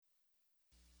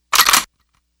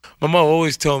My mom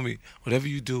always told me, whatever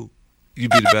you do, you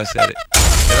be the best at it.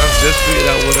 And I'm just figuring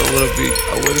out what I want to be.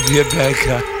 I want to be a bad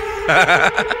guy.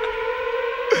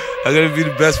 I'm going to be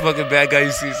the best fucking bad guy you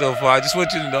see so far. I just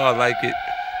want you to know I like it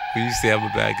when you say I'm a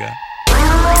bad guy.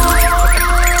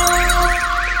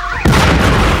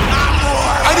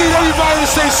 I need everybody to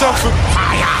say something.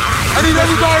 I need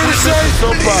everybody to say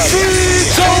Free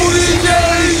Tony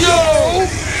Yayo!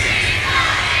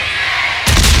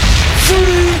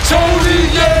 Free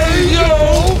Tony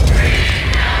Yayo!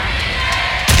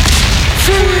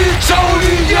 Free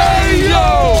Tony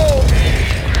Yayo!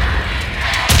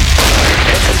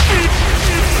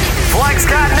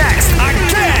 Flexxgotnext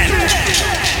again!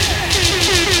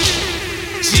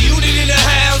 G-Unit in the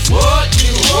house, what?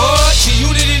 Nigga, what?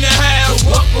 G-Unit in the house,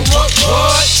 what?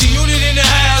 G-Unit in the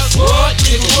house, what?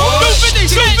 Nigga, what?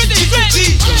 G-Unit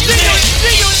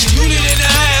in the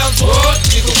house, what?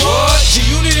 Nigga, what?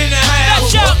 G-Unit in the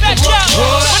house, what?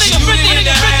 G-Unit in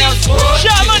the house, what?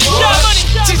 Shot money.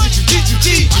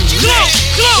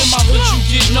 In my hood,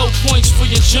 you get no points for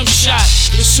your jump shot.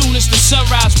 As soon as the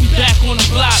sunrise, we back on the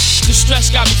block. The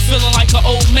stress got me feeling like an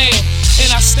old man,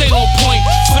 and I stay on point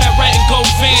for that rat and gold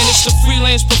van. It's the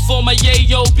freelance performer,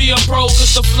 Yayo, be a pro,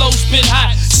 cause the flow's been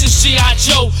hot since G.I.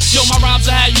 Joe. Yo, my rhymes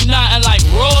are how you nodding like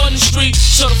raw in the street,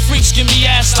 so the freaks give me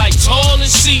ass like tall in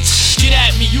seats. Get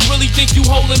at me, you really think you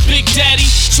holding Big Daddy?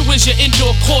 So is your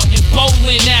indoor court and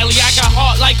bowling alley? I got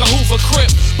heart like a Hoover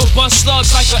Crip, but bust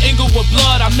slugs like an Inglewood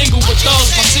blood. I mingle with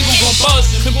thugs, my single gon' buzz.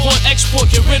 Import, export,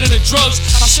 get rid of the drugs.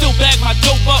 I still bag my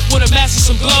dope up with a mask and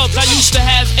some gloves. I used to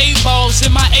have A-balls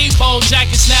in my A-ball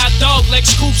jackets. Now I dog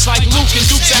legs scoops like Luke and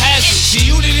Dukes of Hazzard.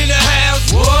 G-Unit in the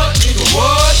house, what? Nigga,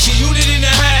 what? G-Unit in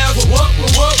the house, what?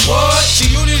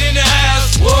 G-Unit in the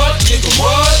house, what? Nigga,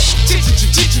 what?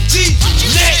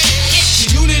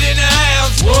 G-Unit in the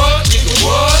house, what? Nigga,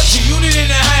 what? G-Unit in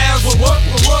the house, what?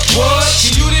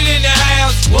 G-Unit in the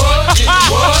house, what? Nigga,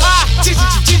 what?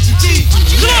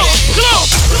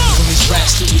 From these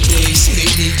racks through the days, they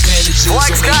need bandages.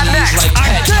 Flexxgotnext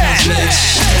again!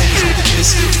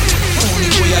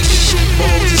 Only way I get through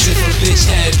balls is if a bitch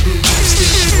had blue lipstick.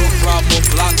 Rob more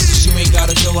blocks, cause you ain't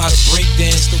gotta know how to break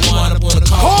dance. The one up on the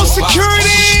car. Home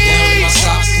security! Down in my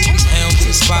socks, booties hound to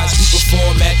the spots. We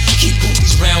perform at, keep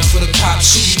booties round for the cops.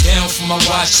 Shoot you down for my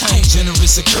watch. I ain't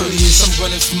generous or courteous, I'm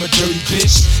running from a dirty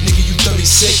bitch. Nigga, you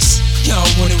 36. Y'all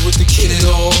want it with the kid at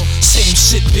all. Same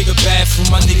shit, bigger bad for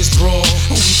my niggas brawl.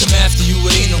 When we come after you,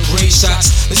 it ain't no gray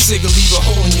shots. The cigar leave a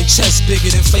hole in your chest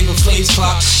bigger than Flavor Flav's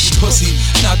clock. You pussy,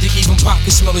 and I think even Pop can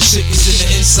smell the shit. Cause in the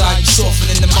inside, you softer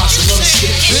than the mozzarella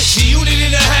stick. G-Unit in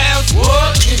the house,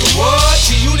 what? Nigga, what?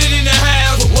 G-Unit in the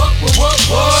house, what?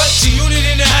 G-Unit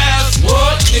in the house,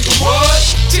 what? Nigga, what?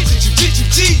 G-Unit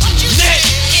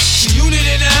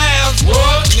in the house,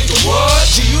 what? Nigga, what?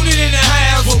 G-Unit in the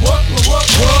house, what?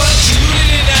 G-Unit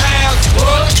in the house,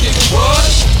 what? Nigga, what?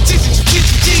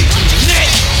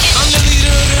 I'm the leader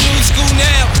of the new school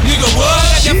now, nigga, what?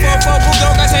 Got that 4-4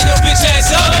 dog, I tell your bitch ass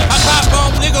up. I pop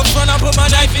off, nigga, front, I put my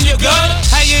knife in your gun.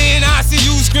 How you in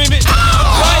ICU screaming, I'm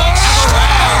quiet, I go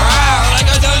round, like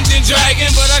a dungeon dragon.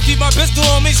 But I keep my pistol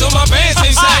on me so my pants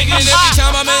ain't sagging. Every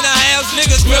time I'm in the house,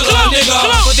 niggas grill a nigga.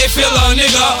 But they feel a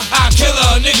nigga, I kill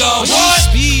a nigga. What?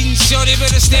 Speeding, shorty,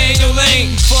 better stay in your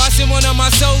lane. Before I send one of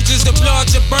my soldiers to blow out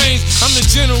your brains. I'm the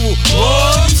general,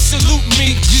 oh, you salute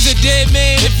me. You's a dead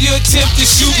man if you attempt to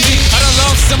shoot me. I done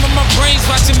lost some of my brains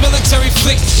watching military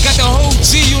flicks. Got the whole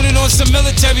G-Unit on some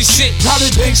military shit.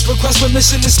 Lloyd Banks request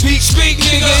permission to speak. Speak,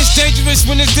 nigga. It's dangerous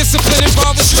when it's discipline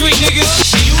involved with street niggas. I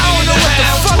don't know what the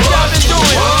fuck y'all been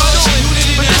doing,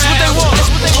 but this what they want. I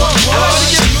don't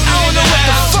know what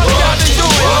the fuck y'all been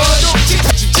doing.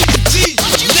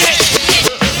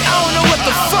 I don't know what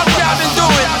the fuck y'all been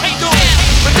doing,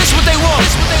 but this what they want.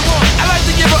 I like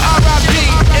to give a R.I.P.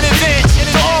 in advance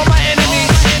to all my enemies.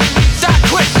 Die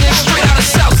quick, straight out of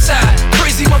Southside.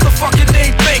 Crazy motherfucking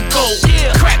name Banco.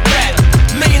 Crack rap,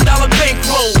 $1 million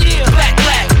bankroll. Black,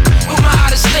 with my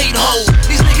out-of-state hoe.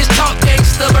 These niggas talk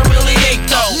gangsta, but really ain't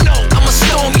though. I'm a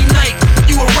stormy night,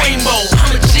 you a rainbow.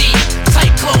 I'm a G,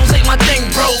 tight clothes ain't my thing,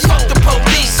 bro. Fuck the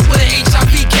police with an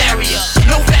HIV carrier.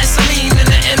 No Vaseline in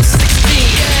the M16.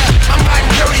 I'm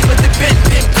riding dirty, but the bent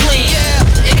pimp clean.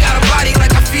 It got a body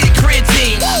like I feed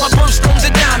creatine. My birthstone's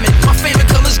a diamond, my favorite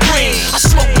color's green. I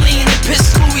smoke lean and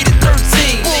piss Louis the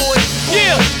 13.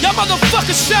 Yeah, y'all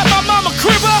motherfuckers shot my mama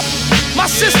crib up. My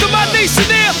sister, my niece in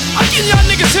there. I'm getting y'all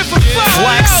niggas hit for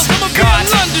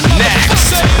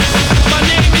Flexxgotnext. My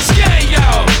name is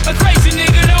Yayo. A crazy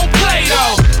nigga don't play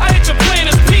though. I hit your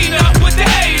planners peanut with the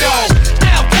A-Do.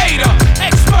 Al-Qaeda,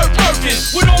 expert working.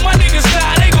 When all my niggas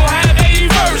die, they gon' have 80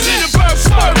 versions. In the bird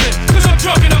swerving, cause I'm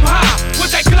drunk and I'm high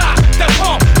with that Glock.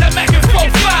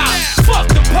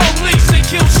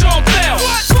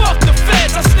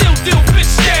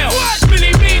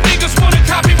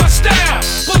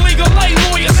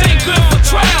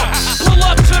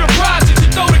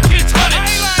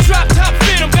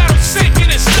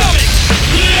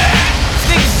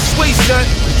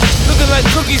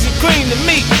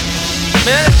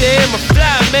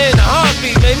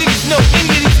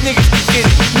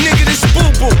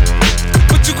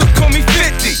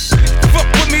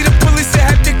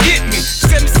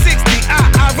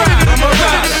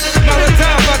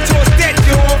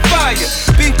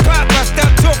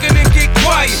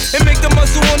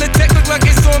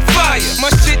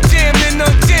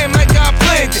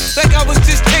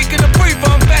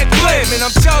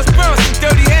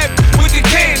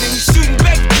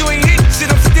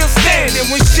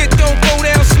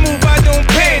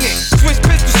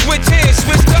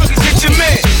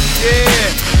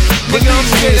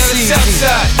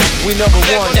 Southside. We number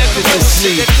one, that's just the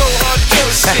sleep.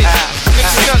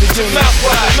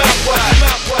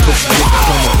 Pussy niggas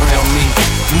come around me,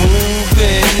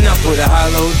 moving. I put a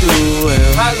hollow through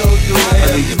him. I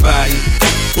leave your body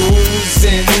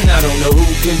oozing. I don't know who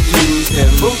confused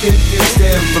them. From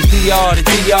DR to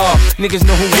DR, niggas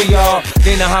know who we are.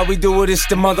 They know how we do it, it's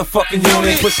the motherfucking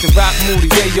unit. Push the rock moody,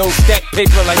 Yayo, stack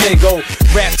paper like Lego.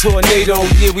 Rap tornado,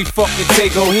 yeah, we fucking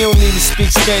Tego. He don't even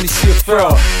speak Spanish, he a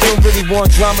fraud. He don't really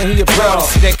want drama, he a fraud.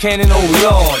 See that cannon, oh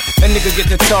Lord. That nigga get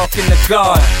to talking to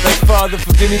God. Like, Father,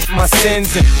 forgive me for my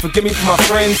sins and forgive me for my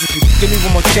friends. If you give me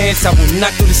one more chance, I will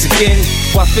not do this again.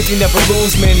 Why 50 never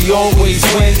lose, man, he always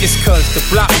win. It's cause the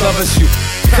block lovers, you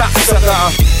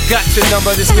cocksucker. Got your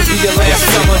number, this could be your last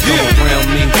summer. Come around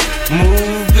me,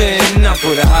 moving. I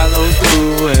put a hollow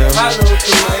through him. I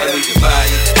leave your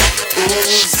body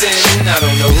oozing. I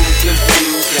don't know who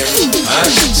confused them. I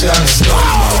shoot y'all to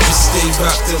start. We stay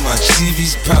rocked till my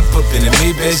TVs pop up in the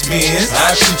Maybach Benz.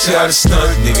 I shoot y'all to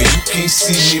start, nigga. You can't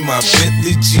see me. My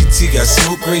Bentley GT got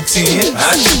smoke gray tin.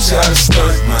 I shoot y'all to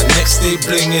start. My neck stay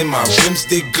blingin', my rims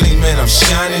they gleamin'. I'm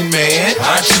shining, man.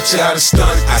 I shoot y'all to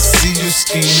start. I see you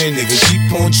scheming, nigga.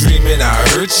 Keep on dreaming. I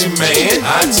hurt you, man.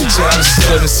 I shoot y'all to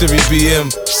start. 7 Series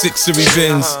BM, 6 Series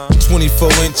Benz,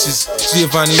 24 inches,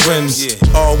 Giovanni rims.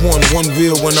 All one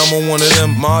wheel when I'm on one of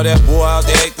them. All that boy out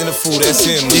there acting a fool, that's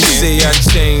him. They say I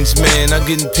changed, man. I'm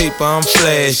getting paper, I'm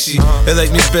flashy. They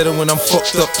like me better when I'm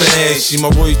fucked up and ashy. My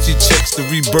royalty checks the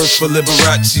rebirth for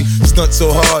Liberace. Stunt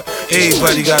so hard,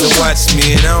 everybody gotta watch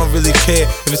me. And I don't really care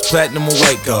if it's platinum or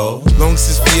white gold. Long as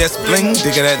it's VS bling,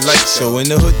 they got that light show. In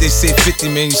the hood they say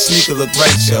 50, man, you sneaker look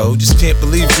right, yo. Just can't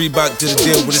believe Reebok did a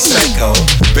deal with a psycho.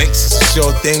 Banks is a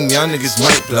sure thing, y'all niggas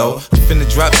might blow. I'm finna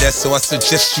drop that, so I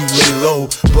suggest you lay low.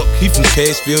 But he from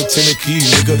Cashville, Tennessee,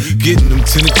 nigga. Getting them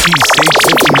Tennessee, say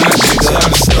to me,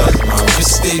 nigga. My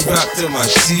wrist stay rocked till my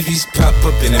TVs pop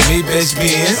up in the Maybach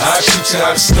Benz. I shoot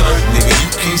y'all to start, nigga. You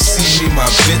can't see me. My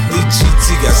Bentley GT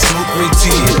got smoke gray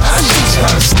tin. I shoot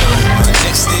y'all to start. My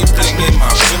neck stay blingin', my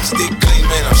rims stay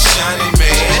gleamin'. I'm shining,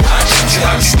 man. I shoot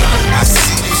y'all to start. I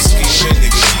see you scheming,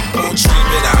 nigga. Keep on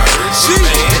dreaming. I heard you,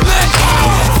 man.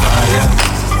 Fire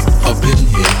up in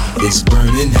here, it's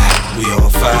burning hot. We on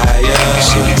fire.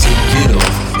 Should we take it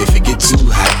off if it get too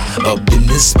hot? Up in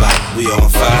this spot, we on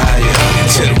fire.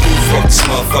 Tear the roof off this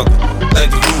motherfucker, like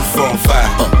the roof on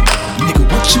fire. Nigga,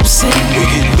 what you say? We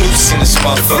get loose in this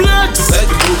motherfucker, like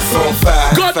the roof on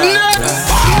fire.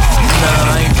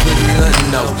 Nah, I ain't putting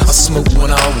nothing out. I smoke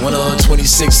one out,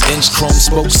 26-inch chrome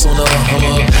spokes on a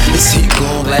Hummer. This heat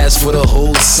gon' last for the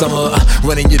whole summer.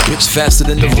 Running your bitch faster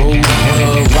than the road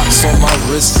runner. Rocks on my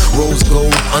wrist, rose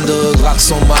gold under. Locks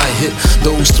on my hip,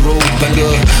 those throw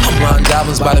thunder. I'm riding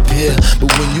diamonds by the pier, but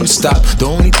when you stop, the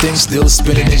only thing still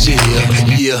spinning is your ear.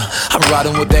 Yeah, I'm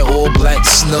riding with that all black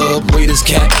snub. Raiders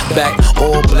cat back,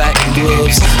 all black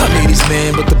gloves. I made these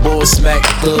man, but the ball smack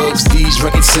thugs. These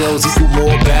record sales equal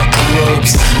more back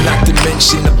clubs. Not to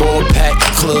mention the ball pack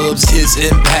clubs. His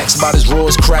impacts about as raw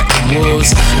as crack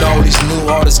was. And all these new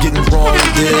artists getting wrong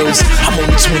deals. I'm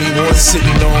only 21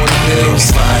 sitting on the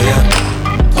hills. Fire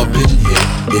up in here,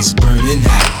 it's burning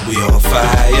hot. We on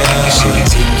fire. Should we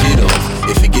take it off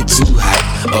if it get too hot?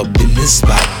 Up in this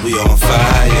spot, we on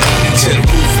fire. Tear the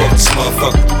roof off this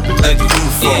motherfucker, like the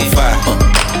roof on fire.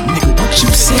 Nigga, what you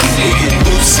say? We get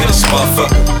loose in this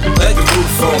motherfucker, like the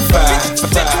roof on fire.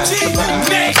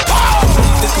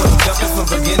 Jumping from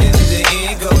beginning to the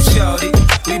end, go shorty.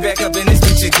 We back up in this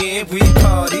bitch again, we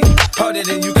party harder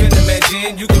than you can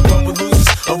imagine. You can run with losers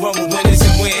or run with winners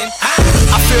and win.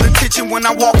 I feel the kitchen when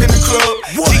I walk in the club.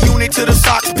 G-Unit to the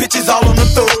socks, bitches all on the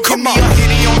thug. Come on,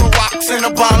 Henny on the rocks and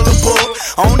a bottle of bug.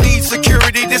 I don't need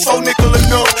security, this whole nickel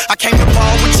enough. I came to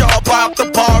ball with y'all, buy up the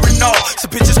bar and all. So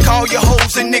bitches call your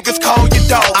hoes and niggas call your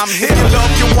dog. I'm here to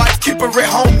love your wife, keep her at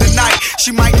home tonight.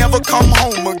 She might never come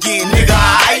home again, nigga,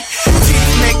 aight?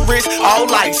 Teeth, neck, wrist, all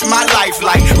lights, my life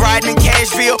like riding in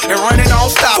Cashville and running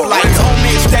on stoplights.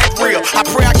 Homie, it's that real, I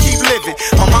pray I keep living.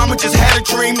 My mama just had a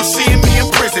dream of seeing me in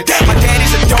prison. My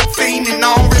daddy's a dope fiend and I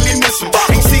don't really miss him.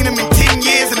 Ain't seen him in 10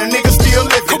 years and the nigga still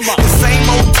living. The same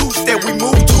old two-step, we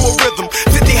move to a rhythm.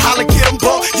 50 holler, get him,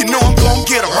 boy, you know I'm gon'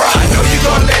 get him. I know you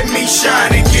gon' let me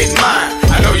shine and get mine.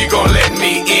 I know you gon' let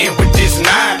me in with this 9.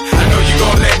 I know you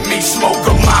gon' let me smoke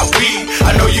up my weed.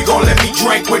 I know you gon' let me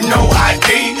drink with no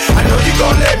ID. I know you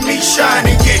gon' let me shine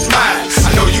and get mine.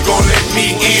 I know you gon' let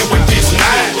me in with this 9.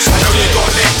 I know you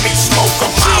gon' let me smoke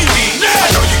up my weed. I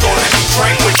know you gon' let me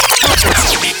drink with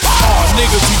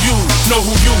nigga, do you know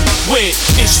who you with?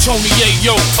 It's Tony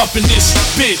Yayo up in this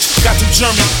bitch. Got them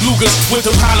German Lugers with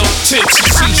them hollow tips.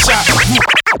 C-shot.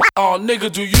 Oh,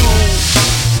 nigga, do you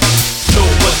know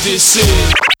what this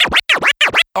is?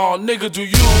 Oh, nigga, do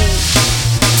you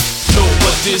know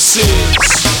what this is?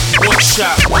 One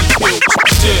shot, one kill,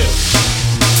 deal.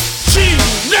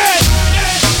 G-Net.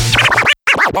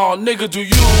 Oh, nigga, do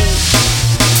you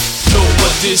know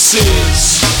what this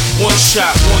is? One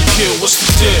shot, one kill, what's the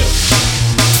deal?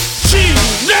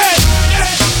 G-Net.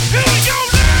 Here we go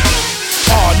now.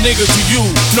 Oh, nigga, do you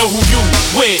know who you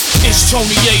with? It's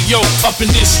Tony Yayo up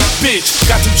in this bitch.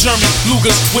 Got them German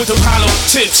Lugers with them hollow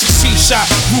tips. 16-shot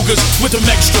Rugers with them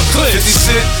extra clips.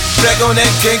 50 Cent, back on that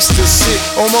gangster shit.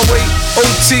 On my way,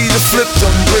 OT to flip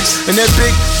them bricks. And that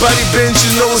big body Benz,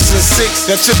 you know it's a 6.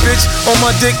 Got your bitch on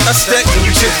my dick, I stack them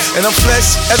chips. And I'm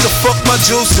flash as a fuck, my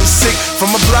juice is sick.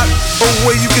 From a block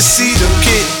away, you can see them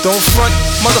kid. Don't front,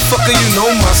 motherfucker, you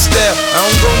know my style. I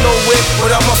don't go nowhere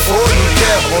without my 40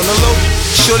 cap on the low.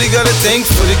 Shorty got a thing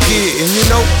for the kid, and you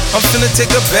know I'm finna take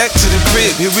her back to the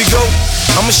crib. Here we go,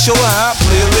 I'ma show her how I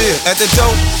play a live. At the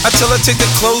door, I tell her take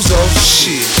the clothes off.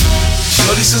 Shit,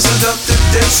 shorty so seductive,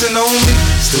 dancing on me.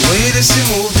 It's the way that she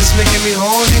moves, it's making me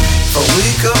horny. If I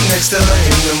wake up next to her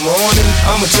in the morning,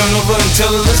 I'ma turn over and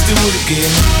tell her let's do it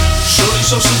again. Shorty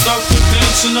so seductive,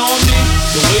 dancing on me.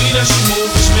 The way that she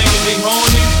moves is making me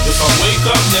horny. If I wake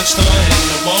up next to her in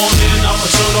the morning, I'ma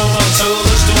turn over and tell her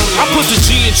let's do it again. I put the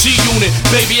G&G unit,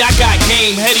 baby, I got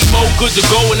game. Heady Mo, good to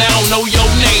go, and I don't know your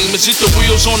name. Is it the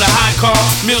wheels on the high car,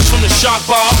 meals from the shop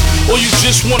bar, or you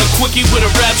just want a quickie with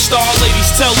a rap star?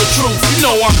 Ladies, tell the truth, you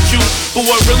know I'm cute, but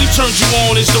what really turns you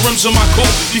on is the rims on my coupe.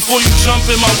 Before you jump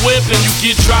in my whip and you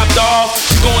get dropped off,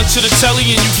 you going to the telly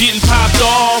and you getting popped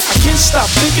off. I can't stop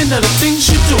thinking of the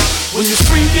things you do when you're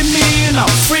freaking me and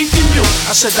I'm freaking you.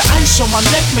 I said the ice on my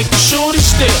neck make the shorty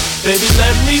still. Baby,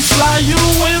 let me fly you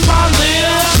in my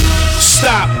lip.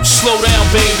 Stop, slow down,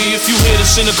 baby. If you hear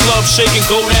this in the club, shake and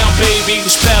go down, baby.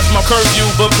 It's past my curfew,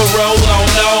 but parole, oh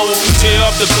no. If you tear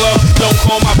up the club, don't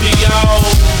call my P.O.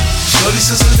 Shorty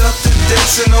so seductive,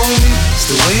 dancing on me. It's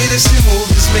the way that she moves,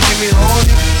 it's making me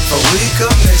horny. If I wake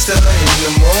up next to her in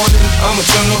the morning, I'ma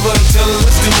turn over and tell her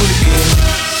let's do it again.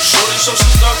 Shorty so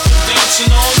seductive, dancing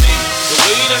on me. The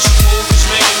way that she moves is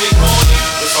making me horny.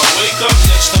 If I wake up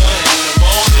next to her in the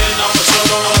morning, I'ma turn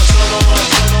over.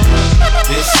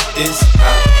 This is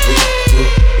how we do.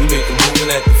 We make a move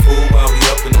and act the fool while we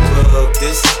up in the club.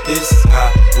 This is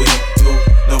how we do.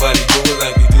 Nobody do it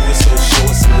like we do it, so show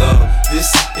us some love.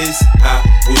 This is how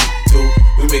we do.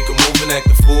 We make a move and act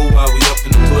the fool while we up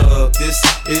in the club. This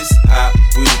is how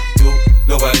we do.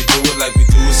 Nobody do it like we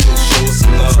do it, so show us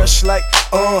some love. Fresh like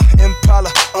Impala,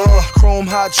 chrome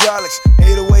hydraulics,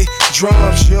 808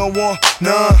 drums. You don't want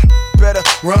none. Better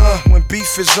run when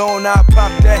beef is on. I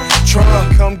pop that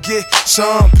trunk. Come get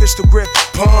some pistol grip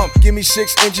pump. Give me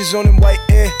 6 inches on them white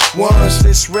Air Ones.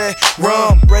 This red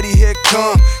rum, ready here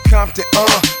come Compton.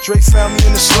 Drake found me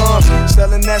in the slums,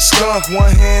 selling that skunk.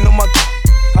 One hand on my.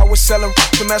 I was selling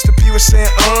to Master P was saying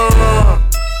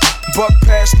buck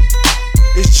past the.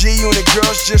 It's G-Unit,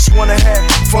 girls just wanna have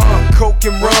fun. Coke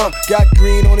and rum, got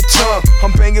green on the tongue.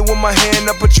 I'm banging with my hand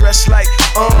up a dress like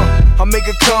I make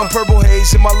it come, purple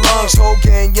haze in my lungs. Whole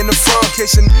gang in the front,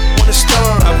 case a wanna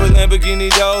stun. I put Lamborghini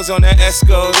doors on that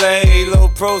Escalade. Low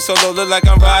pro solo, look like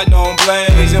I'm riding on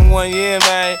blades. In 1 year,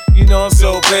 man, you know I'm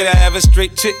so great. I have a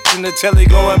straight chick in the telly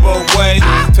going both ways.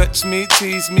 Touch me,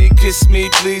 tease me, kiss me,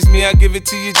 please me. I give it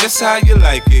to you just how you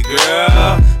like it,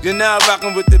 girl. You're now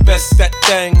rocking with the best. That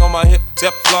thing on my hip,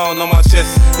 Teflon on my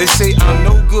chest. They say I'm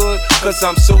no good, cause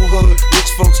I'm so hood.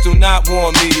 Rich folks do not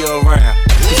want me around.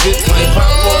 Cause it might pop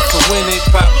off, but when it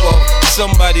pop off,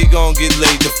 somebody gon' get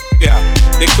laid the f*** out.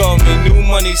 They call me new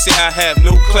money, say I have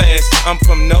no class. I'm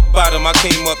from the bottom, I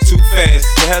came up too fast.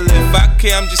 The hell if I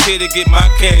care, I'm just here to get my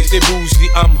cash. They bougie,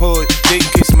 I'm hood, they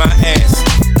kiss my ass.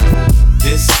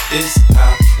 This is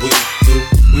how we do.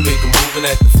 We make a move and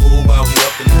act the fool while we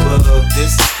up in the club.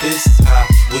 This is how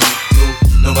we do.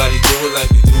 Nobody do it like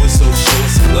we do it, so show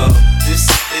us some love. This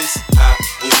is how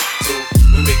we do.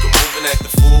 We make a move and act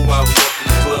the fool while we up in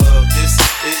the club. This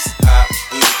is how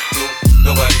we do.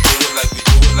 Nobody do it like we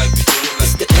do it, like we do it,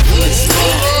 like we do it.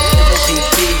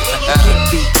 Can't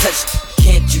be touched,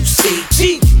 can't you see?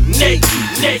 G-Net,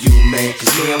 you man, cause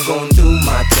me, I'm gon' do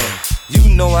my thing. You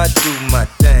know I do my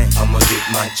thing. I'ma get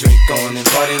my drink on and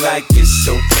party like it's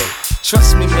okay.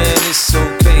 Trust me, man, it's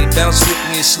okay. Bounce with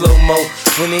me in slow-mo.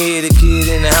 When they hear the kid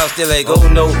in the house, they're like, oh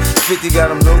no. 50 got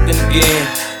them looking again.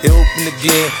 They open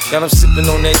again. Got them sipping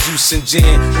on that juice and gin.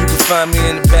 You can find me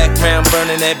in the background,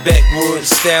 burning that backwood.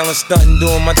 Styling, stunting,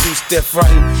 doing my two-step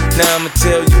frontin'. Now I'ma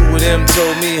tell you what them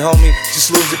told me, homie.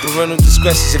 Just lose it, parental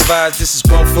discretion's advised. This is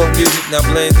grown folk music, now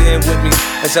blend in with me.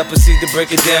 As I proceed to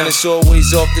break it down, it's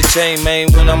always off the chain, man,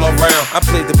 when I'm around. I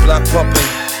play the block pumping.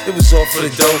 it was all for the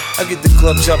dough. I get the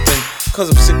club jumping, cause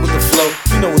I'm sick with the flow.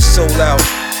 You know it's so loud,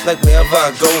 like wherever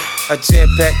I go. I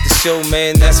jam-pack the show,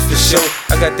 man, that's for sure.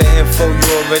 I got the info, you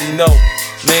already know.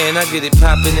 Man, I get it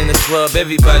poppin' in the club,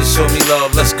 everybody show me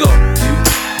love, let's go.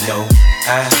 You know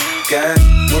I got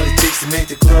what it takes to make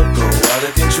the club go out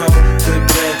of control. Good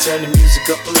plan, turn the music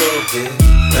up a little bit.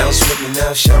 Bounce with me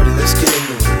now, shout it, let's get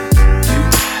into it. You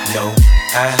know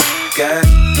I got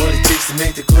what it takes to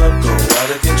make the club go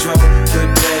out of control. Good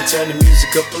plan, turn the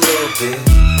music up a little bit.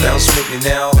 Bounce with me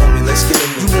now, homie, let's get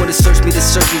into it. You wanna search me,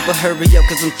 but hurry up,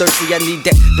 cause I'm thirsty. I need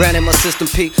that brand in my system,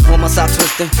 P on my side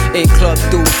twisting. In club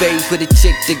duvet with a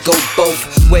chick that go both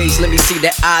ways. Let me see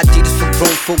that ID, this for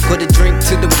grown folk. Put a drink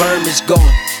till the worm is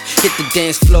gone. Hit the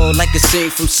dance floor like a scene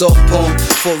from soft porn.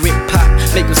 For it pop,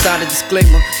 make him sign a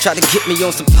disclaimer. Try to get me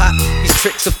on some pop, these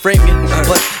tricks are framing.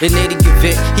 But in any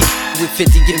event, he with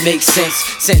 50, it makes sense.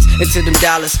 Sense into them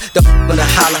dollars, the wanna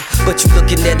holler. But you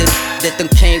looking at it, that them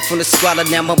came from the squalor.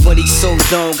 Now my money so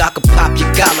long, I could pop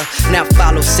your collar. Now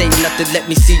follow, say nothing, let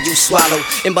me see you swallow.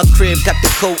 In my crib, got the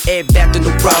cold air back to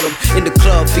no problem. In the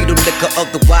club, feed the liquor,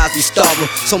 otherwise we starve 'em.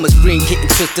 So much green getting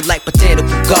twisted like potato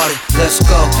garden. Let's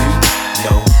go. You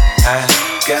know I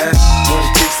got what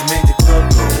it takes to make the club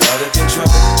go out of control.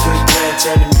 Quick plan,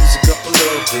 turn the music up a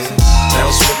little bit.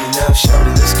 Bounce with me now, shout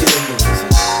it, let's get into it.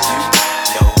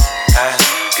 You know I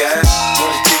got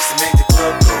what it takes to make the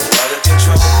club go out of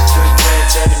control. Quick plan,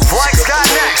 turn the music up a little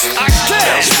bit. Bounce with me now,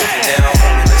 homie, let's get into it.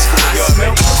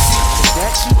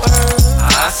 That you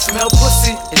I smell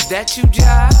pussy. Is that you,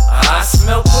 Jai? I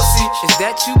smell pussy. Is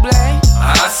that you, Blay?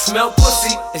 I smell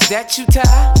pussy. Is that you, Ty?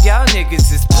 Y'all niggas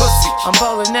is pussy. I'm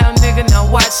ballin' now, nigga, now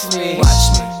watch me.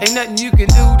 Ain't nothing you can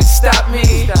do to stop me.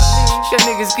 Y'all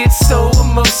niggas get so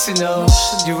emotional.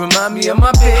 You remind me of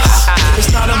my bitch.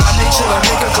 It's not in my nature to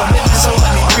make a commitment, so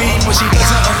let me breathe. When she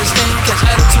doesn't understand, catch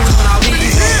attitudes when I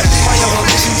leave. Why your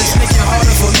relation just make it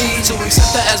harder for me to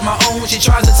accept her as my own? She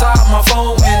tries to tie up my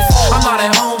phone when I'm not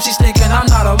at home. She's thinking I'm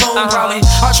not alone. Probably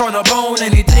I try to bone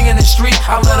anything in the street.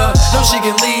 I let her know she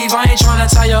can leave. I ain't trying to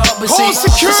tie her up, but see, it's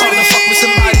hard to fuck with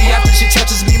somebody after she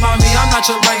touches me, mommy. I'm not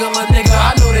your regular nigga.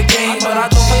 I know the game, but I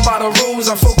don't play by the rules.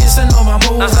 I'm focusing on my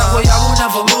moves. That way I will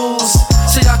never lose.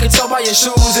 See, I can tell by your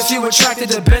shoes if you attracted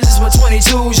to Benzes with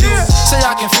 22s. You say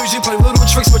I confuse you, play little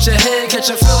tricks with your head. Catch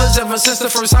your feelings ever since the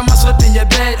first time I slept in your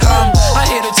bed. I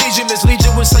here to tease you, mislead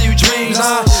you, and sell you dreams.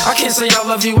 I can't say I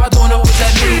love you, I don't know what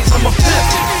that means. I'm a pimp.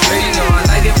 Girl, you know I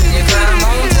like it when you climb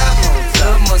on top.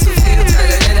 Love muscle feel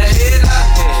tighter than a headlock.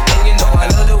 And you know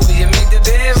I love the way you make the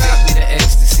bed rock. Be the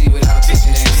ecstasy without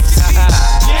taking ecstasy.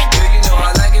 Girl, you know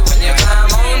I like it when you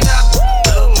climb on top.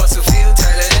 Love muscle feel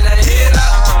tighter than a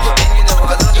headlock. And you know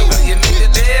I love the way you make the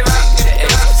bed rock. Be the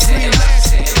ecstasy.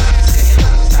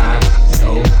 I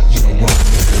know you don't want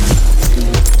it with me. You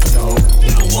know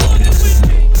you don't want it with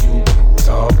me. You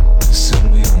talk,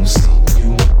 assume we don't see.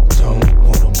 You don't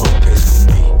wanna bump it with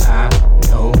me. I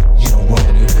know you don't want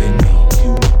it with me.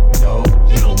 You know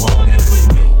you don't want it with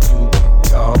me. You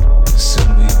talk,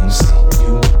 assume we don't see.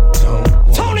 You don't wanna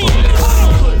bump it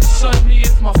with me. Son me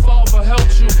if my father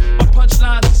helped you. My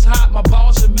punchlines is hot, my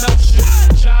balls will melt you.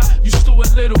 Child, you still a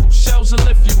little, shells will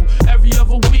lift you. Every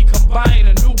other week I'm buying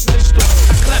a new pistol.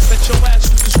 Clap at your ass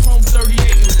with this chrome 38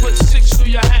 and put 6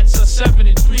 through your hats, a 7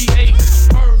 and 3/8.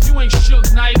 Irv, you ain't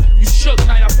shook knife, you shook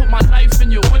knife. I put my knife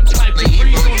in your windpipe and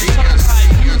breathe on the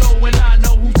turnpike. You know when I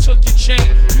know who took your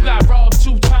chain. You got robbed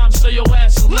 2 times, so your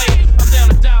ass is late. I'm down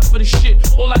to die for the shit,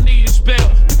 all I need is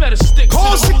bail. You better stick to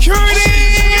the security!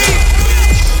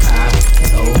 I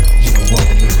know you don't want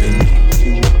it with me.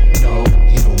 You know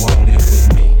you don't want it with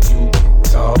me. You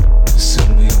talk,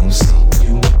 assume we don't see.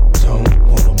 You don't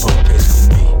wanna bump it with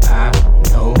me. I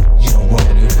know you don't want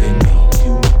it with me.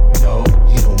 You know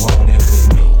you don't want it with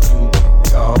me. You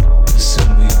talk,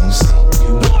 assume we don't see.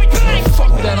 You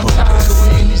Fuck that, I'm tired of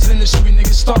way in these industry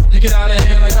niggas stop. They get out of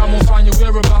hand like I won't find your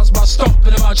whereabouts by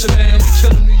stomping about your man. We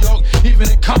chill in New York, even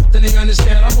in Compton, they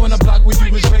understand. I'm on the block where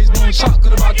you was raised, blowing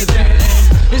chocolate about the damn.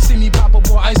 They see me pop up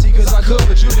boy icy cause I could,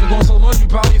 but you been gone so long you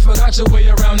probably forgot your way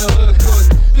around the hood.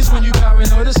 Good. This when you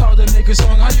paranoid, it's hard to make a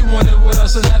song. How you want it with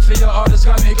us? And that for your artist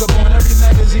got makeup on every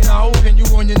magazine I open. You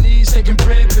on your knees taking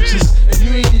bread pictures, and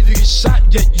you ain't even get shot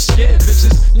yet. You scared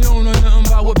bitches. You don't know nothing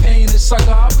about what pain is,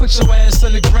 sucker. I'll put your ass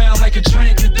on the ground like a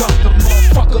train conductor,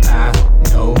 motherfucker. I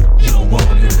know you don't want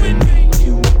it with me.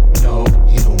 You know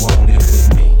you don't want it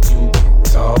with me. You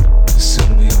talk,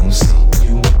 assume we don't see.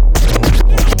 You don't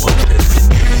wanna bump it with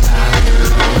me. I know you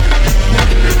don't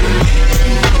want it with me.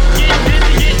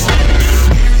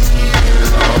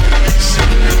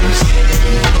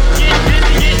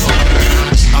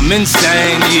 I'm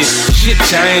insane, yeah. Shit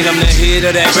change. I'm the head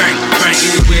of that bang, bang,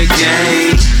 anywhere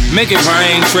game. Make it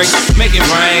rain, trick, make it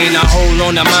rain. I hold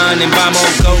on to mine and buy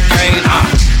more cocaine.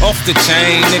 Off the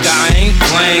chain, nigga, I ain't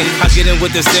playing. I get in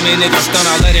with the semi nigga, stun,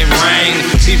 I let it rain.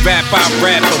 He rap, I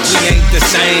rap, but we ain't the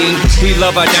same. He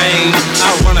love a dame,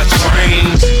 I run a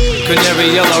train.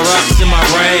 Canary yellow rocks in my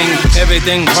ring.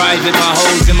 Everything private, my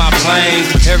hoes in my plane.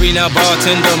 Every now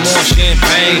bartender, more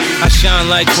champagne. I shine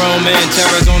like chrome and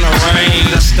terrors on the rain.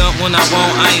 I stunt when I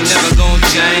want, I ain't never gon'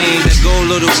 change. That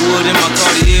gold little wood in my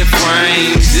Cartier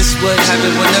frame. This what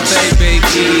happen when the baby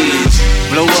kids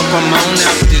blow up, I'm on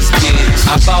out this bitch.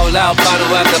 I fall out,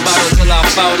 bottle after bottle till I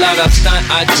fall out. I stunt,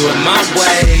 I do it my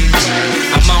way.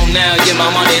 I'm on now, yeah,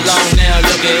 my money long now.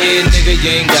 Look at here, nigga,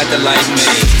 you ain't got to like me.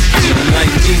 You don't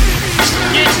like me.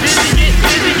 Get busy, get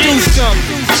busy, get do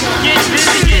something. Get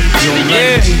busy, get busy, you don't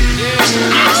like me. Get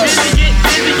busy, get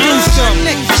busy, do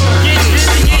something. Get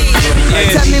busy, get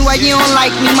busy. Tell me why you don't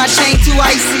like me, my chain too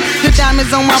icy. The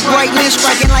diamonds on my bright lens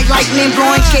striking like lightning.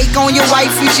 Blowing cake on your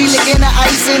wifey, she licking the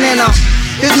icing and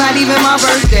it's not even my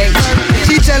birthday.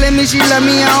 She telling me she love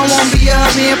me, I don't wanna be a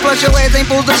hubby. And plus your ass ain't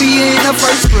supposed to be here in the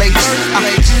first place.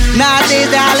 Nowadays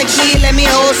the holla kid, let me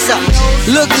hold something.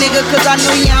 Look nigga, cause I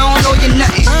know you, I don't know you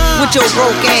nothing. With your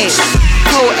broke ass,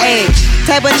 whole ass.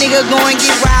 Type of nigga go and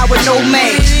get ride with no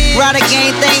man. Ride a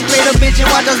game thing, play the bitch and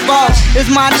watch us ball. It's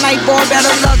my night, boy, better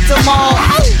luck tomorrow.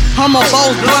 I'm a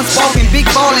boss, blunt sparking, big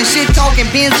ballin', shit talking,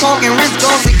 bins talking, wrist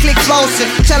glossing, click flossing.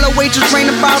 Tell a waitress bring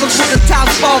the bottles with the top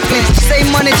sparkling. Say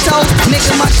money toast,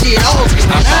 nigga my shit off.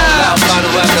 I fall out,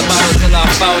 bottle after bottle till I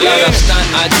fall out. I stunt,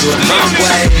 I do it my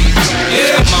way.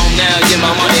 Yeah, I'm on now, yeah,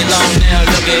 my money long now.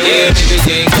 Look at here, nigga,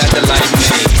 you ain't got to like me.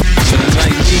 You don't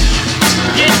like me.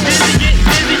 Get busy, get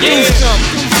busy, get do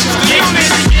something. Get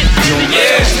busy, get busy, get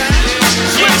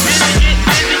busy, get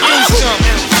busy, do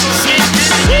something.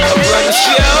 I run the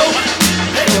show,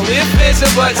 and we're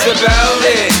facing what's about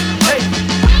it.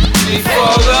 We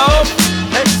fall off,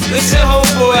 listen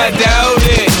homeboy, I doubt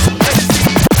it.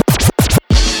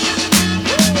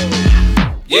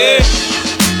 Yeah,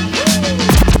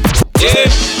 yeah,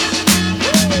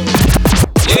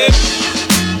 yeah,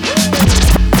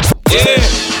 yeah,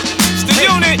 it's the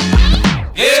unit,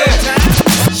 yeah,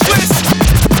 Swiss,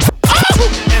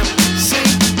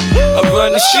 I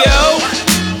run the show.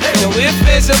 And we're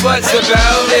facing what's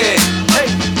about it.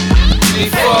 We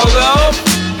fall off.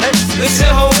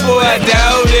 Listen, homeboy, I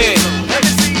doubt it.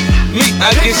 Me, I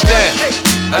get down.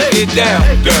 I get down.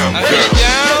 I get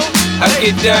down. I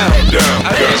get down.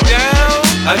 I get down.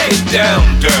 I get down.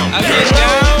 I get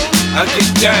down. I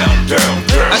get down.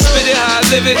 I spit it how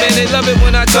I live it, man. They love it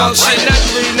when I talk shit. Not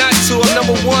 3, not 2. I'm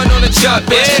number 1 on the chart,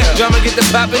 bitch. Drama get the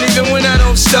poppin' even when I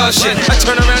don't start shit. I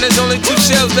turn around, there's only 2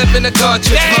 shells left in the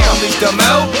cartridge. My homies dumb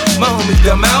out. My homies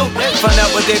dumb out. Find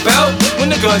out what they bout when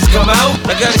the guns come out.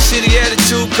 I got a shitty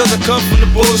attitude cause I come from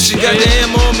the bullshit. Got the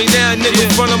ammo on me now, nigga,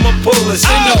 in front of my pullers.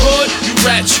 In the hood, you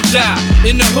rat, you die.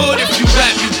 In the hood, if you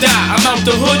rap, you die. I'm out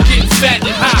the hood getting fat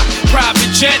and high.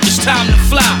 Private jet, it's time to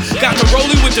fly. Got the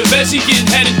rollie with the Bezzy getting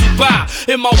headed Dubai.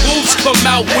 And my wolves come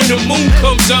out when the moon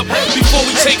comes up. Before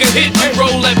we take a hit, we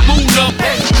roll that moon up.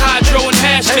 Hydro and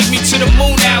hash take me to the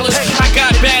moon, Alice. I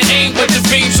got bad aim, but the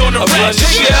beams on the run the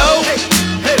show,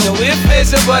 and we're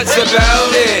facing what's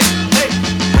about it.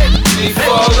 We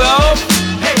fall off.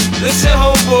 Listen,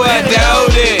 homeboy, I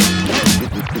doubt it.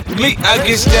 Me, I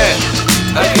get down.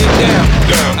 I get down.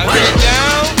 I get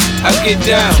down. I get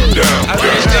down. I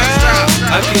get down.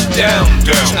 I get down.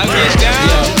 I get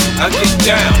down. I get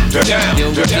down. Yo,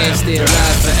 we can't stay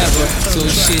alive forever. So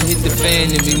shit hit the fan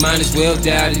and we might as well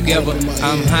die together.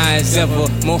 I'm high as ever,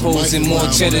 more hoes and more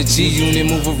cheddar. G-Unit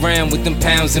move around with them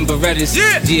pounds and Berettas.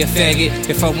 Yeah, faggot,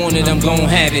 if I want it, I'm gon'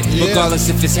 have it. Regardless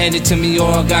if it's handed to me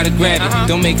or I gotta grab it.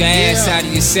 Don't make an ass out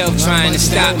of yourself trying to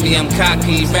stop me. I'm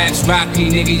cocky, raps rocky,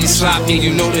 nigga, you sloppy.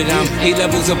 You know that I'm 8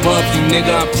 levels above you,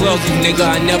 nigga. I plug you, nigga.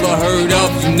 I never heard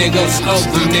of you, nigga. Fuck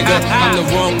you, nigga. I'm the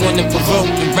wrong one to provoke.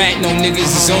 And ratting on niggas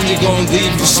is only gonna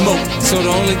leave you smoke. So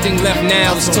the only thing left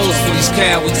now is toast for these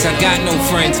cowards. I got no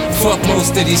friends. Fuck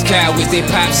most of these cowards. They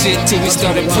pop shit till we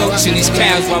start approaching these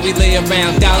cows. While we lay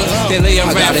around dollars, they lay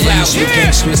around flowers. I got an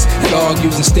gangsters that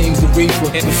argues and steams the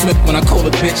reefer. And flip when I call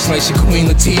a bitch like she Queen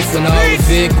Latifah. And all the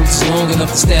vehicles long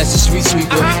enough to stash the street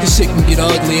sweeper. This shit can get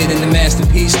uglier than the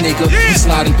masterpiece, nigga. We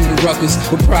sliding through the ruckers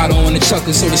with Prada on the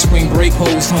chuckers. So the spring break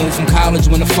hoes home from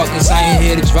college when the fuckers. I ain't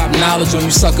here to drop knowledge on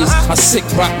you suckers. I sick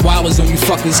rock wilders on you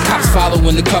fuckers. Cops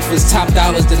following the cuffers, top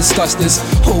dollars to discuss this.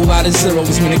 Whole lot of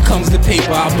zeros when it comes to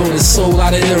paper. I blow the soul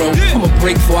out of hero. I'ma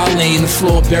break before I lay in the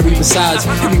floor, buried. Besides,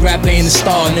 every rapper ain't a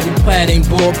star and every plat ain't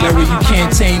Burberry. You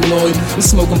can't tame Lloyd. I'm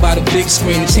smoking by the big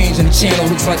screen and changing the channel.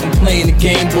 Looks like I'm playing the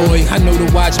Game Boy. I know the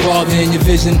watch bother in your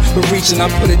vision, but reaching, I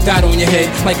put a dot on your head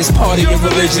like it's part of your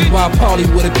religion. While party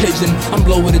with a pigeon, I'm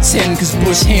low with a 10, cause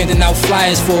Bush handing out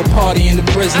flyers for a party in the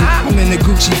prison. I'm in the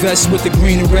Gucci vest with the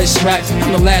green and red strap.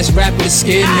 I'm the last rapper that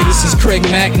scared niggas since Craig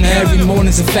Mack. Now every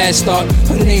morning's a fast start,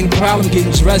 but it ain't a problem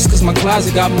getting dressed, cause my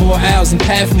closet got more owls and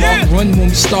Pathmark. Run when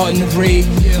we startin' the raid.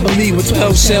 Or leave with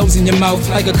 12 shells in your mouth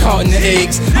like a carton of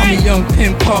eggs. I'm a young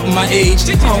pimp, part of my age.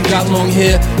 I don't got long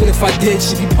hair, but if I did,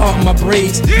 she'd be part of my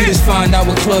braids. You just find out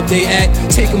what club they at,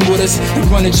 take them with us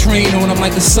and run a train on them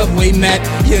like a subway map.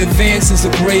 Your advance is a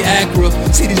gray Acura.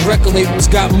 See, these record labels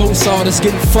got most artists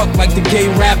getting fucked like the gay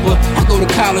rapper. I go to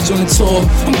college on the tour,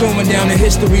 I'm going down in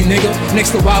history, nigga.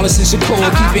 Next to Wallace and Shakur,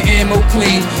 keep your ammo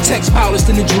clean, text polished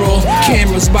in the drawer.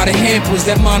 Cameras by the hampers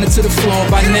that monitor the floor.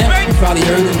 By now, you probably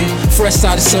heard of me, fresh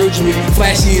out of surgery.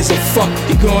 Flashy as a fuck,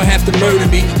 you gon' have to murder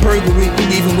me. Burglary,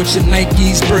 leaving with your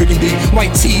Nikes burgundy.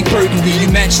 White tee burgundy, you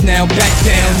match now, back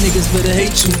down. Niggas better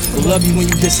hate you, but love you when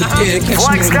you disappear. Catch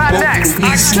me on the boat with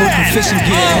weed, smoking, fishing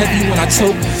gear. Heavy when I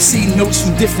tote, see notes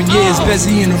from different years.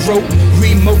 Bezzy in the rope,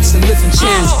 remotes and lifting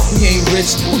chairs. We ain't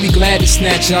rich, we'll be glad to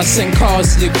snatch you. I send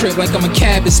cars to your crib like I'm a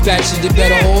cab dispatcher. You're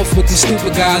better off with the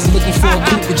stupid guys looking for a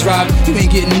coupe to drive. You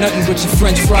ain't getting nothing but your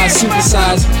French fries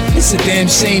supersized. It's a damn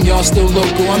shame y'all still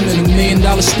local. I'm in $1 million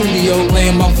studio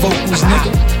laying my vocals,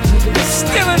 nigga.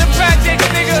 Still in the project,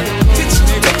 nigga.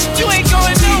 You ain't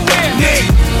going nowhere. You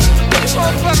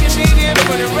gon' fucking be there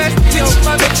for the rest of your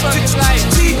motherfucking life.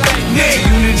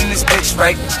 Unit in this bitch,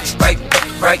 right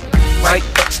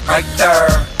there.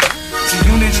 The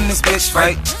unit in this bitch,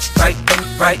 right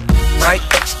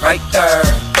there.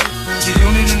 The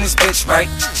unit in this bitch, right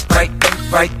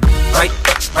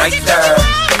there.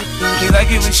 He like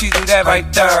it when she do that right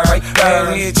there.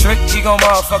 Man, he a trick, he gon'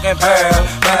 motherfucking purr.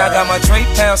 Man, I got my Drake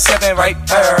pound 7 right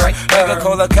there. Nigga,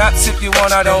 call the cops if you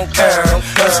want, I don't care.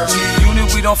 SG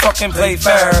unit, we don't fucking play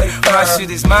fair. My shit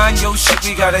is mine, yo shit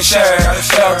we gotta share.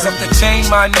 Dogs up the chain,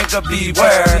 my nigga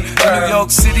beware. In New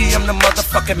York City, I'm the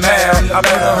motherfucking man. I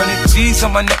put 100 G's on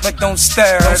my neck, but don't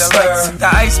stare. Slice in the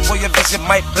ice, boy, your vision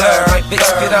might blur. Bitch,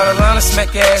 get out of line and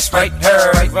smack your ass right here.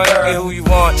 Run and get who you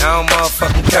want, I don't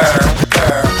motherfucking care.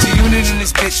 The unit in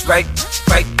this bitch, right there.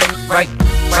 The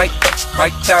unit in this bitch,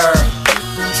 right there.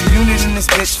 The unit in this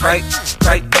bitch,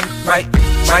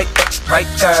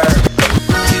 right there.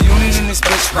 The unit in this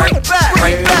bitch, right there.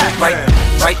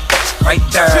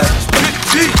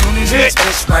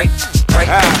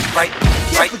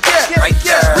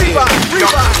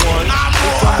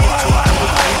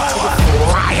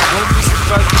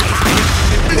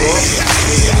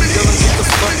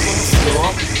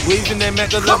 Waving that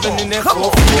Mac 11 in that 4-4.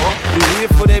 We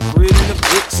here for that bread and the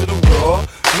bricks of the raw.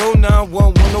 No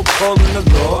 911, no calling the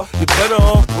law. You better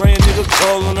off praying, nigga,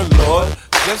 call on the Lord.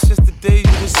 That's just the day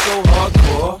you was so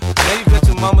hardcore. Now you got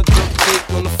your mama duct tape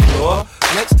on the floor.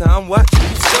 Next time, watch you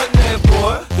stuntin' that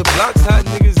boy. The block's hot,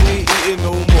 niggas ain't eating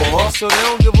no more. So they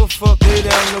don't give a fuck, they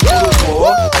down the road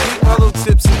war. Three hollow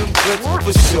tips in them clips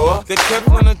for sure. They kept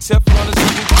on a Teflon a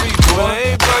 63, boy.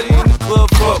 Everybody in the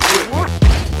club fuck with me.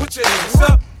 Put your hands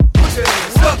up. Put your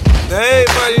hands up. Now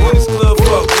everybody in this club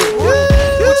fuck with me.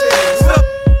 Put your hands up.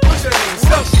 Put your hands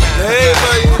up. Now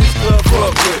everybody in this club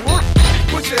fuck with me.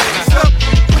 Put your hands up.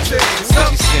 Put your hands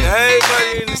up. Now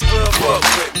everybody in this club fuck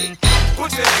with me.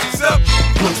 Put your hands up.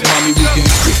 Look, mommy, we can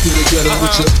creep through the ghetto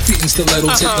with your feet in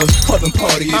stilettos. Hit the club and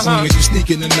party as long as you sneak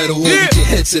in the metal. Or we can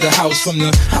head to the house, from the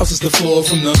house is the floor,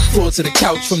 from the floor to the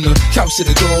couch, from the couch to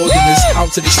the door. Then it's out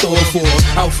to the store for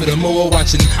out for the more,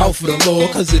 watching out for the law.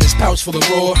 Cause it is pouch full of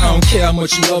raw. I don't care how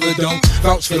much you love it, don't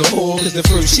vouch for the whore. Cause the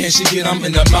first chance you get, I'm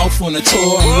in the mouth on the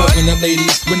tour. I'm loving the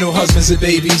ladies with no husbands and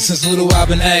babies. Since little I've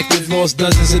been active, lost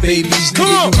dozens of babies. Nigga,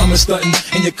 you I'm a stuntin'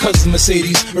 in your cousin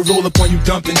Mercedes. We roll up on you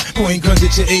dumping, pointing guns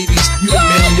at your 80s. You the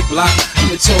man on your block, I'm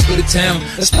the talk of the town.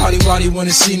 That's probably why they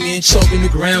wanna see me and chalk in the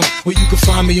ground. Where you can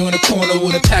find me on the corner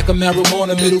with a pack of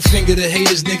marijuana. Middle finger to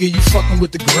haters, nigga, you fucking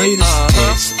with the greatest.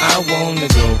 I wanna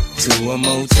go to a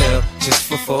motel just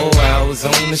for 4 hours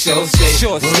on the show stage. We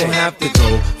don't have to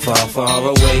go far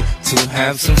away to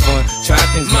have some fun. Try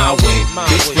things my way.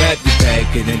 Bitch, grab your bag,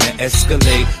 get in the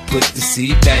Escalade. Put the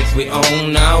seat back, we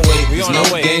on our way. There's no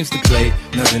games to play,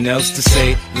 nothing else to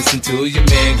say. Listen to your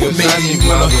man, go maybe you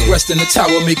wanna rest in the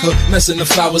tower, make a mess in the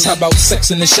flowers. How about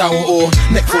sex in the shower or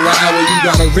neck for an hour? You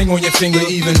got a ring on your finger,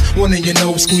 even one in your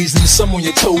nose, squeezing some on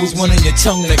your toes, one in your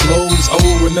tongue that glows.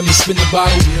 Oh, remember spin the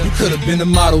bottle? You could have been a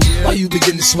model. Why you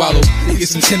begin to swallow? You get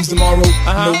some Timbs tomorrow.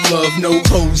 No love, no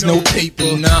clothes, no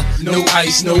paper, nah, no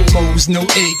ice, no moles, no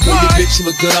egg. When your bitch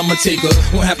look good, I'ma take her.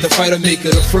 Won't have to fight or make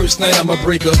her. The first night I'ma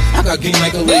break her. I got game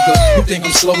like a Laker. You think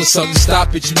I'm slow or something?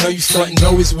 Stop it. You know you frontin'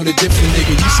 always with a different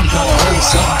nigga. You some kind of hoe or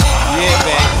something. Yeah,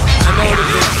 man. I know the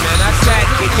bitch, man. I sat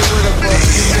kicking with her for a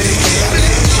few minutes.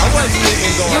 I wasn't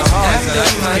even going hard.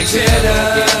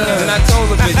 And I told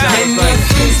the bitch I was like, I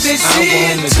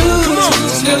want to do.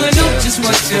 Still I know just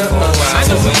what you're up to. I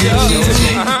know what you're up to.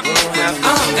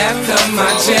 I'm after my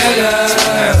cheddar.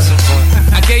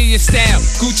 I gave you style,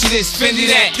 Gucci this, Fendi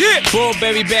that.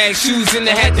 Burberry bag, shoes in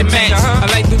the hat to match. I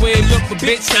like the way it look, but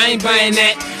bitch, I ain't buying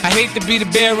that. I hate to be the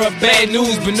bearer of bad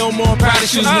news, but no more Prada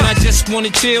shoes. When I just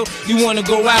wanna chill, you wanna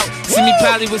go out. See me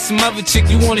probably with some other chick,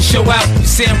 you wanna show out. You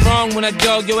say I'm wrong when I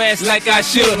dog your ass like I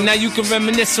should. Now you can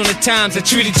reminisce on the times I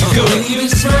treated you good. When you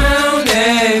frown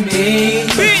at me,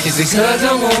 is it cause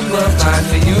I won't provide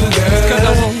for you, girl? Cause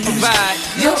I won't provide.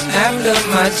 You're after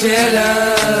my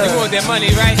cheddar. You want that money,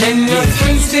 right? And your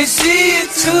friends, they see it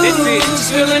too.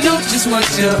 Still I know just what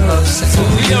you're up to.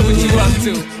 We know what you up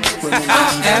to.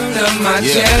 I'm after my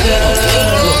cheddar.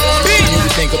 You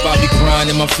think about me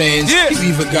grinding my fans. You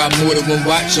even got more than one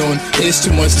watch on. There's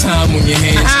too much time on your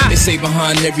hands. They say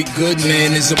behind every good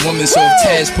man is a woman. So if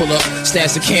Taz pull up,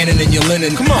 stash the cannon in your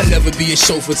linen. I'll never be a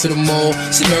chauffeur to the mall.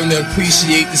 So learn to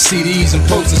appreciate the CDs and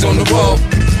posters on the wall.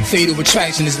 Fatal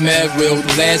attraction is mad real.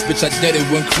 The last bitch I did it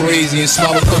went crazy and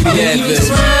swallowed the Advil. Is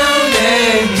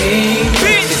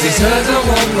it cause I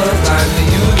won't provide for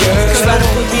you, girl? Cause I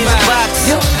don't be in a box.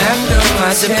 You're after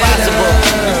my It's impossible.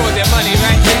 You want that money,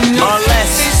 right? Or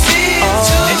less.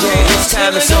 This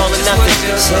time it's all or nothing.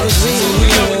 We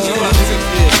know what you up to.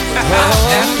 I'm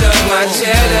after my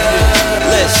cheddar.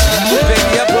 Listen, baby,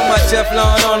 I put my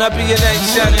Teflon on, I be your knight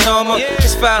shining armor.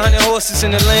 It's 500 horses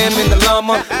in the lamb in the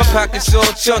llama. My pockets all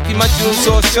chunky, my jewels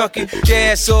all chunky. Your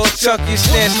ass all chunky,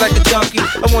 stance like a donkey.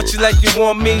 I want you like you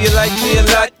want me, you like me a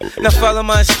lot. Now follow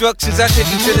my instructions, I take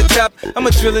you to the top. I'ma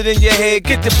drill it in your head,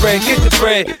 get the bread, get the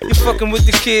bread. You fucking with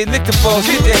the kid, lick the balls,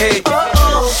 get the head.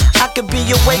 I could be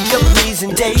your wake-up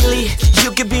reason daily.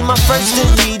 You could be my first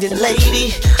and leading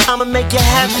lady. I'ma make you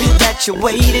happy that you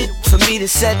waited for me to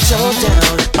settle down.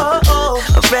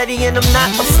 I'm ready and I'm not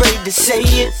afraid to say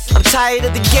it. I'm tired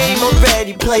of the game,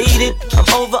 already played it.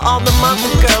 I'm over all the mother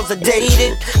girls I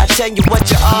dated. I tell you what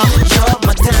you are, you're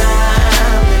my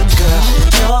diamond girl.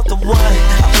 You're the one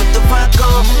I put the rock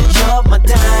on. You're my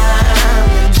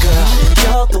diamond girl.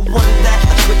 You're the one that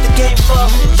I quit the game for.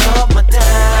 You're my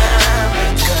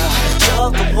diamond girl. You're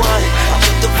the one I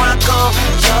put the rock on.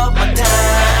 You're my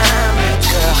diamond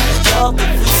girl. You're the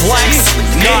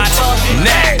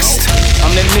Flexxgotnext.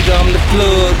 I'm that nigga, I'm the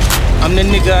plug. I'm the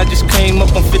nigga, I just came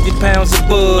up on 50 pounds of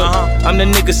bud. I'm the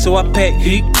nigga, so I pack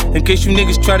heat. In case you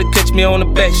niggas try to catch me on the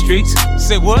back streets.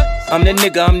 Say what? I'm that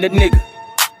nigga, I'm that nigga.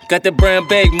 Got that brown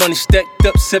bag money stacked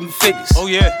up 7 figures. Oh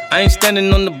yeah. I ain't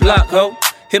standing on the block, ho.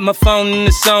 Hit my phone in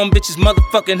the song, bitches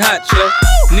motherfucking hot, yo.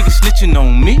 Niggas snitching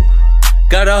on me.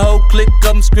 Got a whole clique of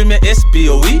them screaming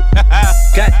SBOE.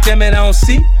 God damn it, I don't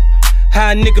see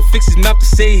how a nigga fix his mouth to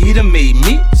say he done made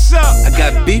me. I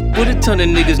got beef with a ton of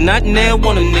niggas, not now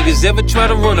one of them niggas ever try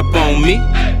to run up on me.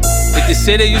 If they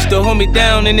say they used to hold me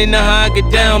down and they know how I get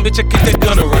down, bitch, I keep that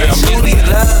gun around me. Who do you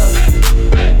love?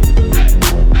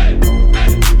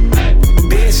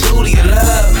 Bitch, who do you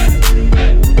love?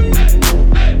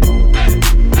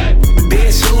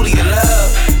 Bitch, who do you love?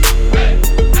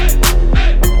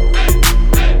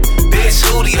 Bitch,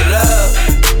 who do you love?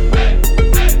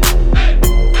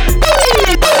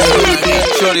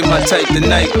 Shorty my type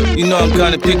tonight. You know I'm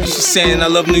kinda picky. She saying I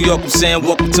love New York. I'm saying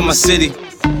welcome to my city.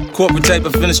 Corporate type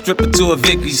of finna strip her to her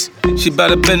Vicky's. She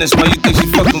bout her business. Why you think she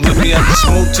fucking with me? I just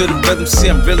move to the rhythm. See,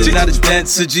 I'm really not a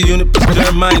dancer. G-Unit, but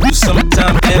remind you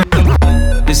summertime anthem.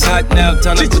 It's hot now,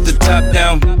 time to put the top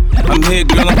down. I'm here,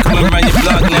 girl, I'm coming around your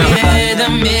block now.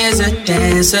 Rhythm is a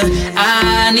dancer.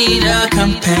 I need a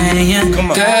companion.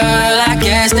 Come on. Girl, I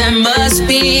guess that must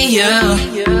be you.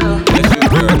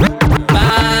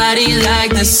 Body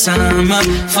like the summer,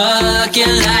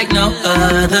 fucking like no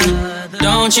other.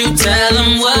 Don't you tell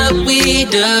them what we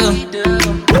do.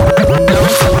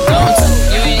 Don't tell them,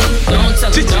 you ain't, don't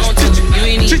tell them, don't tell them, you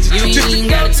ain't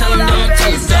gotta tell them, don't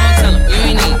tell them, you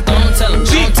ain't, don't tell them,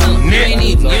 don't tell them, you ain't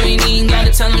even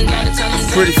gotta tell them,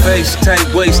 Pretty face, tight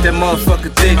waist, that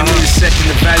motherfucker thick. Need a second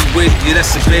evaluate. Yeah,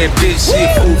 that's a bad bitch. She a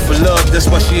fool for love, that's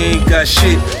why she ain't got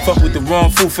shit. Fuck with the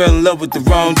wrong fool, fell in love with the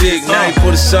wrong dick. Now he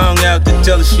put a song out to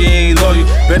tell her she ain't loyal.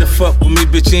 Better fuck with me,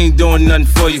 bitch, he ain't doing nothing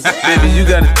for you. Baby, you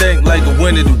gotta think like a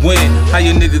winner to win. How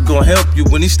your nigga gon' help you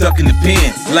when he's stuck in the pen?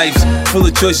 Life's full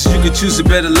of choices, you can choose a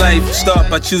better life. Start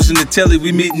by choosing to tell it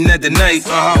we meeting at the night.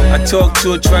 I talk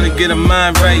to her trying to get her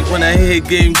mind right. When I hear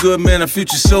game good, man, her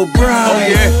future so bright. Oh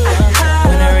yeah.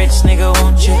 When a rich nigga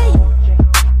want you,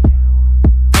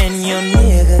 and your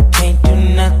nigga can't do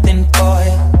nothing for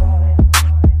you.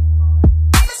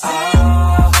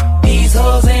 These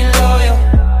hoes ain't loyal.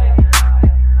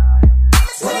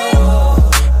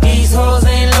 These hoes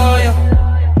ain't loyal.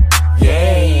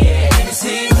 Yeah.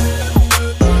 See?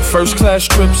 First class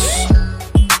trips,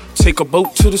 take a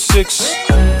boat to the 6,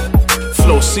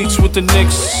 floor seats with the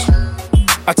Knicks.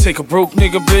 I take a broke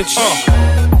nigga, bitch.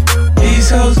 These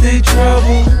hoes, they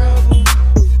trouble.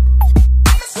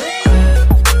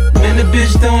 Man, the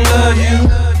bitch don't love you.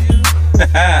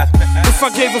 If I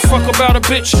gave a fuck about a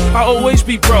bitch, I always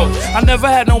be broke. I never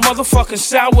had no motherfucking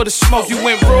style with a smoke. You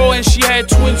went raw and she had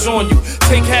twins on you.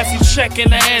 Take half your check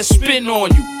and the ass spin on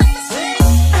you.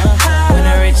 When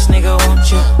a rich nigga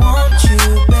want you,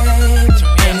 babe,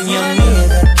 and your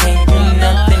nigga can't do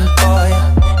nothing for you,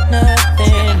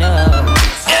 nothing, no.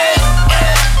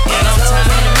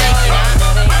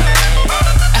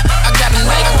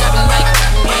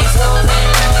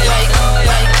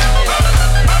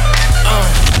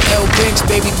 Banks,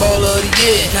 baby baller of the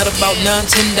year. Got about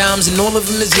 9-10 dimes and all of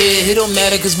them is here. It don't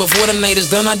matter cause before the night is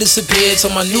done I disappeared. So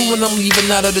my new one I'm leaving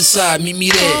out of the side, meet me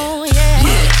there.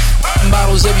 Yeah.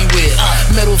 Bottles everywhere,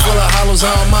 metal full of hollows,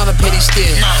 I don't mind a petty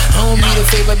stare. I don't need a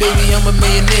favor, baby, I'm a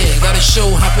millionaire. Got a show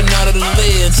hopping out of the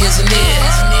lid, Tanzania.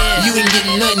 You ain't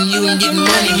getting nothing, you ain't getting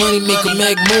money. Money make a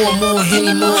mag more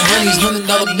Henny, more honeys. $100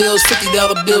 bills,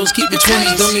 $50 bills, keep your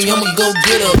 20s. Dummy, I'ma go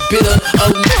get a bitter,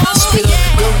 spitter.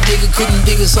 Gold digger couldn't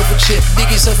dig herself a chip.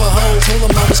 Dig yourself a hole, told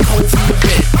him I was cold from the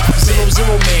bed. 0-0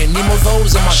 man, need more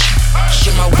those in my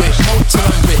shit my whip, more till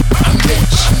I'm rich. I'm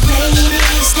rich.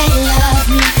 Ladies, they love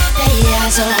me. They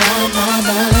eyes are on my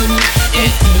money. They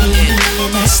pay me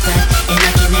and I stunt, and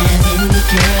I can have any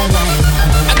girl I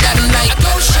want. I got a night.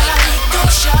 Go shawty, go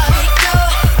shawty, go.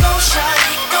 Go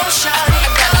shawty, go shawty,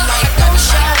 go. Go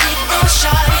shawty, go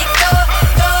shawty, go.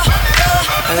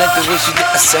 I like the way she do,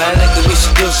 I like the way she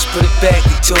do it, she put it back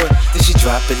into it. Then she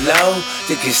drop it low,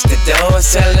 then gets the door.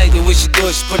 I like the way she do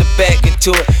it, she put it back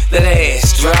into it. Let her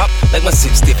ass drop, like my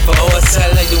 64.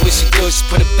 I like the way she do it, she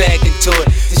put it back into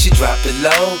it. Then she drop it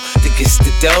low, then gets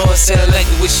the door. I like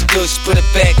the way she do it, she put it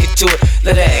back into it.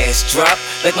 Let her ass drop,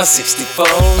 like my 64.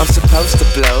 I'm supposed to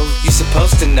blow, you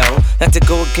supposed to know. Not to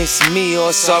go against me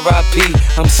or it's R.I.P.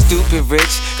 I'm stupid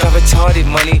rich, got retarded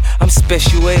money. I'm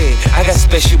special ed, I got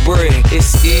special bread.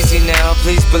 It's easy now,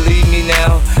 please believe me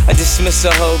now. I dismiss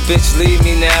a whole bitch, leave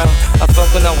me now. I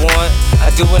fuck when I want, I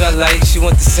do what I like. She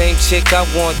want the same chick I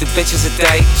want, the bitch is a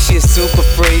dyke. She a super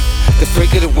freak, the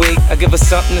freak of the week. I give her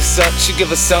something to suck, she give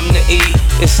her something to eat.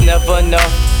 It's never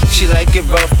enough, she like it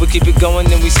rough. We keep it going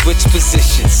then we switch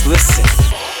positions. Listen,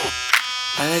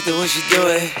 I like the way she do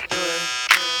it.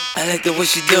 I like the way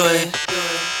she do it.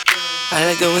 I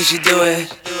like the way she do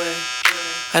it.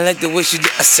 I like the way she do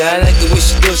it. I say I like the way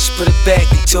she do it. She put it back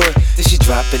into it. Then she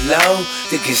drop it low,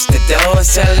 then gets the door. I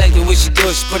say I like the way she do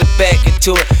it. She put it back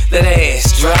into it. Let her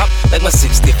ass drop like my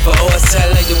 64. I say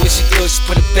I like the way she do it. She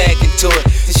put it back into it.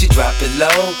 Then she drop it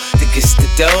low, then gets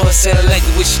the door. I say I like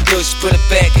the way she do it. She put it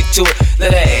back into it.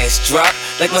 Let her ass drop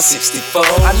like my 64.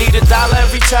 I need $1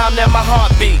 every time that my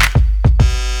heart beat.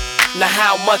 Now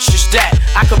how much is that?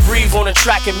 I could breathe on a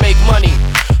track and make money.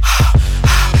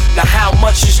 Now how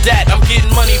much is that? I'm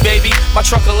getting money, baby. My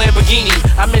truck a Lamborghini.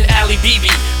 I'm in Ali BB,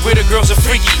 where the girls are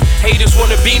freaky. Haters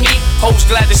wanna be me, hoes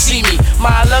glad to see me.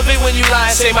 I love it when you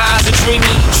lie and say my eyes are dreamy.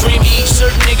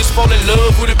 Certain niggas fall in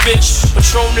love with a bitch.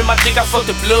 Patron in my dick, I fuck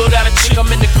the blood out of chick.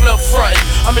 I'm in the club frontin',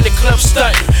 I'm in the club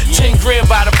stuntin'. 10 grand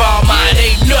by the bar, mine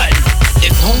ain't nothing.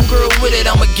 If homegirl with it,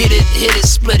 I'ma get it, hit it,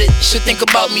 split it. Should think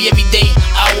about me every day,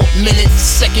 hour, minute,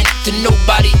 second to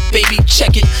nobody. Baby,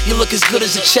 check it, you look as good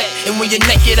as a check. And when you're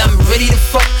naked, I'm ready to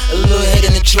fuck. A little head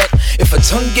in the truck. If her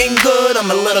tongue game good,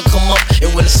 I'ma let her come up. And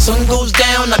when the sun goes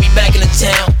down, I'll be back in the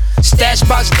town. Stash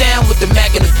box down with the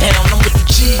Mac in the pound. I'm with the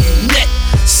G-Net,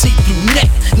 see-through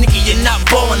neck. Nigga, you're not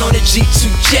ballin' on the G2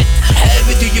 jet.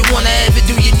 However do you wanna, however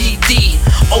do you need D.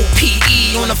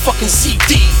 OPE on the fucking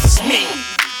CDs. Me.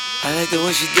 I like the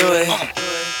way she do it.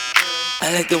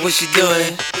 I like the way she do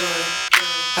it.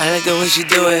 I like the way she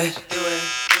do it.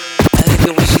 I like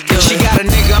the way she do it. She got a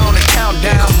nigga on the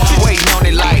countdown, waiting on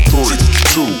it like 3,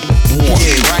 2, 1.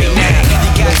 Yeah, right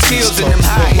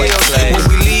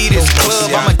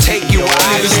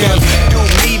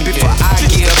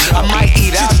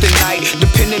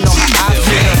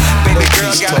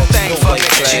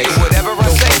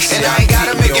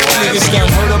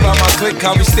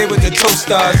like how we stay with the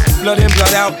toasters. Blood in,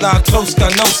 blood out, loud, close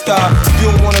gun, no star. You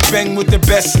don't wanna bang with the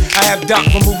best. I have Doc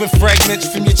removing fragments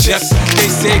from your chest. They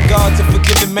say God's a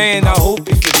forgiving man, I hope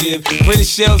he forgive. British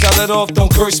shells I let off,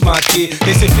 don't curse my kid.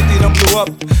 They say 50 done blew up,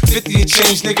 50 a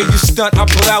change, nigga. You stunt, I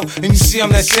pull out, and you see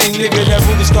I'm that same nigga that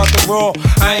really start the raw.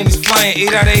 I ain't just flying,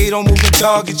 8 out of 8 on moving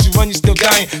targets. You run, you still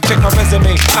dying. Check my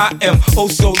resume, I am oh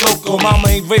so local. Mama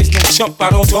ain't raised no chump, I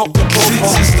don't talk to popo.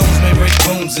 Stones may break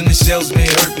bones and the shells may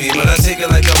hurt me, but I take it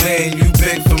like a man, you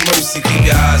beg for mercy. Keep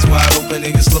your eyes wide open,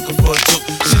 niggas looking for a joke.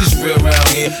 Shit is real around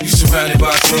here, you surrounded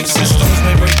by snakes. Stones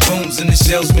may break bones and the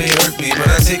shells may hurt me, but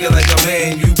I take it like a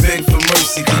man, you beg for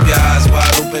mercy. Keep your eyes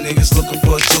wide open, niggas looking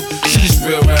for a joke. Shit is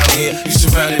real around here, you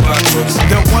surrounded by crooks.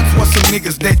 There once was some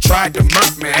niggas that tried to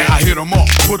murk me. I hit them up,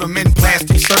 put them in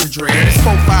plastic surgery. This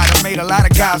profile made a lot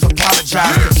of guys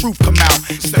apologize. The truth come out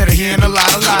instead of hearing a lot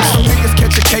of lies. Some niggas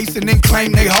catch a case and then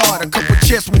claim they hard. A couple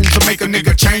chest wounds to make a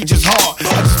nigga change his heart.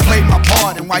 I just played my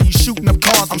part, and while you shooting up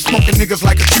cars, I'm smoking niggas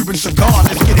like a Cuban cigar.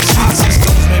 Let's get it serious.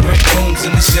 Stones may break bones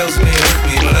and the shells may hurt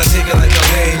me, but I take it like a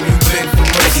man, you beg for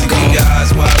mercy. Keep your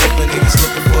eyes wide open, niggas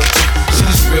looking for a joke. Shit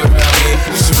is real around here,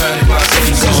 you surrounded by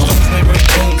snakes. Stones may break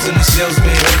bones and the shells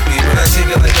may hurt me, but I take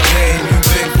it like a man, you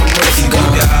beg for mercy.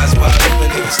 Keep your eyes wide open,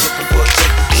 niggas looking for a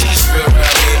joke. Shit is real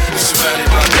around here, you surrounded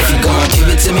by snakes. If you gon' give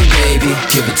it to me, baby,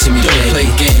 give it to me, baby. Play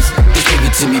games, just give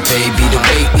it to me, baby. The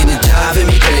weight and the driving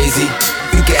me crazy.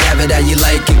 You can have it how you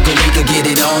like it, but we can get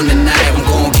it on tonight. I'm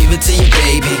gon' give it to you,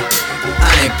 baby.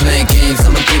 I ain't playing games,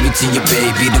 I'ma give it to you,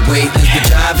 baby. The weight has been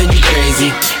driving you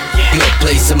crazy. Your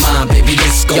place of mine, baby,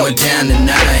 this is going down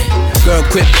tonight. Girl,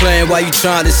 quit playing while you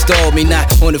trying to stall me. Not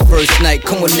on the first night,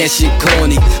 come on, that shit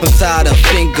corny. I'm tired of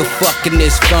finger fucking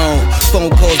this phone. Phone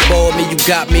calls bore me, you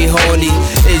got me horny.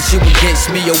 Is you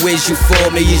against me or is you for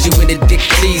me? Is you in the dick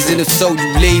season? If so, you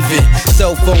leaving.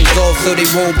 Cell phones off so they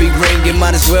won't be ringing.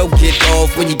 Might as well get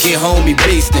off when you get home, be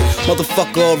beastin'.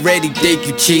 Motherfucker already think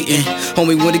you cheating.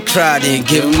 Homie, when he cried in,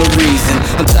 give him a reason.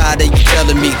 I'm tired of you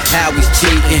telling me how he's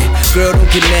cheating. Girl, don't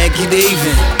get mad, get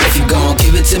even. If you gon'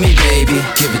 give it to me, baby,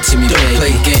 give it to me, baby.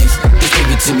 Play games, just give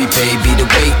it to me, baby. The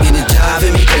weight and the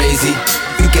driving me crazy.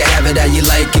 You can have it how you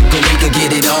like it, but we can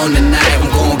get it on tonight. I'm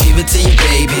gon' give it to you,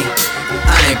 baby.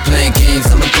 I ain't playing games,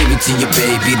 I'ma give it to you,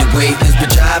 baby. The weight has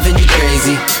been driving you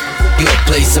crazy. Your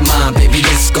place of mine, baby,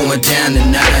 this is going down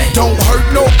tonight. Don't hurt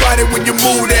nobody when you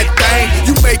move that thing.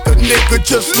 You make a nigga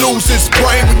just lose his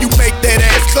brain when you make that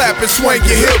ass clap and swing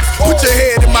your hips. Put your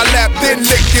head in my lap, then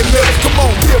lick your lips. Come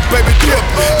on, dip, baby, dip.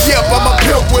 Yep, I'm a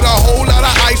pimp with a whole lot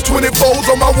of ice, 20 foes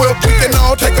on my whip. We can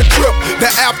all take a trip. The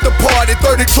after party,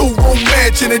 32-room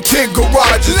mansion and 10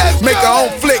 garages. Make our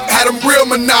own flick, had them real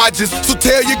menages. So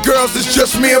tell your girls it's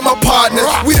just me and my partners.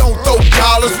 We don't throw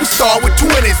dollars, we start with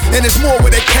 20s. And it's more where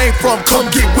they came from.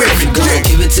 Come get with me. Go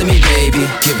give it to me, baby.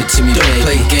 Give it to me, baby.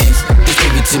 Play games, just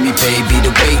give it to me, baby.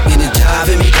 The weight and the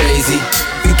driving me crazy.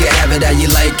 You can have it how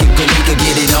you like it, but we can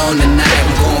get it on tonight.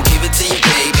 I'm gon' give it to you,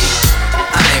 baby.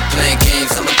 I ain't playing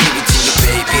games, I'ma give it to you,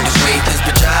 baby. The weight has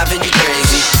been driving you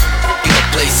crazy. Your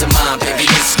place of mine, baby.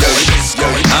 This is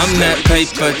going. I'm that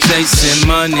paper chasing,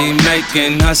 money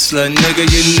making hustler, nigga.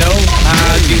 You know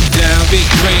how I get down. Big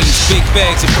dreams, big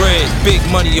bags of bread, big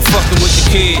money. You're fucking with the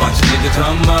kid. Watch a nigga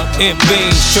come up. In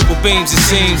beams, triple beams. It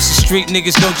seems the street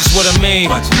niggas know just what I mean.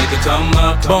 Watch a nigga come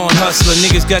up. Born hustler,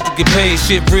 niggas got to get paid.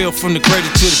 Shit real from the cradle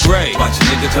to the grave. Watch a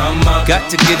nigga come up. Got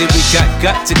to get it, we got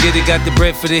to get it. Got the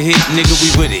bread for the hit, nigga. We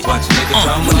with it. Watch a nigga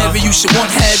come up. Whenever you should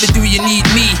want have it, do you need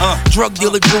me? Drug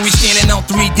dealer, jewelry standing on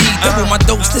 3D. Double my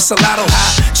dose, this a lotto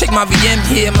high. Check my VM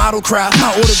here, model cry.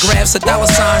 My autographs, $1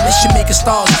 sign, this should make it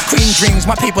stars. Cream dreams,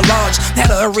 my paper large. Had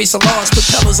to erase a loss.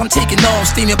 Propellers, I'm taking off.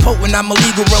 Steaming potent, I'm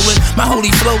illegal rolling. My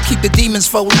holy flow, keep the demons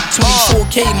folding.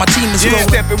 24K, my team is rolling.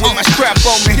 Stepping with my strap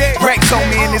on me. Racks on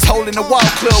me in this hole in the wall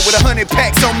club with 100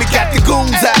 packs on me. Got the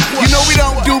goons out. You know we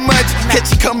don't do much. Catch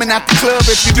you coming out the club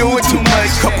if you doing too much.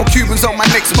 Couple Cubans on my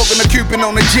neck, smoking a Cuban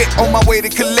on the jet. On my way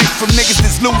to collect from niggas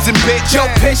that's losing bitch. Yo,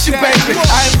 pension baby,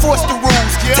 I enforce the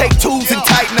rules. Take tools and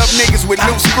tighten up niggas with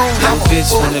new screws. Your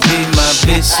bitch wanna be my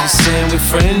bitch. She saying we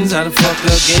friends. How the fuck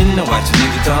again? Now watch a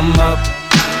nigga come up.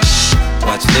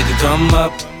 Watch a nigga come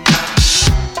up.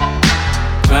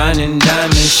 Grinding,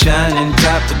 diamonds shining,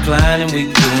 top declining.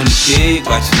 We doing the gig.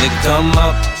 Watch a nigga come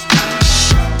up.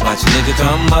 Watch a nigga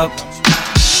come up.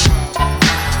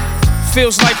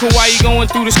 Feels like Hawaii going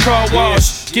through this car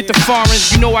wash. Get the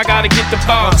foreigns, you know I gotta get the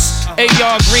boss.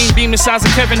 AR green beam the size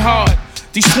of Kevin Hart.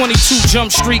 These 22 Jump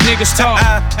Street niggas talk.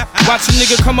 Watch a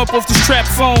nigga come up off this trap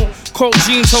phone. Cold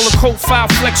jeans, hold a coat,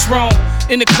 5 flex wrong.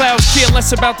 In the clouds, care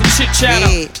less about the chit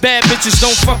chatter. Bad bitches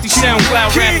don't fuck these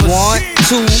SoundCloud rappers. 1,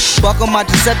 2, buckle my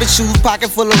Giuseppe shoes, pocket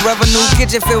full of revenue,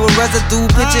 kitchen filled with residue,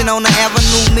 pitching on the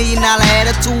avenue, $1 million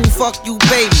attitude. Fuck you,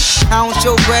 baby. I don't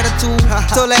show gratitude,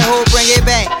 so that hoe bring it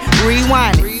back,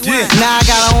 rewind it. Now I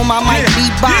got on my mic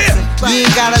beatboxing. You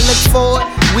ain't gotta look for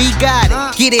it, we got it.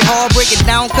 Get it hard, break it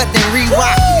down, cut then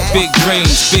re-rock it. Big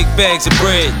dreams, big bags of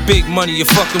bread, big money,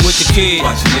 you're fucking with the kid.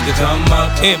 Watch a nigga come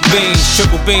up. Imp beams,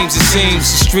 triple beams, it seems.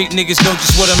 The street niggas know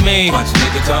just what I mean. Watch a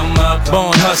nigga come up.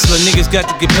 Born hustler, niggas got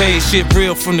to get paid. Shit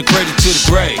real from the cradle to the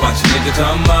grave. Watch a nigga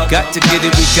come up. Got to get it,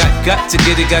 we got to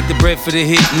get it. Got the bread for the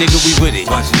hit, nigga, we with it.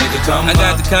 Watch a nigga come up. I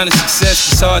got the kind of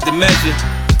success that's hard to measure.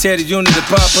 Tear the unit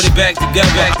apart, put it back together.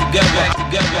 Back together, back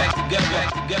together, back together, back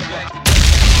together, back together.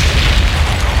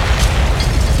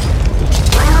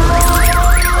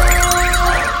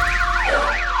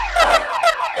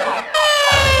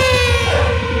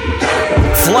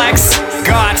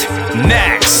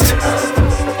 Flexxgotnext.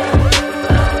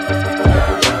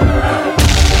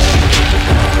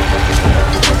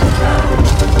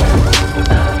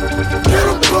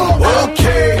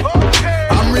 Okay,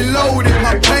 I'm reloaded,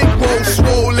 my bankroll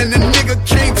swollen, the nigga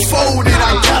can't fold it.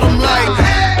 I got him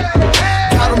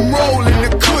rolling, the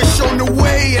kush on the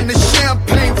way and the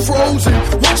champagne frozen.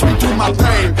 Watch me do my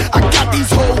thing, I got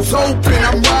these hoes open.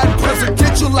 I'm riding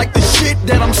presidential like the shit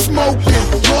that I'm smoking.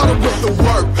 Water with the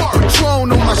work,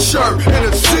 Patron on my shirt, and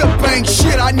a sip ain't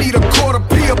shit, I need a quarter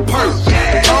P a perk.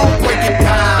 Don't break it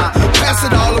down, pass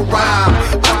it all around.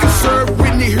 I can serve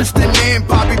Whitney Houston and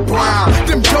Bobby Brown.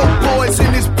 Them dope boys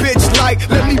in this bitch like,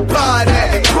 let me buy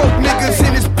that. Broke niggas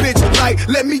in this bitch like,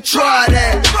 let me try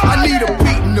that. I need a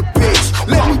beat in the bitch,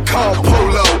 let me call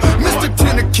Polo. Mr.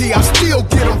 Tennessee, I still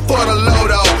get him for the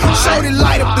Lodo. Shorty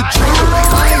light up the truth,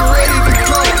 I ain't ready to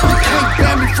go. You can't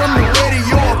ban me from the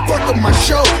radio or fuck up my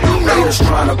show. You know it's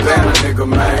trying to ban a nigga,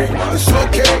 man. It's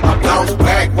okay, I bounce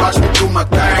back, watch me do my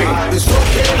thing. It's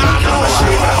okay, I know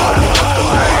shit, I hold up the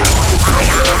lane. It's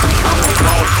okay, I'm a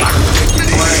boss, I can make it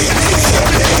rain.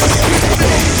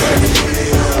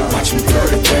 Watch me do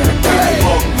the damn thing.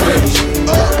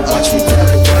 Watch me do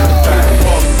the damn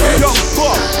thing. Young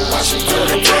fuck. Watch me do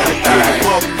the damn thing.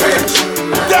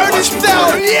 Dirty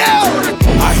style, yeah.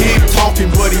 I hear him talking,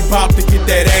 but he bout to get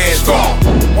that ass off.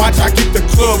 Watch I get the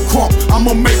club crunk,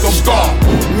 I'ma make them stop.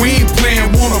 We ain't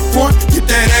playing one up front, get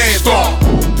that ass off.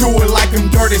 Do it like them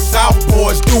dirty South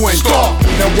boys doing. Stop.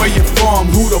 Now where you from,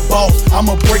 who the boss,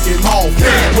 I'ma break him off.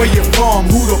 Where you from,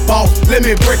 who the boss, let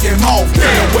me break him off.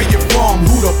 Now where you from,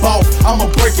 who the boss, I'ma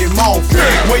break him off.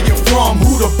 Where you from,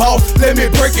 who the boss, let me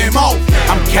break him off.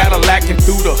 I'm Cadillacing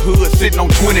through the hood, sitting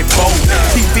on 24.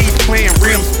 TV playing,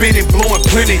 rims spinning, blowing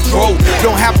plenty dro.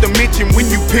 Don't have to mention when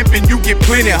you pimpin', you get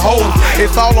plenty hoes.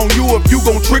 It's all on you, if you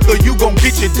gon' trick or you gon'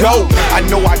 get your dough. I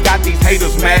know I got these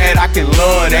haters mad, I can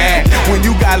love that. When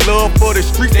you got love for the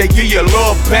streets, they give you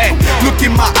love back. Look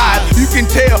in my eyes, you can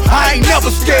tell I ain't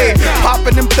never scared.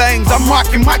 Popping them things, I'm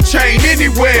rocking my chain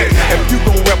anywhere. If you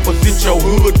gon' represent your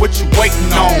hood, what you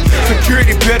waiting on?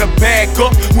 Security better back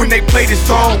up when they play this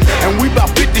song. And we about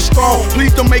 50 strong,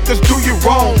 please don't make us do you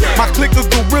wrong. My clickers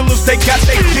gorillas, they got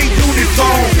they G-units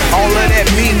on. All of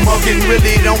that mean mugging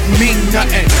really don't mean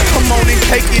nothing. Come on and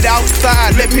take it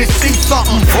outside, let me see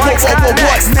something. What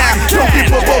now? Don't give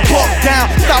a buck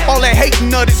down. Stop all that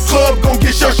hating of this club, gon'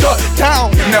 get shut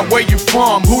down. Now where you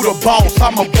from, who the boss,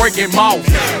 I'ma break him off.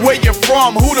 Where you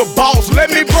from, who the boss, let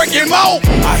me break him off.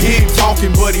 I hear him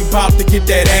talking, but he bout to get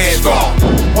that ass off.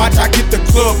 Watch I get the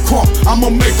club crunk, I'ma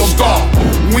make them stop.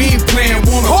 We ain't playing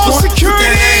one on one, get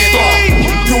that ass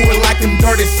off. Do it like them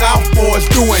dirty South boys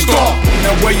doing. Stop.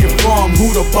 Now where you from,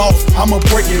 who the boss, I'ma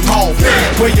break him off.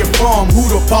 Where you from, who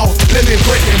the boss, let me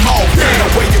break him off.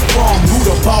 Now where you from, who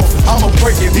the boss, I'ma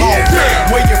break him off.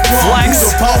 Where you from, who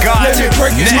the boss, let me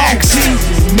break him off.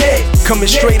 Coming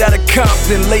straight out of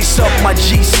Compton, lace up my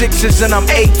G6s and I'm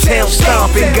A-Town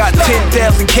stomping. Got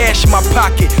 10,000 cash in my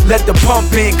pocket, let the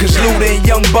pump in, cause Luda and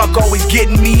Young Buck always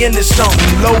getting me into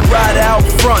something. Low rider out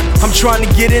front, I'm trying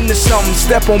to get into something.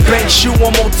 Step on Banks shoe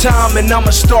one more time and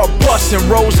I'ma start busting.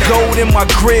 Rose gold in my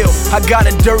grill, I got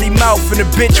a dirty mouth and a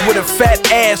bitch with a fat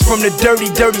ass from the dirty,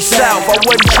 dirty South. I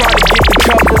wasn't trying to get the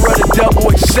cover of the double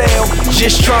XL,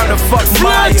 just trying to fuck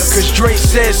Maya, cause Dre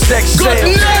says sex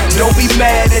sales. Don't be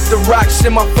mad at the rocks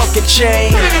in my fucking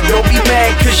chain. Don't be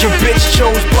mad cause your bitch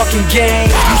chose fucking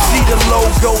game. You see the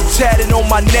logo tatted on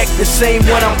my neck, the same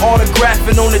one I'm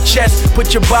autographing on the chest.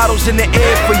 Put your bottles in the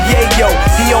air for Yayo,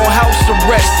 he on house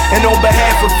arrest. And on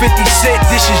behalf of 50 Cent,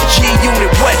 this is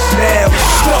G-Unit West now.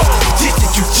 Stop, this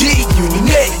is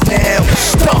G-Unit now.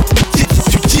 Stop, this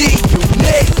is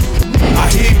G-Unit.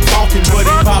 I hear him talking, but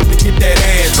he bout to get that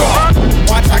ass off.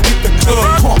 I get the club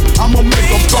pump, I'ma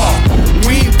make a bar.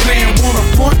 We ain't playing wanna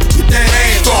front, get that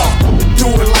ass off. Do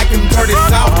it like them dirty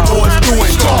South boys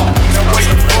doing talk. Now where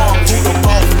you from, who the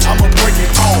boss, I'ma break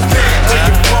it off. Where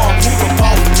you from, who the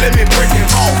boss, let me break it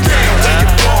off. Where you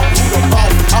from, who the boss,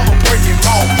 I'ma break it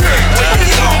off. Where you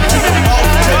from, who the boss,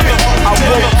 let me I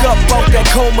woke up out that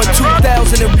coma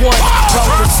 2001.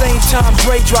 About the same time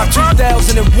Dre dropped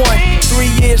 2001. 3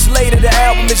 years later the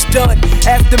album is done.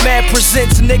 Aftermath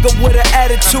presents Nigga with an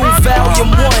Attitude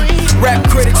Volume 1. Rap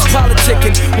critics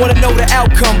politicking, wanna know the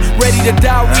outcome. Ready to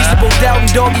die, reasonable doubt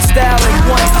and doggy style in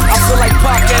one. I feel like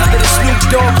Pac after the Snoop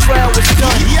Dogg trial was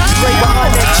done. Dre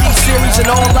behind that G-Series and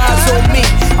all eyes on me.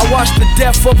 I watched the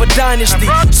death of a dynasty,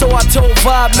 so I told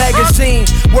Vibe magazine.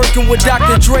 Working with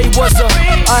Dr. Dre was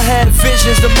I had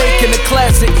visions of making a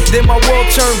classic. Then my world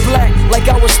turned black, like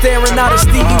I was staring out of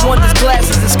Stevie Wonder's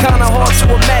glasses. It's kinda hard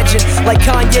to imagine, like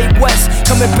Kanye West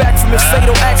coming back from his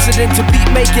fatal accident to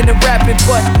beat making and rapping.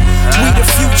 But we the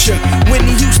future.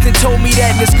 Whitney Houston told me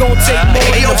that, and it's gonna take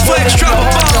more than a bullet to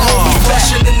hold me back.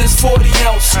 In this 40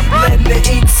 ounce, letting the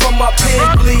ink from my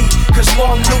pen bleed. Cause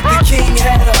Martin Luther King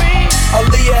had her,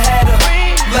 Aaliyah had her,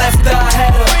 Left Eye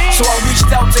had her. So I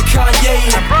reached out to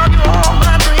Kanye and all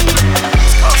my dreams.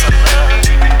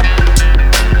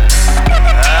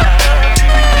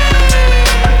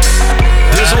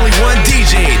 There's only one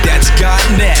DJ that's got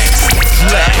next.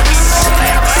 Flex.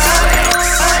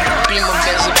 Beamer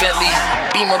Benz a Bentley,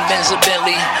 Beamer Benz a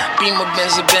Bentley, Beamer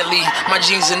Benz a Bentley. My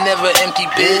jeans are never empty,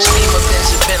 bitch. Beamer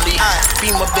Benz a Bentley,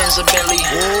 Beamer Benz a Bentley,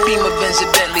 Beamer Benz a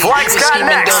Bentley.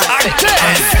 Flexxgotnext.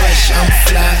 I'm fresh, I'm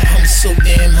fly, I'm so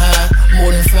damn high.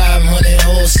 More than 500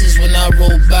 horses when I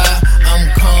roll by. I'm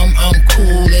calm, I'm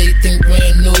cool, everything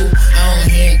brand new. I don't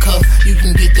handcuff, you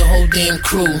can get the whole damn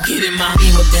crew. Get in my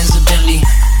Beamer Benz a Bentley,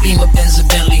 Beamer Benz a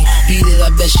Bentley. Beat it, I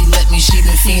bet she let me. She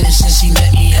been fiending since she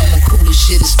met me. I'm the coolest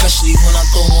shit, especially when I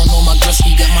throw one on my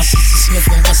Gretzky. Got my sister Smith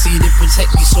and Wessie to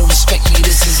protect me, so respect me.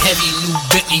 This is heavy, new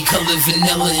Bentley, color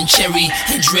vanilla and cherry.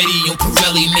 Andretti on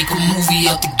Pirelli, make a movie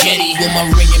out the Getty. With my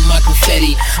ring and my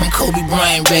confetti, I'm Kobe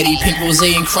Bryant ready. Pink rose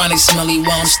and chronic smelly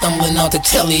while I'm stumbling out the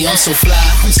telly. I'm so fly,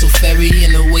 I'm so fairy,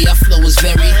 and the way I flow is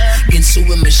very Ginsu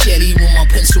and machete. When my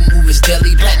pencil move is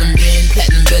deadly. Platinum band,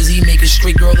 platinum bezzy, make a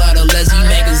straight girl out of Leslie.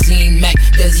 Magazine, Mac,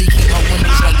 Desi, keep my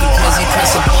windows like the Prezi.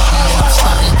 Press a button and I'm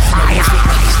stunting. My hands look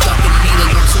like it's ducking me. They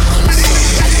go 200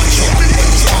 something like my trumpet when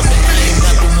it's thumping. I ain't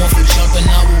not the one for jumping.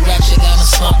 I will ratchet out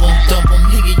and slump em, dump em.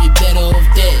 Nigga, you better off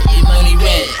dead. Your money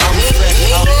red. I'm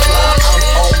fresh, I'm fly, I'm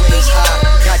always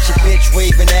high. Got your bitch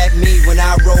waving at me when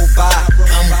I roll by.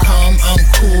 I'm calm, I'm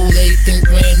cool, everything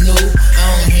brand new. I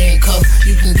don't handcuff,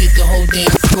 you can get the whole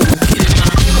damn crew. Get in my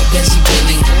Beamer Benz a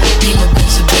Bentley, Beamer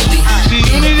Benz a Bentley,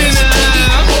 Beamer Benz a Bentley.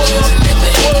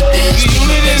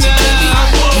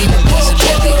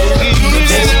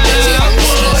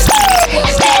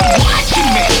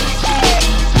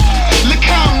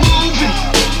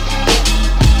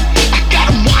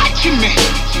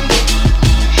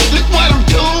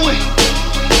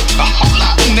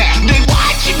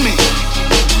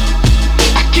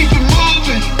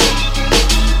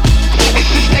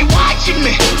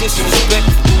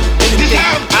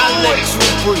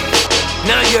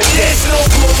 Now you're dead. There's no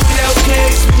more without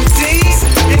casualties.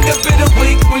 End up in a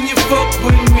week when you fuck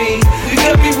with me. You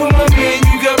got beef with my man,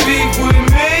 you got beef with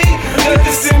me. Got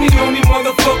the semi-only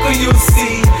motherfucker you'll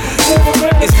see.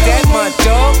 Is that my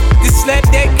dog? Just slap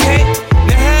that cat?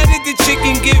 Now how did the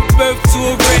chicken give birth to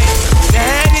a rat? Now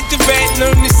how did the rat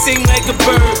learn to sing like a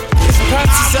bird? His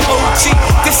pops is an OG,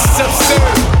 this is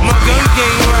absurd. My gun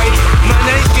game right, my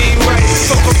knife game right.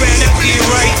 Fuck around, I get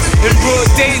right. In broad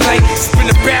daylight, spin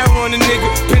a barrel on a nigga,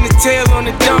 pin a tail on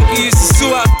a donkey. It's a sue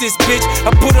out this bitch.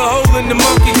 I put a hole in the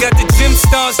monkey. Got the gym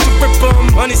stars to rip 'em,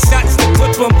 100 shots to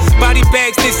clip 'em. Body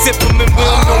bags, they zip 'em, and we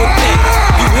don't know a thing.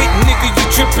 You hit nigga, you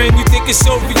trippin'. You think it's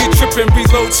over, you trippin'.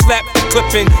 Reload, slap the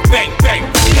clippin', bang, bang.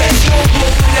 There's no more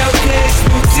without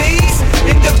casualties.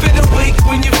 End up in a wake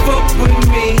when you fuck with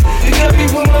me. You got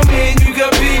beef with my man, you got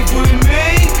beef with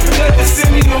me. Got the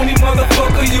semi-only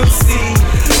motherfucker you'll see.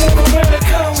 Around the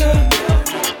corner.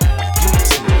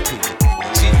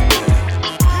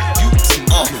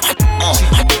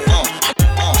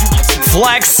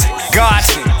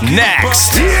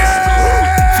 Flexxgotnext.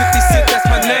 50 Cent, that's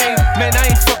my name. Man, I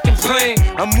ain't fucking playing.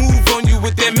 I move on you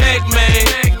with that mag, man.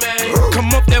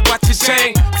 Come up there, watch your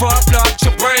chain. Before I blow out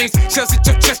your brains. Shells at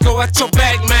your chest, go out your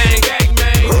back, man.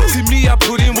 See me, I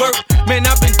put in work. Man,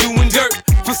 I've been doing dirt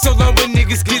for so long when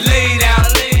niggas get laid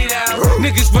out.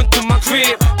 Niggas run to my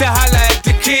crib, they holla at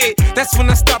the kid. That's when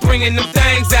I start bringing them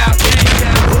things out.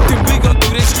 Then we gon' do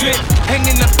this strip,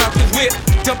 hanging up out the whip.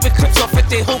 dumping clips off at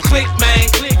their whole clique, man.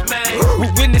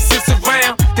 With witnesses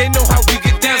around, they know how we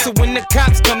get down. So when the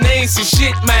cops come, they ain't see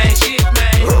shit, man.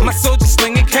 My soldiers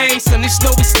slinging canes, sunny,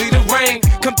 snowy, sleet, or rain.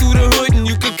 Come through the hood and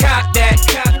you can cop that.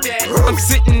 I'm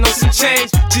sitting on some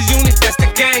change. G-Unit, that's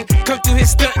the gang. Come through here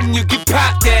stunting, you get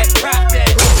popped that. I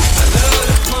love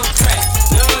the pump track,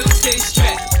 love the stay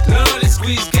strapped, love the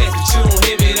squeeze gas, but you don't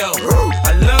hear me though.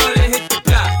 I love to hit the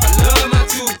block, I love my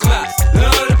 2 clocks,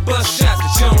 love the bust shots,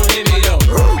 but you don't hear me though.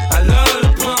 I love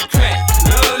the pump crack,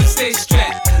 love the stay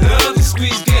strapped, love the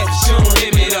squeeze gas, but you don't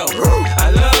hear me though.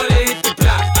 I love to hit the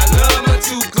block, I love my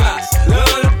 2 clocks,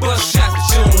 love the bust shots, but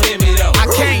you don't hear me though. I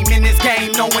came in this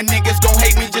game knowing niggas gon'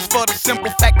 hate me just for the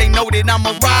simple fact they know that I'm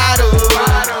a rider.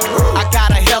 I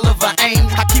got a hell of a aim,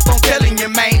 I keep on telling you,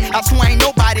 man, I swear ain't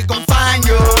nobody gon' find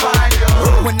you.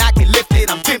 When I get lifted,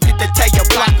 I'm tempted to tear your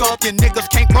block up. Your niggas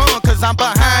can't run cause I'm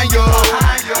behind you.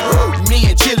 Me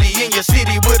and Chili in your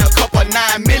city with a couple 9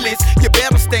 millies. You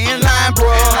better stay in line, bro.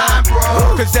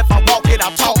 Cause if I walk it,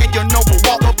 I'll talk it. You know we'll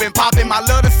walk up and pop it. My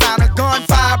love the sound of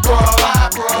gunfire, bro.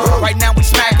 Right now we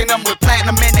smacking them with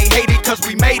platinum and they hate it cause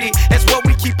we made it. That's what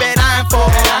we keep that iron for.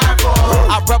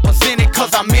 I represent it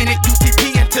cause I'm in it.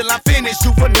 UTP until I'm finished.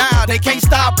 Juvenile, they can't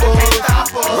stop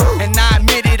us. And I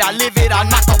admit it, I live it. I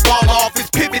knock a ball off his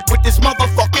pivot with this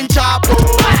motherfucking chopper.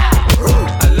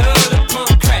 I love the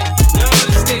pump crack, love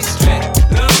the stay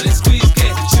strapped, love the squeeze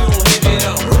gas, but you don't hear me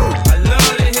though. I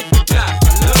love to hit the block,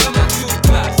 I love my 2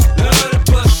 clocks, love the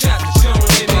bust shots, but you don't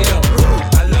hear me though.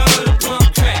 I love the pump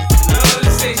crack, love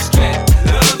the stay strapped,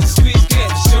 love the squeeze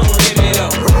gas, but you don't hear me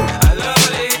though. I love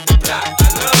to hit the block, I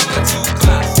love my 2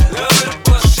 clocks, love the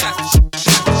bust shots.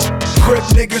 Crip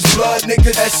niggas, blood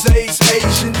niggas, essays,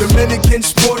 Asian,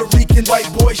 Dominicans, Puerto Rican, white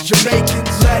boys, Jamaicans,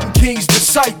 Latin kings,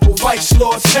 disciples, vice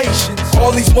lords, Haitians.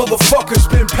 All these motherfuckers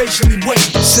been patiently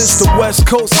waiting. Since the West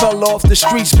Coast fell off, the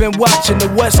streets been watching.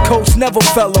 The West Coast never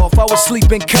fell off. I was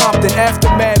sleeping Compton,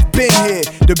 Aftermath been here.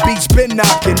 The beats been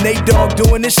knocking. Nate Dogg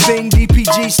doing this thing,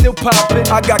 DPG still popping.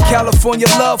 I got California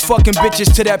love, fucking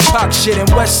bitches to that pop shit. And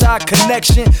West Side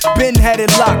Connection, been had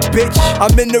it locked, bitch.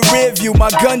 I'm in the rear view, my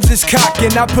guns is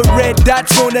cocking. I put red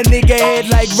dots on a nigga head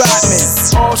like Rodman.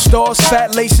 All stars,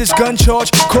 fat laces, gun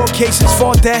charge, court cases,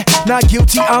 fought that. Not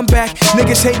guilty, I'm back.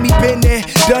 Niggas hate me, been there,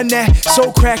 done that.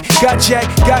 So crack, got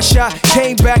jacked, got shot,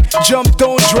 came back, jumped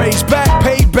on Dre's back,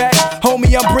 payback.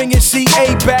 Homie, I'm bringing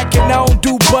CA back, and I don't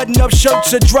do button-up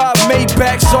shirts or drive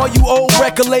Maybachs. All you old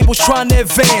record labels trying to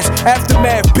advance.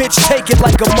 Aftermath, bitch, take it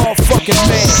like a motherfucking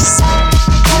man.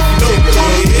 Take a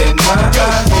look in my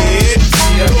eyes,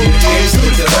 see how many days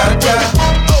till I die.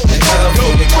 And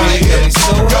California chronic got me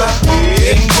so high.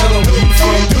 Ain't telling where you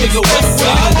from, nigga, west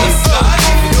side, west side.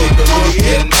 Take a look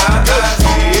in my eyes,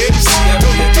 see how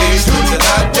many days till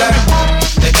I die.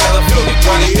 And California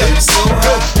chronic got me so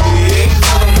high. Ain't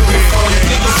telling where you from,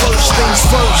 nigga, First things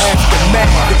first, Aftermath,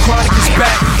 the chronic is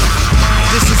back.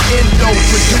 This is Endo,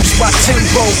 produced by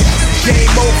Timbo.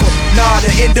 Game over, nah, the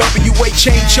NWA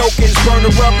chain chokers, burn the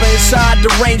rubber inside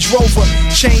the Range Rover.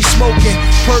 Chain smoking,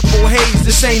 purple haze,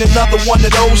 this ain't another one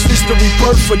of those. This the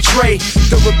rebirth for Dre,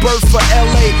 the rebirth for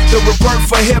LA, the rebirth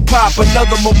for hip hop.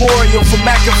 Another memorial for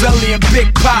Machiavelli and Big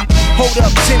Pop. Hold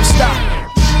up, Tim, stop.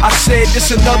 I said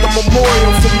this another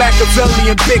memorial for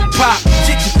Machiavelli and Big Pop.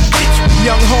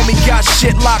 Young homie got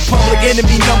shit locked, public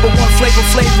enemy #1 Flavor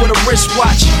Flav with a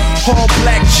wristwatch. All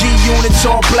black G units,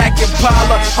 all black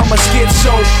Impala. I'm a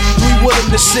schizo, 3 with him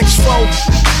to 6'4".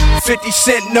 50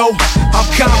 Cent, no, I'm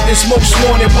confident most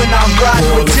wanted when I'm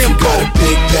riding with Timbo. Got a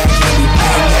big back, let me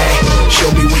bang that. Show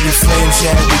me where your friends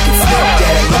at, we can flip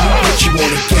that. Let me put you on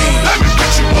the game. Let me put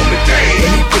you on the game.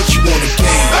 Let me put you on the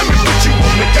game. Let me put you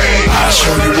on the game. I'll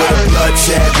show you where the blood's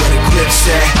at, where the grip's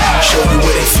at. Show you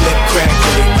where they flip crack,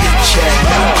 where they big chat.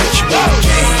 Let me put you on the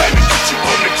game. Let me put you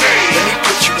on the game. Let me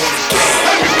put you on the game.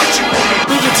 Let me put you on the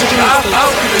game.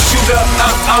 I'll be the shooter,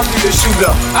 I'll be the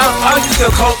shooter. I'll use the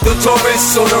Colt, the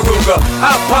Taurus, or the Ruger.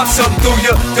 I'll pop some through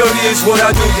ya, dirty is what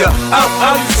I do ya.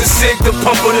 I'll use the SIG, the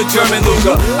pump, or the German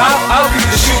Luger. I'll be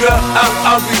the shooter,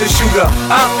 I'll be the shooter.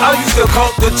 I'll use the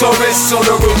Colt, the Taurus, or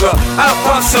the Ruger. I'll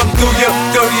pop some through ya,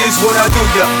 dirty is what I do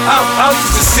ya. I'll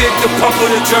use the SIG, the pump, or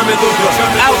the German Luger.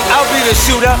 I'll be the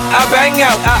shooter, I bang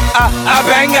out, I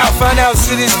bang out. Find out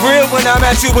shit is real when I'm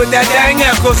at you with that dang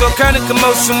out. Cause all kind of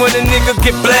commotion when a nigga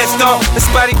get blasted off. The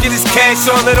spotty get his cash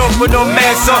on, it off with no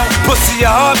mask on. Pussy, your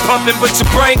heart pumping, but your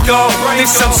brain gone. Need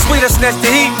some sweet, I snatch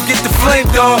the heat and get the flame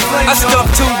gone. I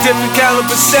stuffed 2 different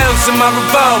caliber shells in my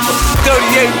revolver.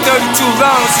 38, 32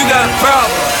 rounds, you got a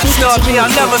problem. Snub me,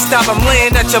 I'll never stop, I'm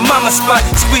laying at your mama's spot.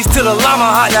 Squeeze to the llama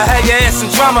hot, I had your ass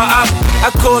in drama. I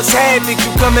cause havoc,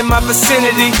 you come in my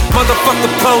vicinity.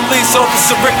 Motherfucker police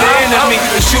officer, Rick the enemy. I'll be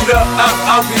the shooter,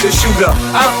 I'll be the shooter.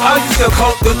 I'll use the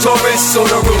Colt, the Taurus, or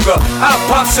the Ruger. I'll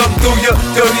pop something through ya,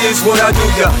 dirty is what I do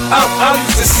ya. I'll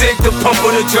use the SIG, the pump,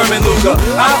 or the German Luger.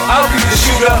 I'll be the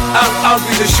shooter, I'll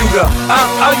be the shooter.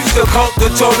 I'll use the Colt, the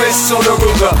Taurus, or the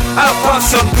Ruger. I'll pop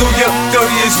something through ya,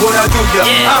 dirty is what I do ya.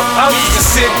 I'll use the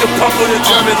SIG, the pump, or the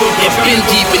German Luger. Yeah, been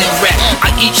deep in the rap.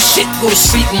 I eat shit, go to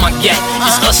sleep in my gap.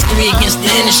 It's us 3 against the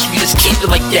industry, let's keep it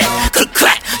like that. Click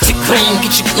clack, tick clean,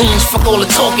 get your goons. Fuck all the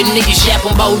talking niggas,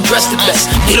 yapping about who dressed the best.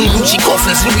 Get them Gucci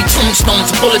coffins, Louis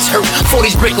tombstones, bullets hurt,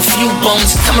 40s break a few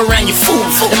bones. Come around your food,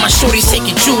 and my shorties take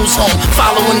your jewels home.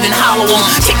 Follow them, then hollow them.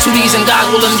 Take 2 D's and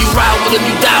goggle them. You ride with them,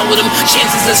 you die with them.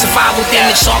 Chances of survival, damn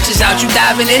it, sharks is out, you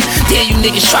diving in. Dare you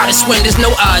niggas try to swim, there's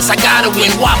no odds, I gotta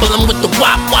win. Wobble them with the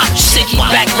wop wop. Sticky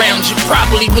background, you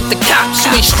probably with the cops.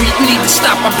 You ain't street, you need to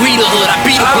stop. I breed a hood, I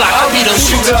beat a block, I beat a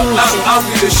shooter. I'll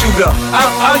be the shooter.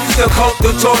 I'll use the Colt,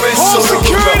 the Taurus, or the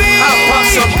Ruger. I'll pop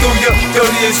something through ya,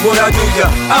 dirty is what I do ya.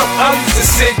 I'll use the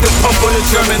SIG, the pump, or the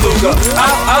German Luger.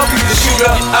 I'll be the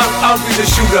shooter, I'll be the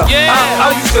shooter.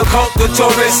 I'll use the Colt, the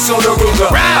Taurus, or the Ruger.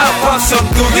 I'll pop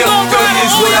something through ya, dirty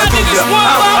is what I do ya.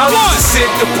 I'll use the SIG,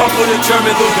 the pump, or the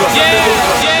German Luger.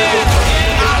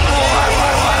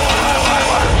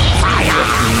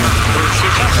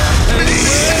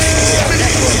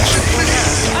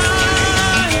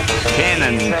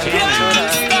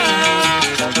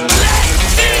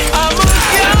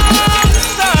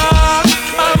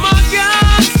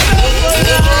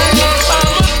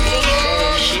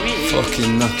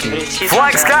 Fucking nothing.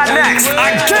 Flexxgotnext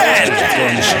again.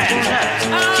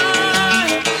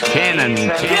 Cannon.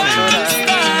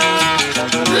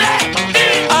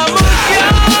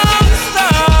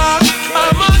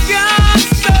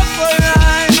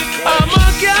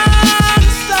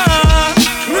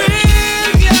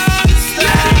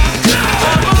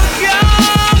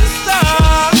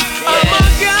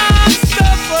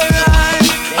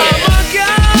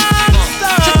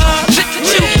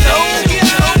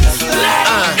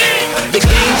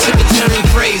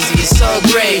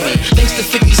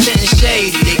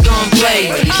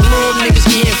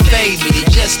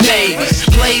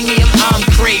 Play me, I'm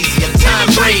crazy, I'm Tom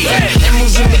Brady.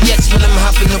 Emeralds in the jets when I'm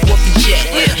hopping up off the jet.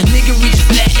 A nigga reach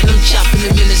for that and I'm chopping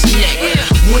him in his neck.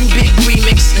 One big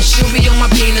remix and she'll be on my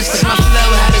penis. Cause my flow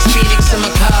had his Phoenix and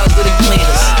my cars are the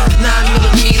cleanest.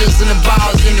 9mm in the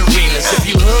bars in the arenas. If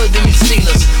you hood then you seen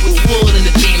us with wood in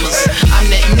the Beamers. I'm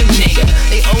that new nigga,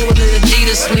 they older than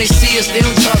Adidas. When they see us they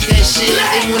don't talk that shit,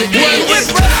 they wanna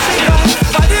dance.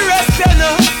 For the rest you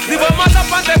know, the woman up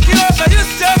on the cure, you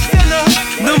just you know.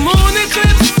 The moon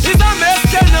eclipse is a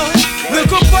mess, you know. The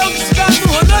folks got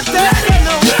no test, you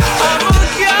know. I'm a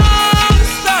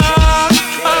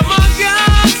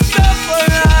gangster for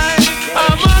life.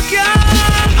 I'm a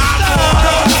gangster.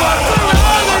 Don't fuck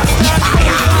around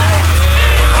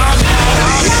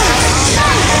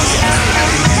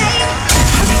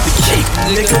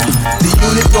nigga. The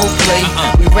unit don't play.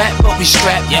 We rap but we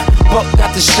strap. Buck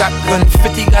got the shotgun,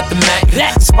 50 got the Mac.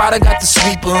 Spider got the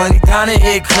sweeper, honey down the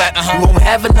head clap. We won't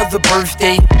have another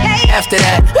birthday after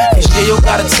that. Cause Yayo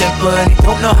got a temper and he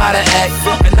don't know how to act.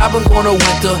 And I've been going to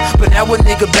winter, but now a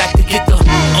nigga back to get the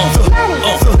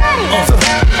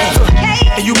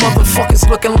and you motherfuckers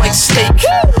looking like steak.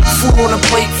 Food on a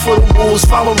plate for the wolves.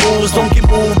 Follow rules, don't get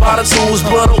moved by the tools.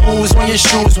 Blood will ooze on your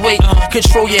shoes. Wait,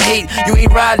 control your hate. You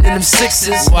ain't riding in them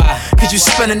sixes. Cause you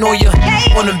spending all your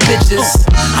on them bitches.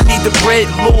 I need the bread,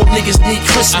 little niggas need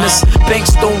Christmas.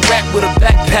 Banks don't rap with a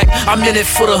backpack. I'm in it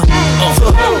for the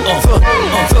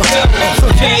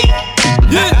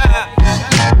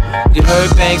You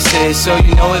heard Banks say, so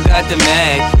you know it got the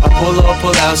mag. I pull up,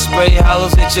 pull out, spray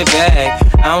hollows at your bag.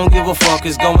 I don't give a fuck,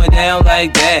 it's going down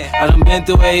like that. I done been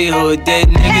through a hood, dead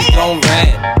niggas don't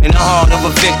rap. In the heart of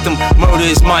a victim, murder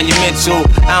is monumental.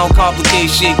 I don't complicate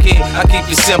shit, kid, I keep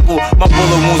it simple. My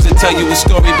bullet wounds to tell you a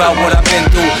story about what I've been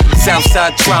through.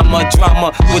 Southside trauma,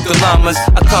 drama with the llamas.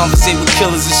 I conversate with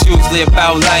killers, it's usually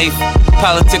about life.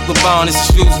 Politic with violence,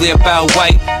 it's usually about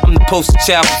white. I'm the poster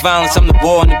child for violence, I'm the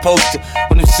boy on the poster.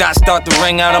 When the shots start to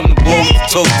ring out, I'm the boy with the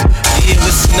toaster. Yeah,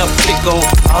 listen up, Pico.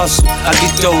 I hustle, I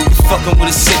get dough, you fucking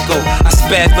with a sicko. I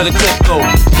spaz for the clip go,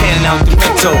 cannon out the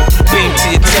mental. Beam to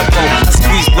your tempo, I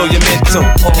squeeze blow your mental.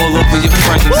 All over your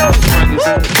friends.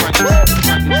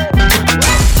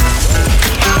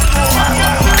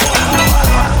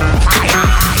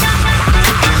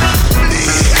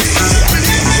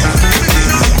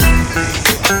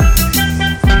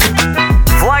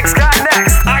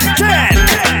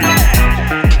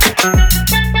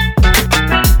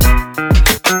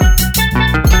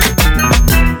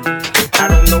 I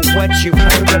don't know what you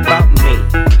heard about me,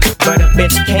 but a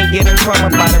bitch can't get a crumb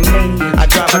about me. I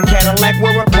drive a Cadillac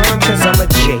where I run cause I'm a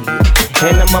G,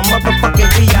 and I'm a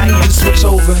motherfucking V.I.M. Switch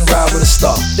over and ride with a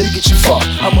star, that'll get you far.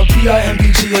 I'm a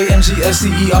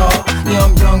P-I-M-B-G-A-M-G-S-T-E-R. Yeah,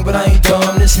 I'm young, but I ain't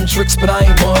dumb. There's some tricks, but I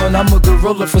ain't one. I'm a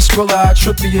gorilla for Skrilla, I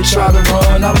trip you, try to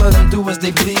run. I let them do as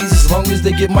they please, as long as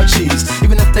they get my cheese.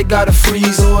 Even if they gotta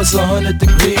freeze or it's 100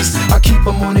 degrees, I keep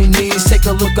them on their knees, take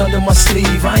a look under my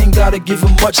sleeve. I ain't gotta give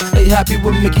them much, they happy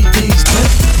with Mickey D's.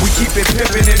 We keep it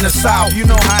pimpin' in the South, you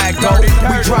know how it go. We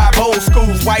drive old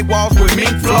schools, white walls with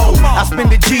mink flow. I spend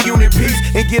the G-Unit piece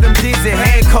and get them dizzy.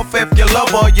 Handcuff if your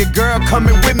lover or your girl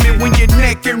coming with me when your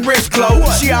neck and wrist glow.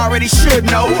 She already should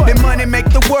know that money make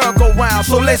the world go round,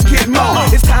 so let's get more.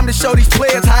 It's time to show these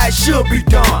players how it should be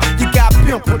done. You got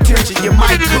pimp potential, you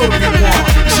might could be one.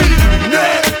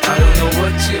 G-Unit. I don't know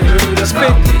what you heard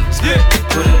about me,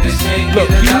 but if this ain't Look,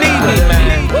 you need me,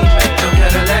 man.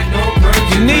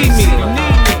 You need me.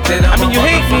 I mean, you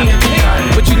hate me,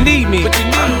 but you need me.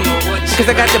 Cause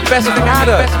I got the best thing out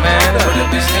of us, man.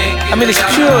 I mean, it's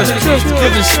pure as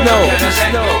snow.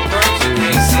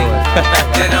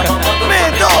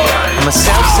 I'm a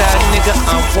Southside nigga,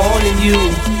 I'm warning you.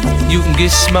 You can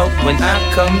get smoked when I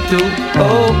come through.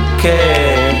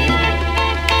 Okay.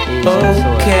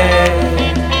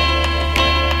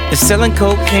 If selling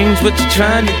cocaine's what you're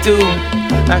trying to do,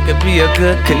 I could be a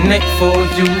good connect for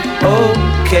you.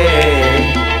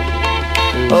 Okay.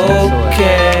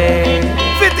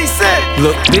 50 Cent.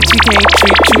 Look, bitch, he can't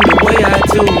treat you the way I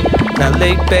do. Now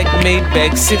lay back, made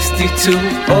back 62.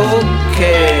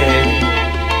 Okay.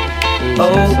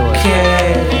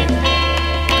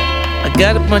 I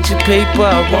got a bunch of paper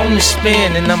I wanna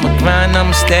spend, and I'ma grind,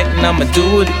 I'ma stack, and I'ma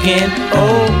do it again.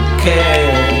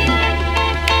 Okay.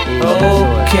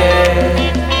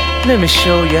 Let me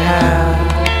show you how.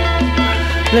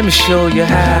 Let me show you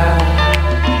how.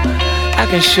 I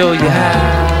can show you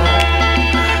how.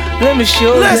 Let me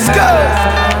show you how. Let's go.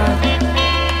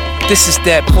 This is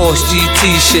that Porsche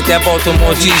GT shit, that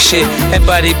Baltimore G shit. That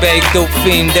body bag dope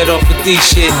fiend, that off with D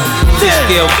shit. This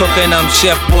scale cooking, I'm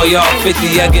chef boy, all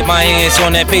 50. I get my hands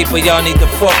on that paper, y'all need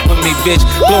to fuck with me, bitch.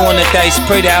 Blowing the dice,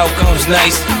 pray the outcome's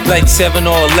nice. Like 7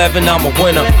 or 11, I'm a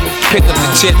winner. Pick up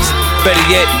the chips. Better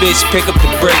yet, bitch, pick up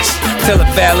the bricks. Tell a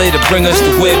valet to bring us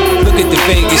the whip. Look at the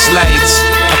Vegas lights.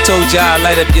 I told you I'd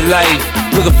light up your life.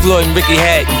 Look at Floyd and Ricky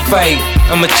Hat and fight.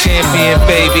 I'm a champion,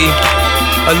 baby.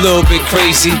 A little bit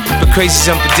crazy, but crazy's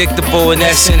unpredictable and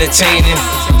that's entertaining.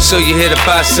 So you hear the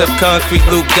boss up, concrete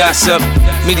loop gossip.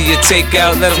 Media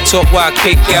takeout, let them talk while I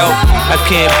cake out. I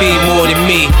can't be more than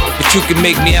me, but you can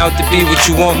make me out to be what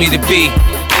you want me to be.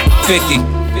 50.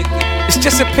 It's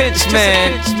just a pitch,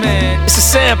 man. It's a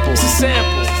sample.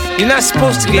 You're not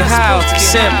supposed to get high off the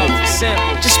sample.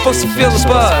 You're just supposed to feel the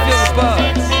buzz.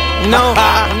 You know?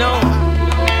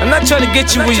 I'm not trying to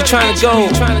get you where you're trying to go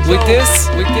with this.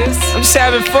 I'm just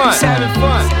having fun.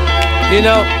 You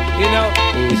know?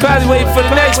 You're probably waiting for the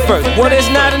next verse. Well, there's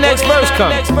not a next verse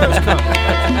coming.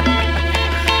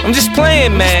 I'm just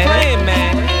playing, man.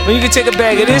 When you can take a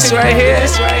bag of this right here.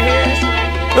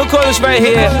 We'll call this right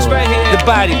here the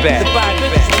body bag.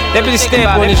 That be the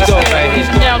stamp on this door right here.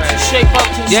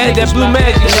 Yeah, that blue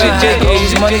magic shit, J.K.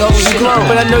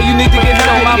 But I know you need to get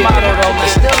high. My motto though,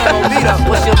 man.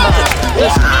 What's your motto?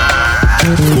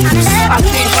 I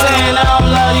keep saying I don't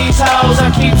love these hoes.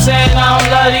 I keep saying I don't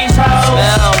love these hoes. Man,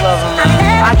 I don't love them, man.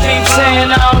 I keep saying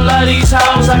I don't love these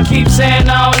hoes. I keep saying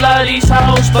I don't love these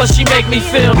hoes, but she make me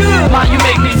feel good. Ma, you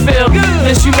make me feel good.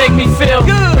 This, you make me feel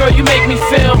good. Girl, you make me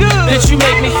feel good. Bitch, you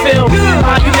make me feel good.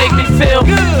 Ma, you make me feel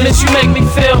good. Bitch, you make me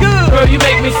feel good. Girl, you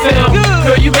make me feel good.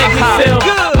 Girl, you make me feel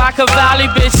good. My Cavalli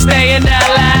bitch stay in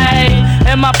LA,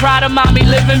 and my Prada mommy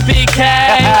live in BK.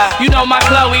 You know my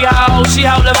Chloe hoe, she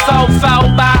hold a fofo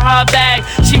by her bag.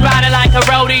 She riding like a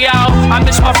rodeo. I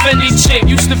miss my Fendi chick,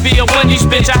 used to be a Wendy's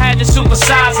bitch. I had to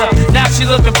supersize her, now she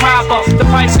looking proper. The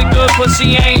price is good, but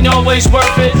she ain't always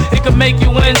worth it. It could make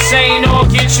you insane or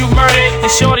get you murdered.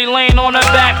 And shorty laying on her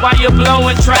back while you're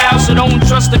blowing trial, so don't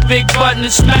trust the big button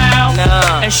to smile.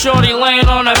 And shorty laying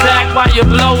on her back while you're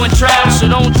blowing trial, so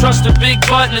don't trust the big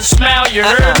button to smile. You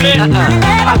heard me?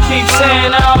 I keep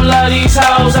saying I don't love these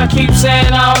hoes. I keep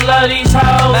saying I don't love these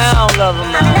hoes. Man, I don't love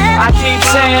them, man. I keep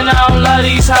saying I don't love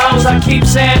these hoes. I keep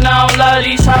saying I don't love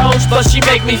these hoes, but she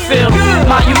make me feel good.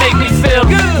 Ma, you make me feel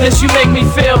good. This, you make me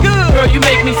feel good. Girl, you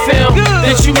make me feel good.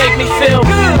 This, you make me feel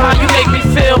good. Ma, you make me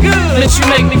feel good. This, you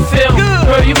make me feel good.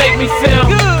 Girl, you make me feel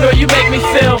good. Girl, you make me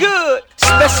feel good.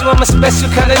 Special, I'm a special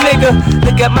kind of nigga.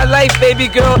 Look at my life, baby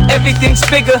girl, everything's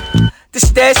bigger. The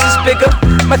stash is bigger,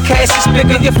 my cash is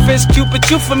bigger. Your friends cute,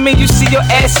 but you for me, you see your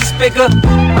ass is bigger.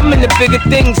 I'm into bigger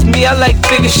things, me, I like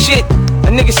bigger shit. A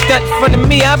nigga stunt in front of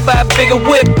me, I buy a bigger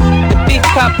whip. The beat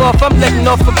pop off, I'm letting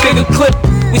off a bigger clip.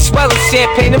 We swallow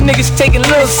champagne, them niggas taking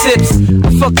little sips. I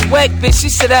fucked a whack bitch, she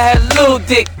said I had a little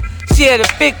dick. She had a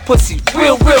big pussy,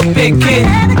 real big kid.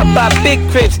 I buy big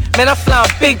cribs, man, I fly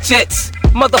on big jets.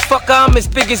 Motherfucker, I'm as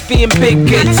big as being big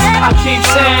kids. I keep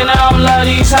saying I don't love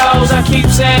these hoes. I keep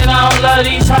saying I don't love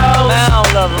these hoes. I don't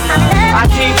love them. I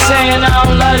keep saying I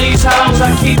don't love these hoes.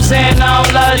 I keep saying I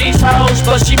don't love these hoes.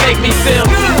 But she make me feel.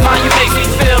 How you make me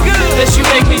feel? This you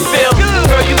make me feel.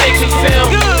 Girl, you make me feel.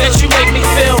 This you make me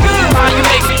feel. How you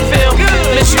make me feel?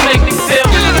 This you make me feel.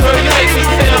 Girl, you make me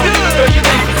feel. Girl, you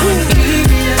make me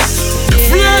feel.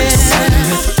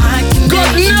 Flexxgotnext.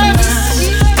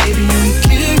 Baby, I'm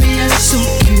curious, so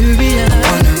curious.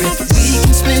 Wonder if we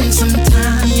can spend some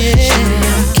time. Yeah,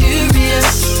 I'm curious.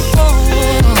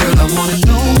 Girl, I wanna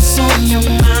know what's on your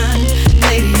mind.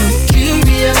 Lady, I'm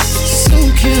curious, so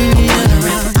curious. Wonder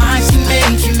if I can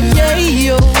make you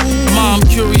yayo. Mom,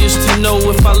 curious to know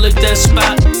if I lick that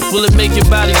spot, will it make your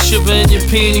body shiver and your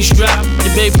panties drop?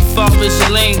 Your baby father's a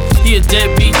lame, he a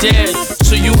deadbeat dad.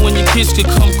 So you and your kids could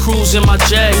come cruise in my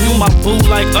Jag. You my boo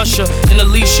like Usher and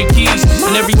Alicia Keys.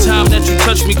 And every time that you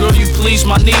touch me, girl, you please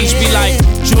my knees. Be like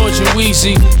George and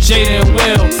Weezy, Jada and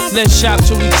Will. Let's shop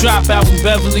till we drop out in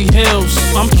Beverly Hills.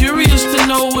 I'm curious to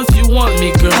know if you want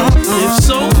me, girl. If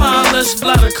so, let's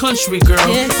fly the country,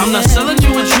 girl. I'm not selling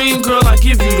you a dream, girl, I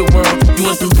give you the world. You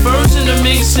want them furs and the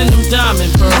mace and them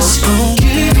diamond pearls. I'm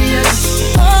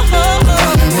curious.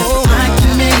 I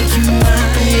can make you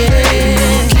mine.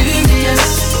 Yeah. Curious.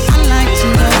 I like to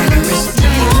know if we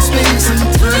can spend some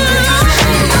time.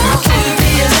 I'm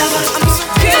curious. I'm so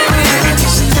curious.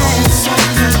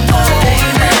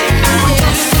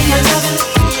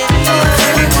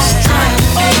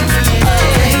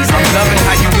 I'm loving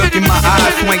how you look in my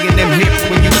eyes, swinging them hips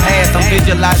when you pass. I'm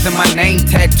visualizing my name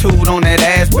tattooed on that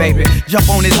ass, baby. Jump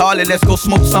on this Harley, let's go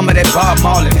smoke some of that Bob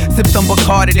Marley. Sip some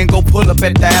Bacardi, then go pull up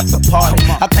at the after party.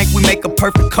 I think we make a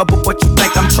perfect couple, but you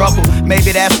think I'm trouble.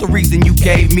 Maybe that's the reason you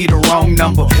gave me the wrong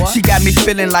number. She got me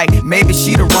feeling like maybe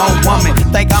she the wrong woman.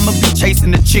 Think I'ma be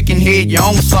chasing the chicken head, you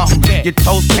own something. Your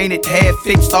toes painted, hair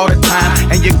fixed all the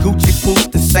time, and your Gucci boots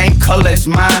the same color as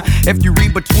mine. If you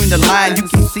read between the lines, you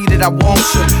can see that I want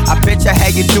you. I bet you how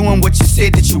you doing what you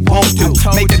said that you won't do.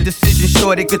 Make a decision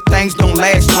sure that good things don't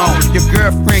last long. Your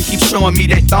girlfriend keeps showing me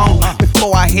that thong.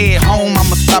 Before I head home,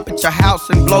 I'ma stop at your house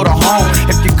and blow the horn.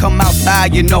 If you come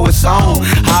outside, you know it's on.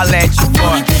 Holla at you, boy.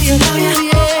 I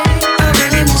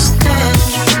really want to love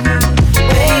you,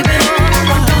 baby. I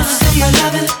want to see your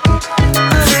loving.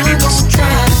 I really gonna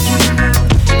drive you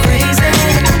crazy.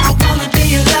 I wanna be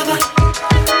your lover.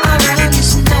 I really need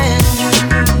to love you,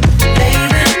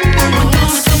 baby. I want to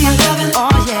see your loving. Oh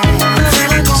yeah, I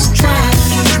really gonna drive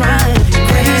you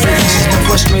crazy. I'm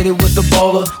frustrated with the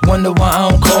baller, wonder why I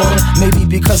don't call her. Maybe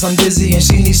because I'm busy and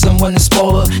she needs someone to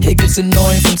spoil her. It gets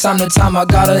annoying from time to time, I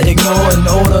gotta ignore in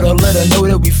order to let her know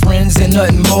that we friends and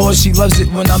nothing more. She loves it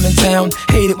when I'm in town,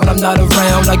 hate it when I'm not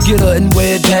around. I get her and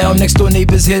wear it down, next door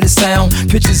neighbors hear the sound.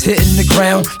 Pitches hitting the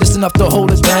ground, just enough to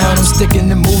hold it down. I'm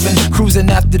sticking and moving, cruising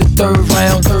after the third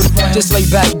round. Just lay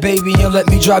back, baby, and let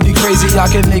me drive you crazy. I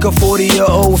can make a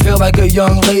 40-year-old feel like a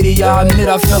young lady. I admit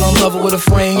I fell in love with a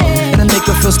frame, and to make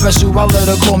her feel special, I let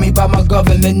her call me by my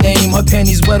government name. Her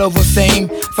panties wet over fame,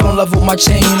 fell in love with my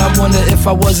chain. I wonder if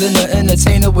I wasn't an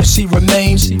entertainer, would she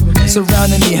remain?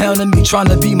 Surrounding me, hounding me, trying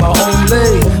to be my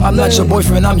homie. I'm not your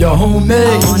boyfriend, I'm your homie.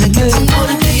 I'm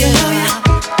gonna be your lover.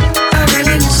 I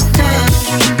really want to love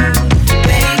you,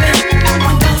 baby. I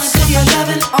want to see your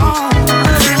loving. Oh,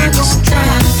 I really gonna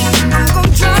drive you. I'm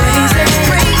gonna drive crazy.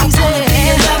 I wanna be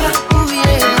your lover. Ooh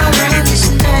yeah, I really need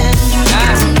to love you.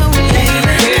 I know,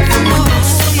 baby. I want to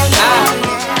see your loving.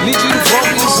 Need you to walk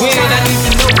me when I need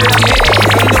to know where I'm at.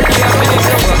 I know where I'm at,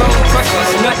 it's all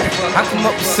questions, nothing. I come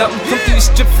up with something, come through the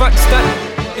strip, fuck stunt.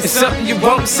 It's something you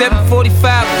want, 745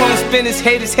 phone spinners,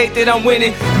 haters hate that I'm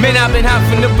winning. Man, I've been hot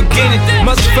from the beginning.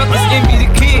 Motherfuckers envy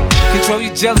the kid. Control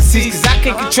your jealousies, cause I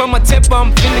can't control my temper, I'm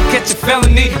finna catch a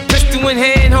felony. Pistol in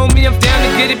hand, homie, I'm down to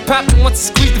get it poppin'. Once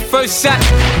I squeeze the first shot,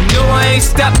 you know I ain't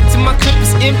stopping till my clip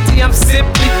is empty. I'm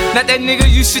simply not that nigga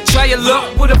you should try your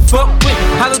luck with a fuck with.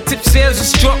 Hollow tip shells you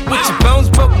struck with your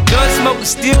bones broken, gun smoking,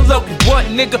 still local. What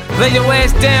nigga? Lay your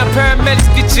ass down, paramedics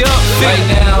get you up. Right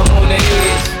now I'm on the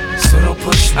edge, so don't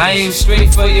push me. I aim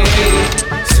straight for your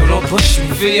head, so don't push me.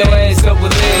 Fill your ass up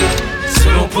with lead,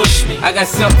 so don't push me. I got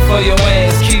something for your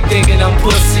ass, keep thinking I'm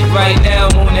pussy. Right now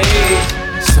I'm on the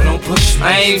edge, so don't push me.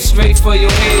 I aim straight for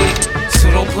your head,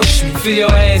 so don't push me. Fill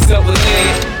your ass up with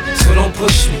lead, so don't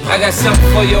push me. I got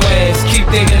something for your ass, keep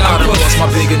thinking I I'll done push lost my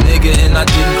bigger nigga and I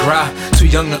didn't cry. Too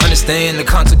young to understand the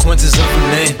consequences of a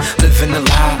man living a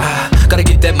lie. Gotta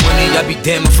get that money, I be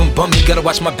damn if I'm bummy. Gotta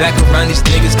watch my back around these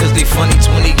niggas cause they funny.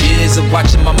 20 years of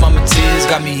watching my mama tears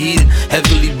got me heated,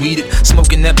 heavily weeded.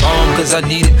 Smoking that bomb cause I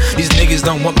need it. These niggas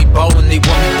don't want me ballin', they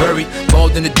want me buried.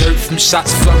 Balled in the dirt from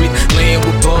shots flurried. Laying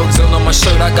with bugs all on my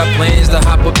shirt. I got plans to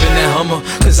hop up in that Hummer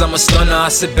cause I'm a stunner. I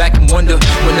sit back and wonder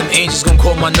when them angels gon'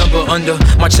 call my number under.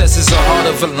 My chest is the heart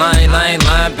of a lion, I ain't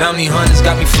lying. Bounty hunters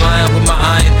got me flying with my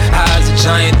iron. High as a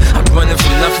giant, I'm running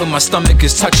from nothing. My stomach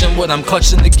is touching what I'm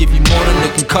clutching to give you more than a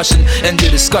concussion. End of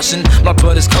discussion, my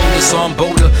blood is colder so I'm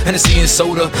bolder. Hennessy and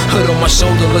soda, hood on my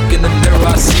shoulder. Look in the mirror,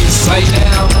 I see it's right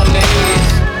now I'm on the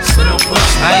head, so don't push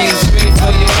me. I ain't straight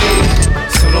for your head,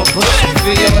 so don't push me.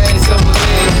 Feel your ass over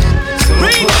there, so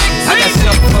don't push me. I got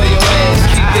something for your ass,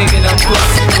 keep thinking I'm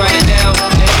pushing. Right now I'm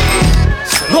on the head,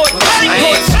 so don't push me. I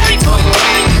ain't straight for your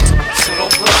head, so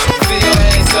don't push me. Feel your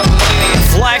ass over there,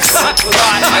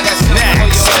 Flexxgotnext.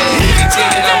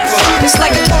 It's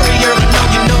like a warrior, I know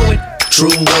you know it.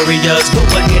 True warriors, go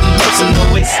ahead and make some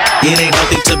noise. It ain't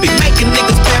healthy to be making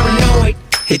niggas paranoid.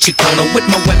 Hit your corner with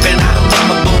my weapon, I don't need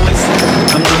my boys.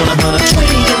 I'm doing 120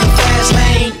 in the fast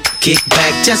lane. Kick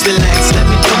back, just relax, let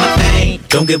me do my thing.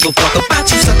 Don't give a fuck about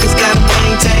you suckers, gotta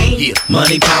maintain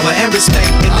money, power, and respect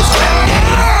in this rap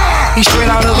game. He straight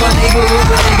out of a neighborhood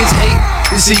where niggas hate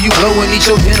to see you blow and eat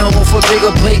your dinner off a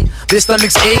bigger plate. Their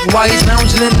stomachs ache while he's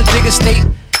lounging in the bigger state.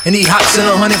 And he hops in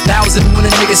 100,000 when a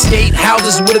nigga skate.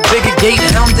 Houses with a bigger gate,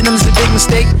 hounding him's a big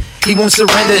mistake. He won't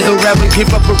surrender, he'll rather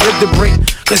give up a rib to break.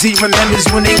 Cause he remembers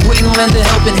when they wouldn't lend a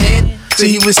helping hand. So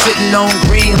he was sitting on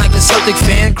green like a Celtic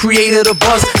fan. Created a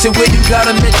buzz to where you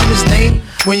gotta mention his name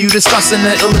when you discussing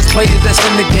the illest players that's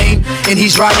in the game. And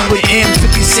he's riding with M,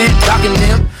 50 Cent, docking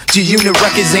them. G-Unit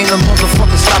Records ain't a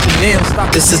motherfucker stopping them.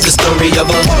 This is the story of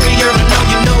a warrior, I know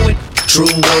you know it. True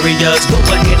warriors, go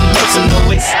ahead and make some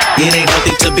noise. It ain't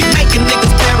healthy to be making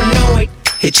niggas paranoid.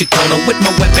 Hit your corner with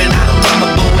my weapon, I don't need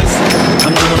my boys.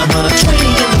 I'm doing 120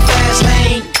 in the fast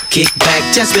lane. Kick back,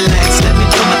 just relax, let me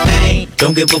do my thing.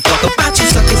 Don't give a fuck about you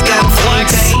suckers, gotta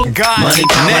maintain money,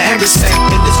 power, and respect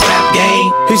in this rap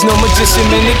game. He's no magician,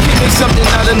 man, they give me something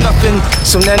out of nothing.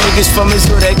 Some that niggas from his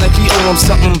hood act like he owe him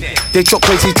something. They talk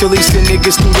crazy till he send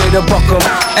niggas through there to buck him.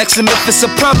 Ask him if it's a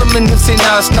problem and he'll say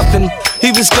nah, it's nothing.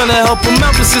 He was gonna help him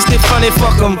out, but since they funny,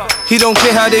 fuck him. He don't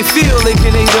care how they feel, they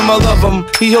can hate him, I love him.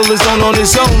 He hold his own on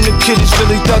his own, the kid is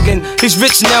really thuggin'. He's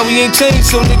rich now, he ain't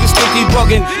changed, so niggas think he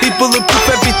buggin'. He bulletproof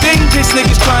everything, case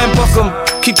niggas try and buck him.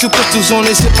 Keep 2 pistols on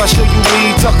his hip, I show you where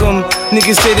he tuck him.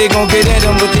 Niggas say they gon' get at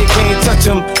him, but they can't touch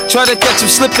him. Try to catch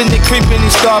him slippin', they creepin', he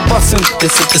start bustin'.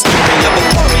 This is the story of a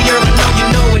warrior, I know you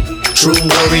know it. True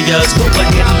warriors, go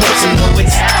ahead and make some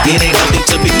noise. It ain't healthy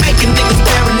to be making niggas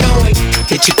paranoid.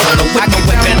 Hit your corner with my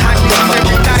weapon, I don't need my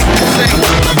boys.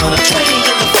 I'm on a 20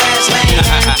 in the fast lane.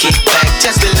 Kick back,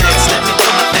 just relax, let me do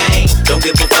my thing. Don't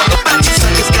give a fuck about you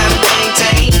suckers, gotta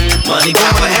maintain money,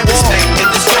 power, and respect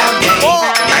in this rap game.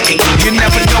 You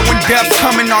never know when death's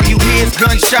coming, all you hear is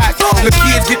gunshots. The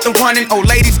kids get the running, old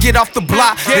ladies get off the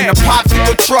block. Then the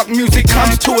popsicle truck music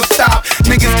comes to a stop.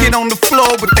 Niggas get on the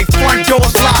floor, but they front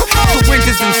doors locked.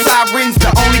 Syringes and sirens, the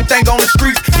only thing on the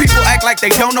streets. People act like they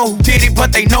don't know who did it,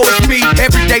 but they know it's me.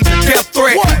 Every day's a death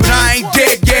threat, but I ain't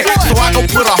dead yet. So I go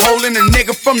put a hole in a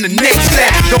nigga from the next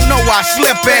set. Don't know where I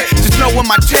slept at, just know where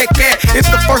my tech at. It's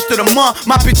the first of the month,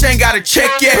 my bitch ain't got a check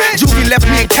yet. Juvie left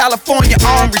me in California,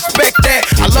 I don't respect that.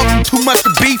 I love him too much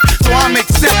to beef, so I'ma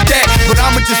accept that. But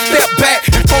I'ma just step back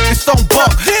and focus on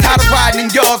buck. Tired of riding in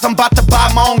yards, I'm about to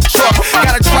buy my own truck.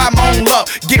 Gotta try my own luck,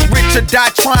 get rich or die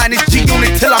trying. This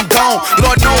G-Unit till I'm gone.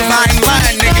 Lord knows I ain't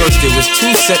lying, nigga. First there was 2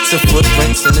 sets of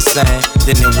footprints in the sand.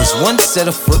 Then there was 1 set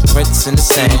of footprints in the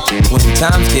sand. When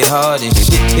times get hard and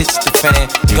shit hits the fan,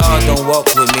 God don't walk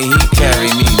with me, he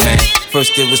carry me, man.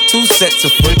 First there was 2 sets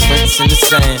of footprints in the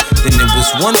sand. Then there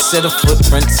was 1 set of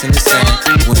footprints in the sand.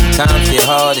 When times get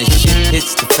hard and shit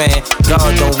hits the fan,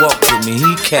 God don't walk with me,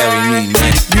 he carry me,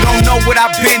 man. You don't know what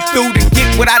I've been through to get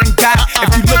what I done got.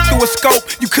 If you look through a scope,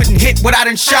 you couldn't hit what I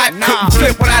done shot. Couldn't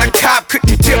flip what I done cop,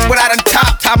 couldn't tip what I done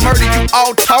top. I murder you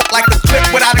all talk like a clip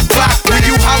without a clock. When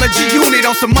you holler G-Unit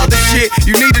on some other shit,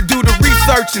 you need to do the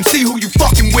research and see who you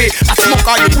fucking with. I smoke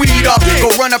all your weed up,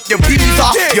 go run up your bees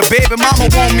off. Your baby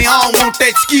mama want me, I don't want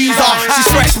that skis off.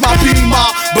 She scratched my beam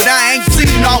off, but I ain't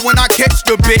seen her when I catch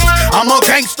the bitch. I'm a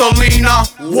gangster leaner.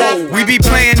 Whoa, we be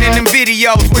playing in them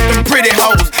videos with them pretty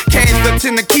hoes. Cash up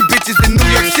to the key bitches in New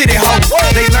York City hoes.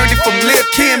 They learned it from Lil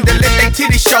Kim to let they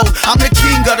titty show. I'm the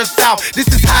king of the South, this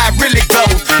is how it really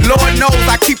goes. Lord knows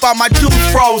I keep all my juice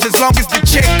froze. As long as the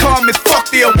chick come and fuck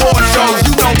the award shows.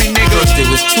 You know me, nigga. First there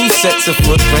was 2 sets of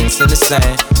footprints in the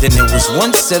sand. Then there was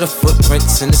 1 set of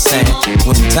footprints in the sand.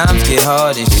 When times get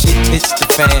hard and shit hits the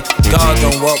fan, God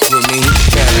don't walk with me, he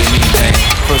carry me, man.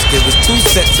 First there was 2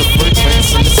 sets of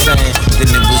footprints in the sand. Then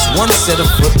there was 1 set of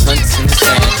footprints in the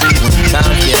sand. When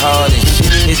times get hard and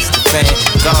shit hits the fan,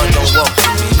 God don't walk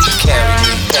with me, he carry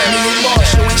me. Me and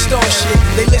Marshall ain't start shit.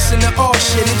 They listen to our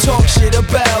shit and talk shit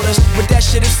about us. But that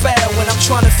shit is foul when I'm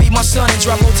trying to feed my son and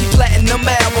drop multi-platinum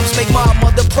albums. Make my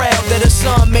mother proud that her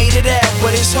son made it out.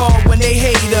 But it's hard when they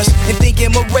hate us and think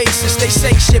I'm a racist. They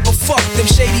say shit, but fuck them.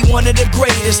 Shady one of the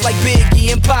greatest, like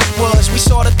Biggie and Pac was. We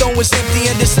saw the throne was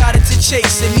empty and decided to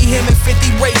chase it. Me, him, and 50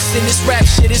 racing. This rap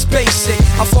shit is basic.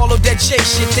 I followed that J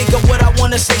shit. Think of what I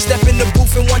wanna say. Step in the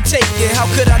booth and one take it. How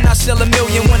could I not sell a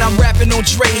million when I'm rapping on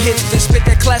Dre hits? Then spit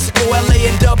that classical LA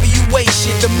and WA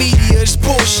shit. The media is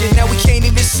bullshit. Now we can't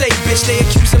even say bitch. They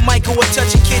accusing Michael of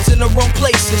touching kids in the wrong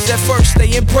places. At first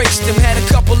they embraced him, had a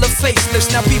couple of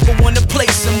facelifts. Now people wanna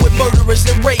place him with murderers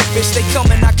and rapists. They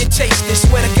coming, I can taste it.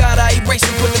 Swear to God I erase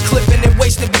him, put the clip in and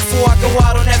waste it before I go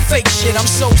out on that fake shit. I'm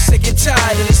so sick and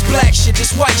tired of this black shit,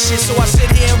 this white shit. So I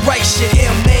sit here and write shit.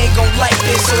 Him, they ain't gon' like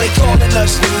this, so they calling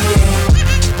us. We ain't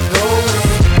going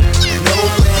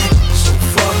nowhere, so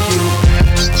fuck you.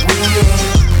 We ain't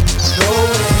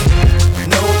going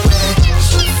nowhere,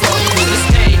 so fuck you. This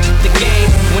ain't the game,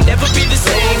 will never be the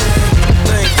same.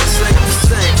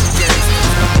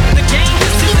 The game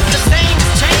is just the same,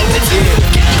 it's changing.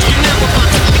 You never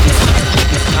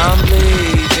I'm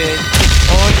leaving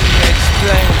on the next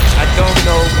plane. I don't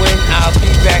know when I'll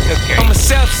be back again. I'm a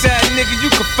Southside nigga, you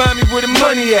can find me where the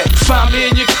money at. Find me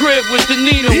in your crib with the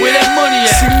Nina, where that money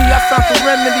at? See me, I found the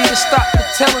remedy to stop the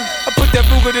telling. I put that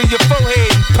Ruger to your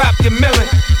forehead and pop your melon.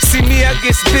 See me, I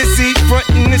get busy,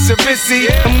 frontin' this a busy.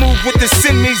 I move with the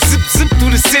semi, zip, zip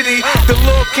through the city. The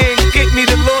Lord can't get me,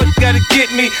 the Lord gotta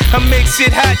get me. I make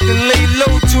shit hot, then lay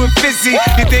low to a fizzy.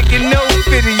 You think you know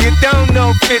fitty, you don't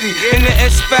know fitty. In the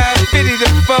S550, the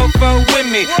 4-4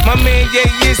 with me. My man, yeah,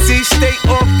 Yizzy, stay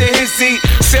off the hizzy.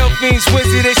 Self-beans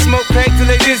wizzy, they smoke crack till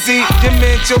they dizzy. Your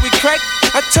man Joey Crack,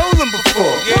 I told him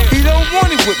before, he don't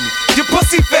want it with me. You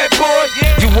pussy fat boy,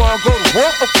 you wanna go to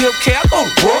war? Okay, I go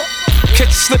to war. Catch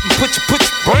you slipping, put your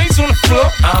brains on the floor.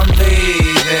 I'm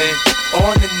leaving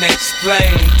on the next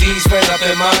plane. D's ran up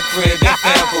in my crib and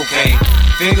found cocaine.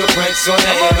 Fingerprints on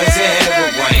the hammers and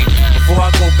heroin. Before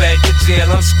I go back to jail,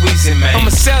 I'm squeezing, man. I'm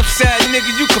a Southside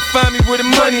nigga, you can find me where the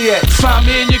money at. Find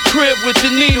me in your crib with the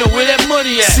Nina, where that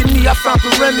money at? See me, I found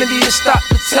the remedy to stop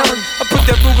the telling. I put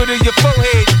that Ruger to your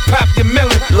forehead, pop your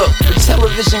melon. Look, the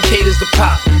television caters the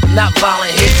pop, not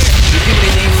violent hits. The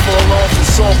unit ain't fall off,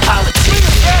 it's all politics.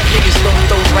 Niggas don't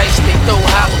throw rice, they throw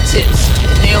hollow tips.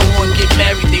 And they don't wanna get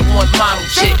married, they want model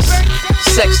chicks.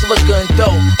 Sex, liquor, and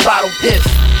dough, bottle piff.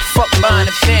 Fuck buying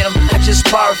a phantom, I just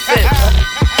borrow fifth.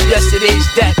 Yesterday's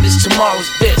that, this tomorrow's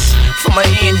this. From a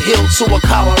Ant Hill to a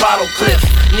Colorado cliff.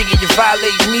 Nigga, you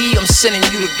violate me, I'm sending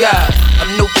you to God.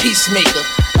 I'm no peacemaker,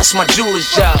 that's my jeweler's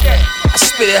job. I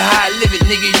spit it how I live it,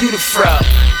 nigga, you the fraud.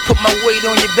 Put my weight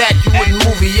on your back, you wouldn't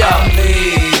move it, y'all. I'm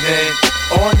leaving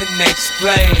on the next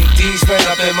plane. D's ran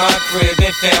up in my crib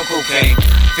and found cocaine.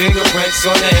 Fingerprints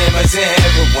on the hammers and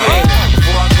heroin.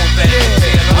 Before I go back to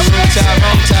jail,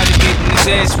 I'm tired of getting his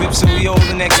ass whipped, so we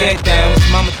holding that cat down.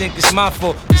 His mama think it's my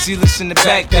fault, cause he listen to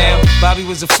back down. Bobby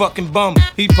was a fucking bum,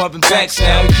 he pumping backs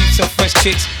now. He keeps some fresh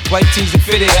kicks, white tees and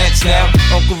fitted hats now.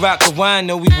 Uncle Rock a wine,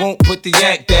 no, we won't put the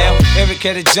yak down. Eric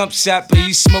had a jump shot, but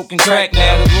he's smoking crack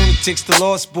now. The lunatics, the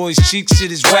Lost Boys, cheek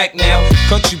shit is whack now.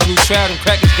 Country blue trout and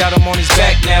crackers got him on his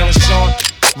back now. And Sean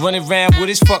running around with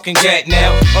his fucking gat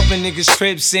now. Up in niggas'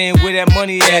 crib saying where that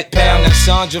money at, pal. Now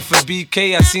Sandra from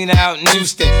BK, I seen her out in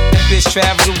Houston. That bitch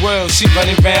travel the world, she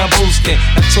running around boosting.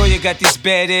 Now Toya got these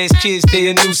badass kids, they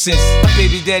a nuisance. My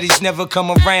baby daddies never come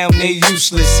around, they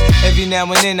useless. Every now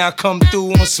and then I come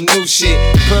through on some new shit.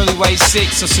 Pearly white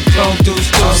six or some chrome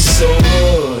deuce. I'm so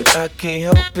hood, I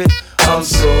can't help it. I'm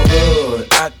so hood,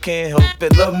 I can't help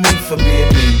it. Love me for being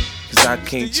me. Cause I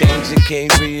can't change it,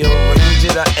 can't rearrange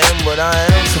it. I am what I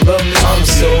am, so love me. I'm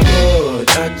so good,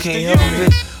 I can't help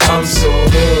it. I'm so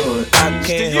good, I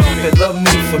can't help it. Love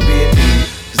me for being me.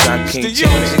 Cause I can't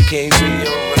change it, can't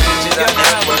rearrange it. I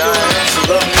am what I am, so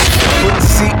love me. Put the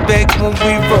seat back when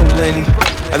we rollin'.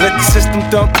 I let the system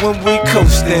dump when we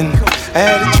coastin'. I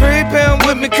had a 3 pound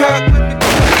with me cock.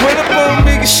 Went up on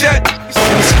me, get shot.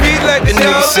 In the street like the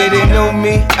niggas say they know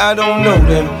me, I don't know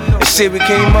them. They say we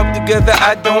came up together,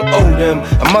 I don't owe them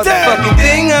a motherfucking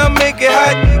thing, I'll make it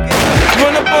hot.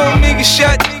 Run up on me, get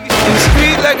shot. In the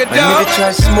street like a dog. A nigga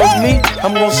try to smoke me,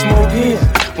 I'm gon' smoke him.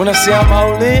 When I say I'm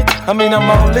all in, I mean I'm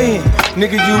all in.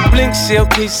 Nigga, you blink, shell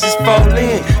cases fall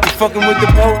in. You fucking with the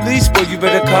police, boy, you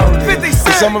better call it.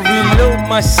 Cause I'ma reload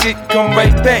my shit, come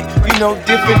right back. You know,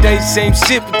 different days, same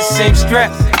shit with the same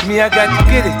strap. Me, I got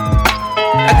to get it.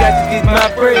 I got to get my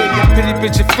bread. That pretty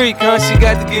bitch a freak, huh? She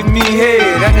got to give me head.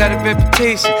 I got a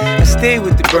reputation, I stay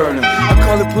with the burner. I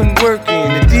call it putting work in,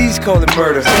 the D's call it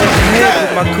murder. Head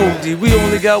with my Cody, we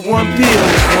only got one pill.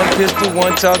 One pistol,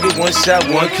 one target, one shot,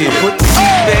 one kill. Put the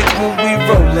seat back when we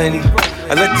rollin'.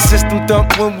 I let the system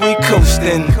thump when we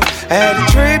coastin'. I had a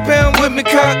trade pound with me,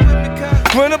 cock.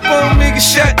 Run up on me, get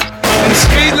shot. In the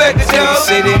street like a dog.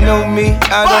 Say they know me,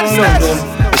 I don't know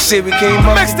them. They say we came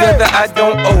up together, I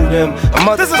don't owe them. A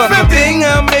motherfucking thing,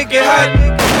 I'll make it hot.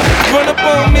 Run up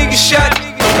on me, get shot.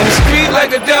 In the street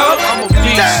like a dog. I'm a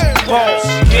beast, boss,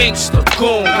 gangster,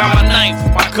 goon. Got my knife,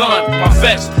 my gun, my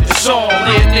vest. It's on,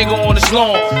 lay a nigga on his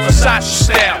lawn. Versace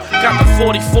style. Got the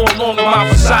 44 long in my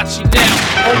Versace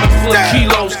now. Only full of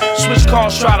kilos. Switch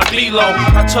cars, try to be low.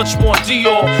 I touch more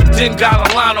Dior. Then got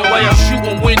a line away. I'm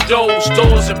shooting windows,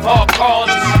 doors, and parked cars.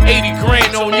 80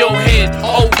 grand on your head.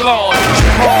 Oh God.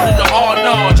 Hard in the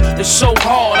R-Nodge. It's so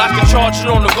hard. I can charge it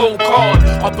on the gold card.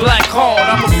 A black card.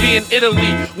 I'ma be in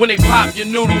Italy when they pop your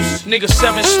noodles. Nigga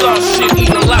 7-star shit, eat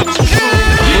a lot. Put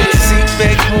the seat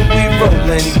back when we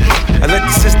rollin'. I let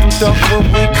the system thump when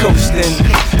we coastin'.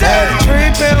 I had a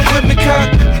trade pound with me,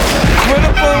 cock. Run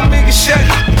up on me, get shot.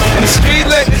 In the street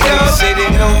like a dog. Say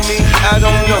they know me, I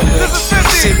don't know them.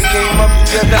 Say we came up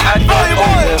together, I don't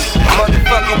owe them. A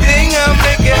motherfucking thing, I'll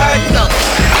make it hot.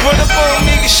 Run up on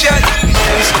me, get shot. In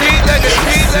the street like a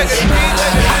street like a street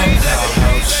like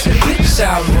a street. Bitch,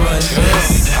 I run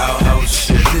this house.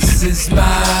 This is my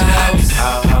house.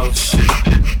 House.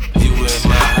 You in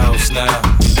my house now.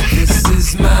 This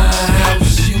is my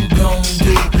house. You gon'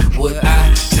 do what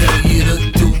I tell you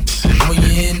to do. When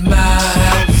you're in my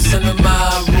house, under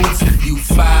my roof, you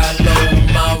follow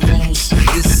my rules.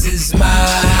 This is my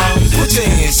house. Put your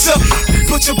hands up.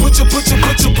 Put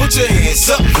your hands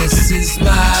up. This is my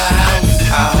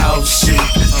house. Our house shit.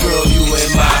 Girl, you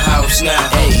in my house now.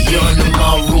 Hey, you're under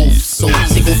my roof. So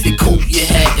take off your coat, your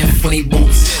hat, and funny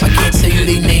boots. I can't tell you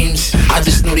their names, I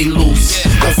just know they loose.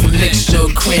 Go for mixture,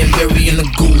 cranberry and a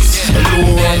goose. A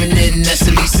little rum and then that's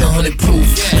at least 100 proof.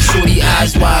 And shorty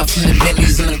eyes wide from the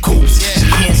Bentleys and the coupes. She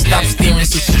can't stop staring,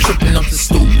 so she's tripping up the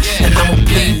stoop. And I'm a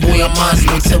playboy, I might as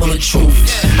well tell her the truth.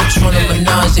 I'm trying to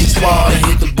menage a trois and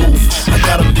hit the booth. I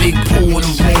got a big pool in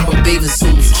the room with bathing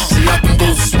suits, so y'all can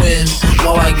go swim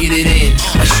while I get it in.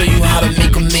 I show you how to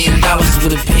make $1 million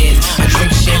with a pen. I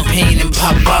drink champagne and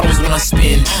pop bottles when I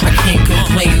spin. I can't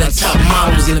complain, the top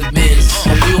models in the Benz.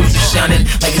 My wheels are shining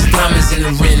like it's diamonds in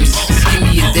the rims. Just give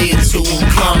me a day or two, I'm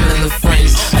climbing in the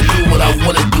friends. I do what I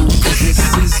wanna do, cause this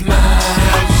is my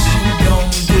house. You gon'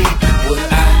 do what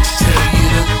I tell you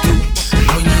to do.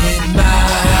 When you're in my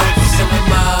house, under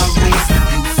my roof,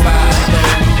 you follow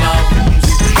my rules.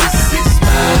 This is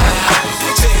my house.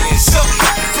 Put your hands up.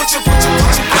 Put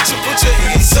your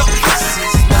hands up. This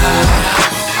is my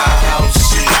house. Our house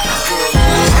shit. Girl,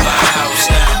 you in my house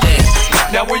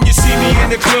now. Now when you see me in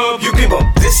the club, You can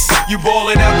bump this. you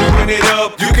ballin' out, doing it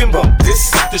up. You can bump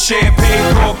this. The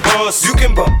champagne cork bust. You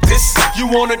can bump this. You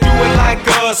wanna do it like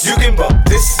us. You can bump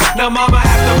this. Now mama,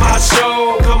 after my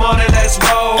show, come on and let's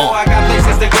roll. I got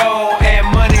places to go and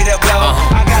money to blow.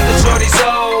 I got the shorty,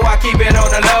 so I keep it on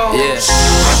the low.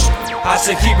 I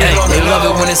said keep it on the they low. love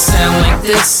it when it sound like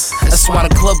this. That's why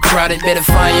the club crowded. Better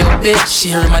find your bitch. She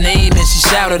heard my name and she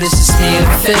shouted, this is me in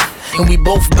the fifth. And we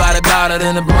both bout it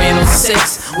in a brand new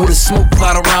 6 with a smoke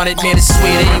cloud around it, man, it's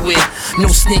sweet anywhere. No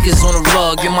sneakers on the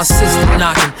rug, and my system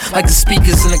knocking like the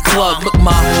speakers in the club. Look,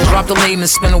 ma, drop the lane and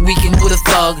spend a weekend with a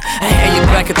thug. I had you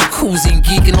back at the koozie and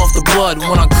geeking off the blood.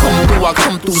 When I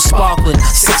come through sparkling.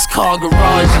 6-car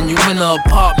garage and you in the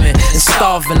apartment and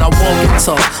starving. I walk and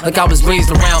talk like I was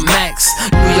raised around Max.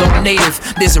 New York native,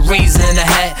 there's a razor in the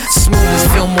hat. Smooth as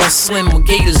Fillmore Slim with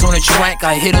gators on the track.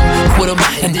 I hit 'em, quit 'em,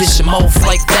 and dish 'em off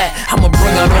like that. I'ma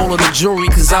bring out all of the jewelry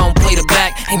cause I don't play the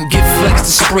back. And get Flex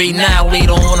to spray now,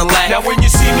 later on the lap. Now when you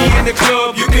see me in the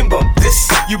club, You can bump this.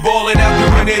 you ballin' out,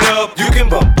 doing it up. You can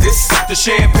bump this. The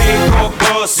champagne cork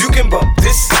bust. You can bump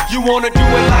this. You wanna do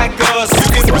it like us. You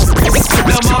can bump this.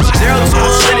 Now mama, Zero to my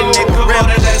 100, show, nigga, come real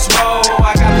on and let's roll.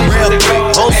 I got places real to go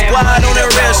quick. Whole and squad money on that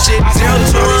to real blow. shit. I Zero got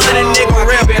to the 100, shorty, nigga, so I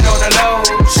real keep it on the low.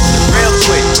 Real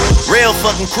quick. Real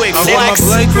fucking quick. I want my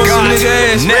blank on some nigga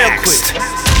ass. Next.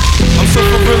 I'm so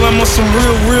for real, I'm on some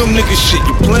real nigga shit.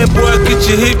 You playing, boy, I get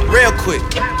your hit. Real quick.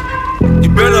 You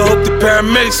better hope the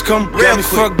paramedics come. Got me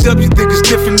fucked up, you think it's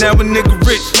different now a nigga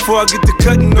rich. Before I get the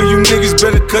cut, you know you niggas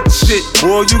better cut the shit.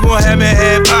 Boy, you gon' have me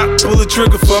have op, pull the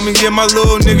trigger for me. Yeah, my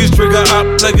little niggas trigger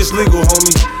op like it's legal,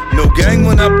 homie. No gang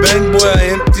when I bang, boy, I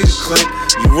empty the clip.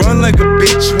 You run like a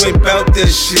bitch, you ain't bout that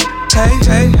shit. Hey,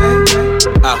 hey, hey, hey.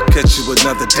 I'll catch you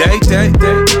another day.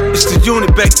 It's the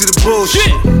unit, back to the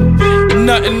bullshit.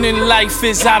 Nothing in life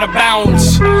is out of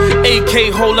bounds.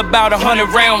 AK hold about 100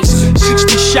 rounds.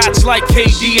 60 shots like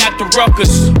KD at the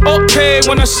Ruckers. Okay,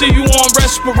 when I see you on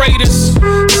respirators.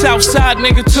 Southside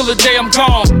nigga till the day I'm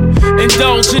gone.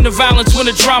 Indulge in the violence when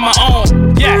the drama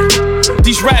on. Yeah,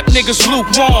 these rap niggas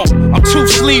lukewarm. I'm 2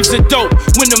 sleeves of dope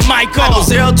when the mic on. I go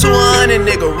 0 to 100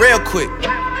 nigga real quick.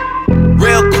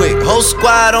 Real quick, whole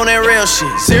squad on that real shit.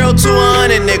 0 to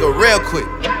 100 nigga real quick.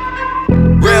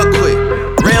 Real quick,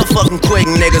 real fucking quick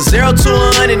nigga. 0 to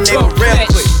 100 nigga real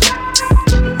quick.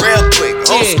 Real quick,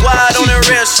 whole squad on that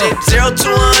real shit. 0 to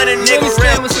 100 nigga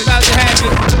real quick.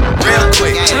 Real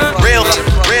quick, real.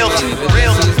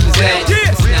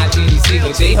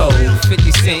 J-Ho,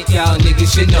 50 Cent, y'all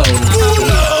niggas should know.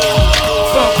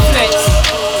 Funk Flex.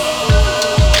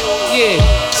 Yeah,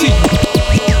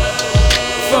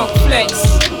 Funk Flex.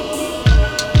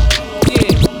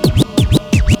 Yeah.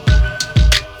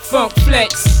 Funk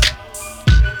Flex.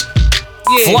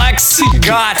 Yeah.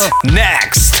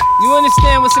 Flexxgotnext. You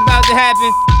understand what's about to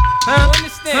happen? Huh? You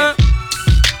understand?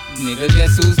 Nigga,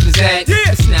 guess who's pizzazz?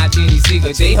 Yeah. It's not Beanie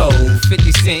Siegel, J-Ho,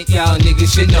 50 Cent, y'all niggas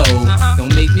should know.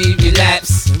 Don't make me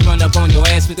relapse and run up on your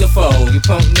ass with the foe. You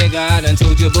punk nigga, I done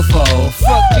told you before.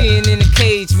 Fuck being in a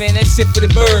cage, man, that shit for the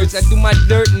birds. I do my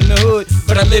dirt in the hood,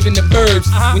 but I live in the burbs.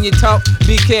 When you talk,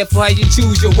 be careful how you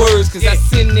choose your words, cause I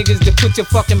send niggas to put your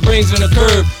fucking brains on the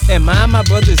curb. Am I my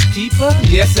brother's keeper?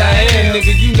 Yes, I am.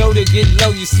 Nigga, you know to get low,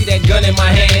 you see that gun in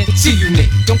my hand. See you, nigga,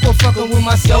 don't go fucking with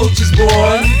my soldiers,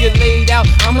 boy. You get laid out,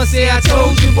 I'ma say I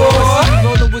told you, boy. We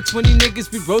rollin' with 20 niggas,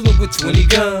 we rollin' with 20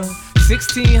 guns.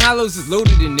 16 hollows is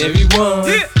loaded in every one.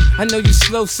 I know you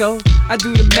slow, so I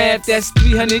do the math. That's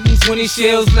 320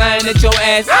 shells flying at your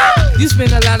ass. You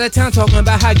spend a lot of time talking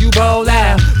about how you ball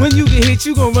out. When you get hit,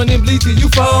 you gon' run and bleed till you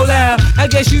fall out. I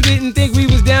guess you didn't think we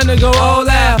was down to go all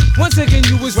out. Once again,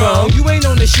 you was wrong. You ain't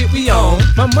on the shit we on.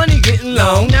 My money getting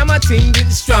long, now my team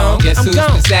getting strong. Guess who's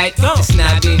that? It's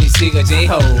not Beanie Siegel,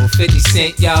 J-Ho, 50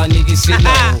 Cent, y'all niggas should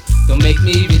know. Don't make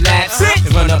me relapse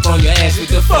and run up on your ass with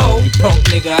the foe. You punk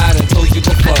nigga, I done told you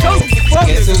before.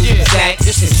 Guess who's that?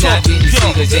 It's not Beanie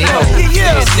Siegel, J-Ho, 50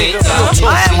 Cent, y'all niggas should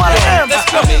know.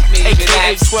 Don't make me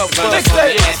relax, run up on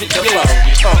your ass with the foe.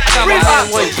 I got my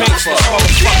man Lloyd Banks,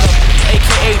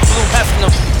 a.k.a. Blue Hefner.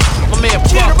 My man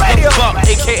Buck,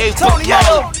 a.k.a. Tony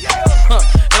Yayo.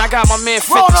 And I got my man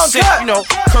 50 Cent, you know,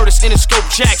 Curtis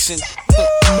Interscope Jackson.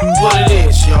 What it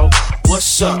is, yo.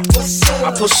 What's up?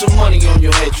 I put some money on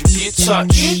your head, you get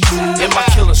touched. And my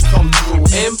killers come through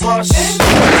and bust. And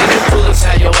the bullets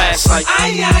had your ass like nah,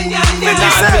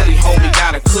 really, homie,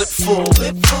 got a clip full.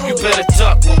 You better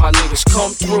duck when my niggas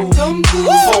come through.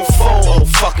 4-4,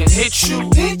 fucking hit you.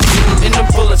 And the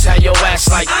bullets had your ass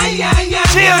like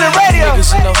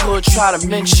niggas in the hood try to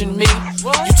mention me.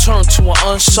 You turn to an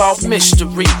unsolved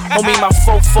mystery. Homie, my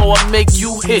 4-4 will make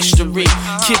you history.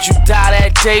 Kid, you die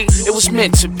that day, it was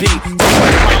meant to be. Mama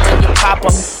and your papa,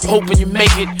 hoping you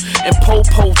make it. And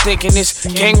Po-Po thinking it's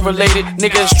gang related.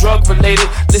 Nigga, it's drug related.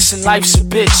 Listen, life's a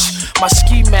bitch. My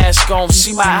ski mask on,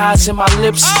 see my eyes and my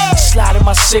lips. Slide in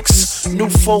my 6, new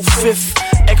 4-5.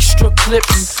 Extra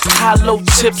clips, high-low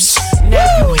tips.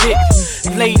 Now you hit,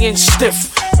 lay in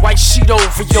stiff. White sheet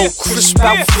over your crisp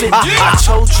outfit. I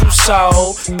told you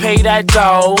so, pay that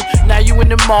dough. Now you in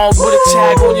the mall with a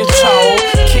tag on your toe.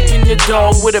 Kicking your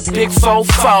dough with a big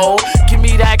 4-4. Give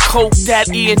me that coke, that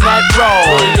E and that roll.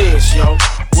 What it is, yo,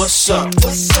 what's up?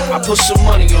 I put some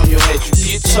money on your head, you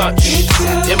get touched.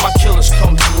 And my killers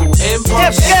come through and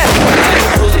bust. And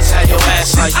the bullets had your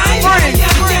ass like 9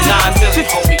 million,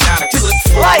 homie, got a clip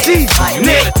full. You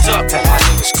better duck when my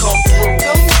niggas come through.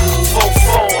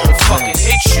 4-4, I'ma fucking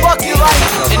hit you.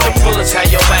 And the bullets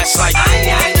had your ass like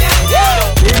Baby,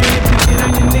 if you get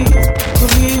on your knees,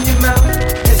 put me in your mouth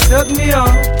and suck me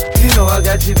off. You know I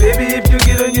got you, baby, if you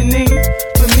get on your knees,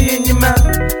 put me in your mouth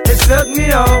and suck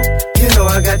me off. You know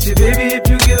I got you, baby, if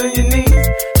you get on your knees,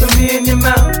 put me in your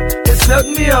mouth and suck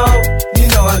me off. You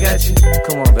know I got you.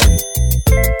 Come on, baby,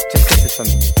 just kiss it for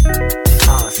me.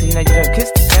 Oh, see, now you done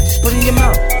kissed it, just put it in your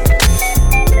mouth.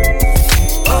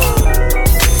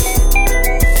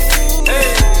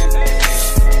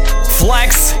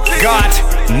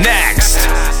 Flexxgotnext.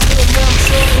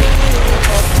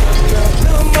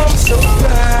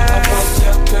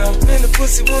 Man, the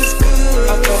pussy was good.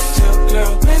 I fucked your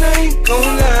girl. Man, I ain't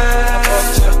gon' lie.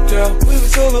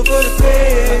 over the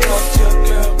bed. I fucked your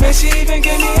girl. Man, she even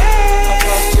gave me head. I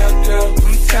fucked your girl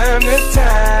from time to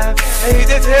time. I hate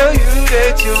to tell you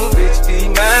that your bitch be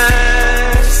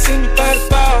mine. She seen you by the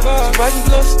bar, she watching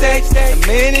blow stacks. A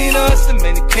man ain't us, a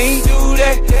man can't do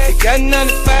that. They got 9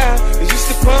 to 5, they used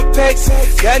to pump packs.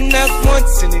 Got knocked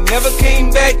once and they never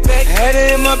came back. I had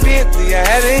her in my Bentley, I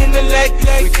had her in the lack.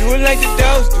 We do it like the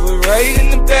dogs, do it right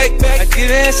in the back. I get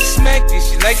her and she smack it,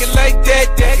 she like it like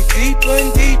that. Get deeper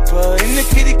and deeper in the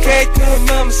kitty cat. Little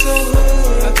mama so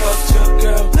hood, I fucked your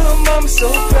girl. Little mama so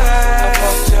fly, I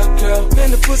fucked your girl. Man,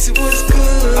 the pussy was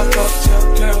good, I fucked your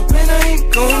girl. Man, I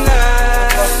ain't gon' lie,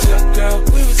 I fucked your girl.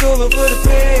 We was all over the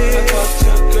bed, I fucked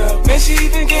your girl. Man, she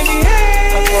even gave me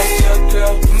head, I fucked your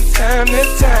girl from time to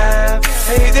time.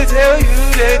 I hate to tell you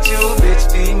that your bitch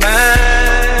be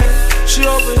mine. She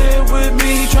over here with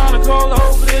me, tryna call her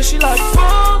over there. She like,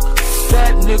 fuck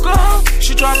that nigga.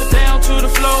 She drop it down to the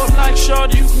floor. I'm like,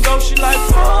 shorty, you can go. She like,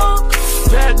 fuck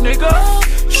that nigga.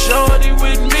 Shorty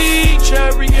with me,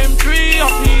 cherry M3.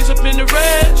 Our P's up in the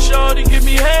red. Shorty, give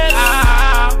me head.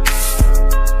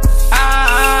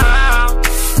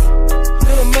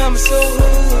 Little mama so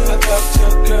hood, I fucked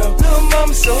your girl. Little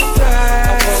mama so fly,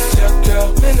 I fucked your girl.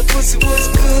 Man, the pussy was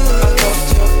good, I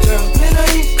fucked your girl. Man, I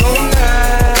ain't gon'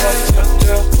 lie, I fucked your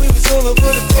girl. We was all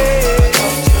over the bed, I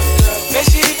fucked your girl. Man,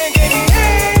 she even gave me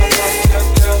head, I fucked your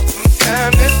girl. From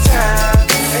time to time,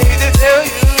 I hate to tell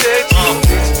you that you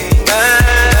bitch be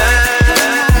mine.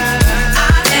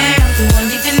 I am the one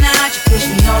you denied. You push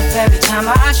me off every time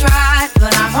I try,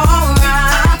 but I'm alright.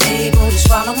 I'm able to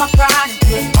swallow my pride and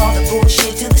put all the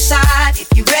bullshit to the side. If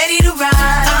you're ready to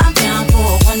ride, I'm down for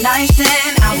a one night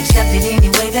stand. I'll accept it any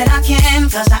way that I can,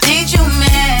 cause I ain't your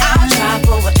man. I'll try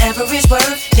for whatever it's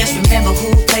worth. Just remember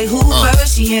who play who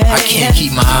first, yeah. I can't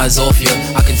keep my eyes off you.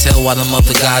 I can tell why them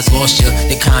other guys lost you.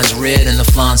 The kind's red and the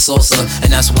flying saucer,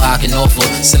 and that's why I can offer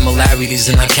similarities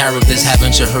in our characters.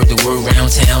 Haven't you heard the word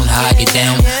round town? How I get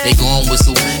down, they gon'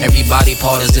 whistle. Everybody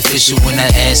part is official when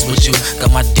that ass with you.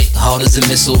 Got my dick hard as a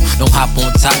missile. Don't hop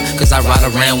on top, cause I ride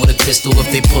around with a pistol.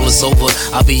 If they pull us over,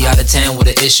 I'll be out of town with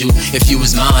an issue. If you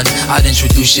was mine, I'd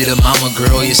introduce you to mama.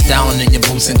 Girl, you're styling in your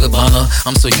boots and Gabbana.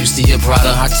 I'm so used to your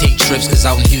Prada. I take trips cause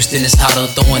out in Houston it's hotter.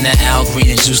 Throwing that Al Green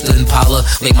and juice to Impala.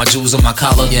 Lay my jewels on my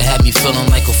collar. You had me feeling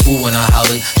like a fool when I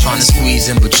hollered. Trying to squeeze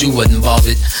in but you wasn't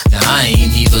bothered. Now I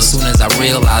ain't either. Soon as I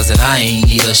realized that I ain't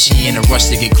either. She in a rush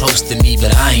to get close to me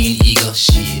but I ain't eager.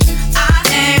 Shit,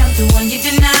 I am the one you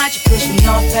denied. You push me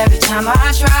off every time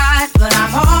I tried, but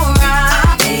I'm alright.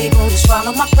 I'm able to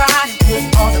swallow my pride and put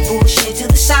all the bullshit to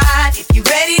the side. If you're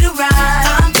ready to ride,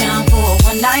 I'm down for a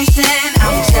one night stand.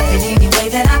 I'll accept it any way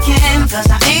that I can, cause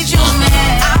I ain't your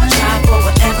man. I'll try for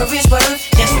whatever it's worth.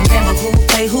 Just remember who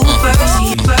play who first.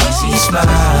 He first, he smile.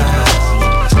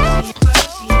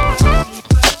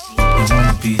 You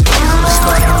wanna be the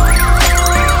smile.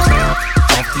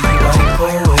 After you wipe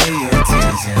away your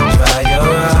tears and dry your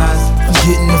eyes. I'm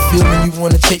getting the feeling you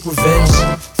wanna take revenge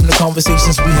from the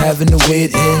conversations we have and the way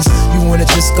it ends. You wanna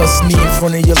discuss me in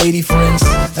front of your lady friends.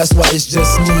 That's why it's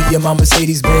just me and my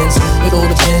Mercedes Benz. It all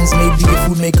depends, maybe if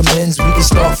we make amends, we can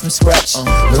start from scratch.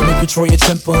 Learn to control your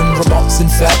temper and remarks. In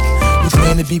fact, you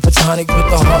claim to be platonic but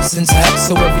the heart's intact.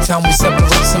 So every time we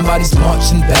separate, somebody's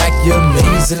marching back. You're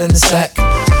amazing in the sack.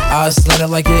 Eyes slanted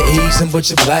like you're Asian but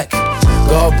you're black.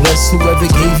 God bless whoever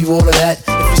gave you all of that.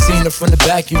 If you seen it from the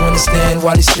back, you understand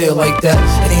why they stare like that.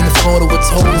 It ain't a Florida with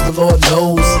toes, the Lord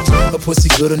knows. Her pussy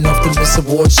good enough to miss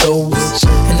award shows.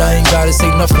 And I ain't gotta say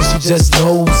nothing, she just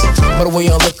knows. By the way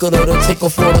I look at her, to take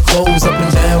off all the clothes up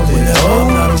and down. When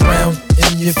I'm not around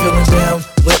and you're feeling down,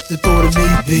 let the thought of me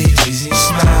be. Easy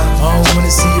smile. I don't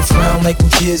wanna see you frown like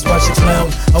when kids watch a clown.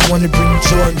 I wanna bring you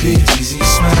joy and be. Easy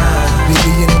smile.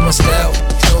 Baby, you know my style.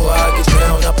 You know how I get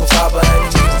down. I provide by any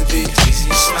means to be.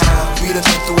 Easy smile. We done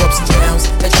been through ups and downs.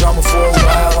 That drama for a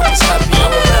while. I'm just happy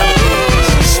I'm around again.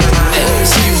 Hey,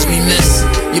 excuse me, miss.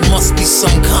 You must be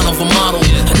some kind of a model.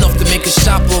 Enough to make a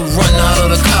shopper run out of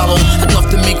the collar.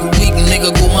 Enough to make a weak nigga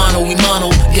go mano y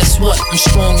mano. Guess what? I'm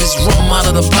strong as rum out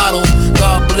of the bottle.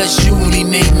 God bless you when he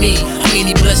made me. I mean,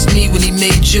 he blessed me when he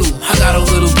made you. I got a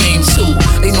little game too.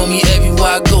 They know me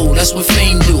everywhere I go. That's what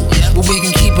fame do. But we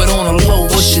can keep it on the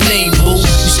low. What's your name, boo?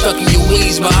 You stuck in your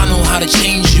ways, but I know how to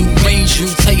change you, range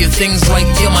you. Tell you things like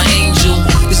you're my angel.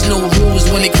 There's no rules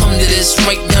when it come to this.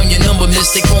 Write down your number,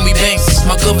 miss. They call me Banks.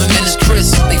 My government is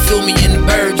Chris. They feel me in the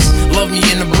burbs, love me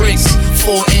in the bricks.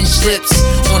 4-inch lips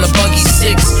on a buggy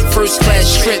 6. First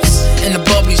class trips and the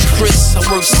bubbly's crisp. I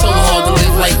work so hard to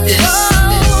live like this.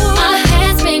 My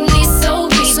hands make me so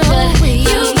weak, but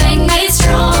you make me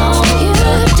strong.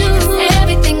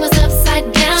 Everything was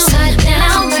upside down,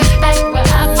 right back where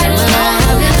I belong.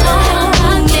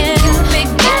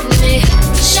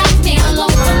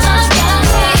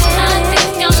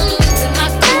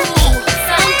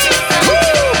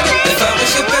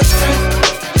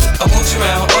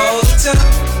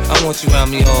 want you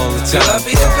around me all the time. Girl, I'll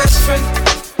be your best friend.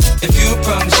 If you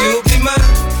promise you'll be mine.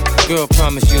 Girl,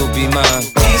 promise you'll be mine.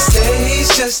 He said he's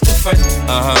just a friend.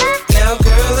 Now,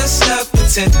 girl, let's not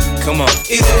pretend. Come on.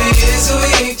 Either he is or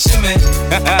he ain't your man.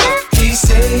 He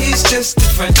said he's just a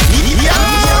friend.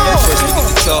 First we get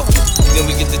to talk, then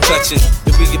we get to touching.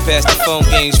 If we get past the phone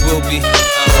games, we'll be.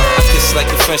 I kiss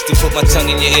like the French to put my tongue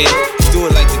in your ear. Do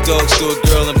it like the dogs do it,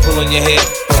 girl, and pull on your hair.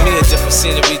 For me, a different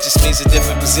scenery just means a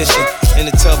different position. In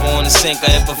the tub or on the sink,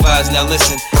 I improvise, now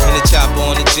listen. In the chopper,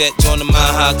 on the jet, join the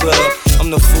Mile High Club. I'm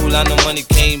no fool, I know money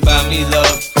can't buy me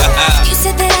love. You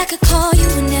said that I could call you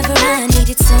whenever I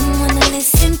needed someone to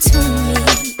listen to me.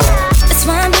 That's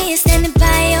why I'm here standing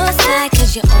by your side,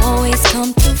 cause you always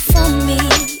come through for me.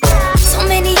 So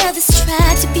many others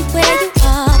tried to be where you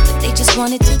are, but they just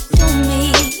wanted to fool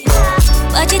me.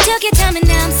 But you took your time and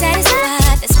now I'm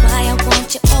satisfied. That's why I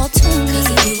want you all to me.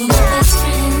 Cause if you were my best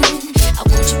friend, I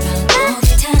want you around all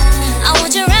the time. I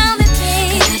want you around me,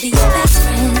 babe. Can I be your best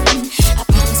friend? I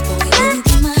promise, boy, you'll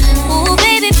be mine. Ooh,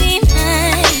 baby, be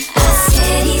mine. I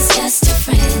said he's just a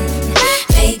friend.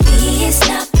 Baby, it's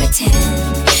not pretend.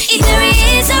 Either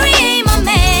he is or he ain't my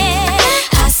man.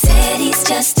 I said he's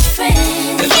just a friend.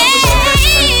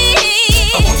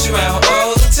 I want you around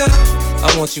all the time. I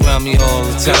want you around me all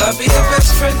the time. Girl, I'll be your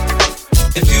best friend.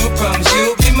 If you promise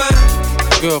you'll be mine.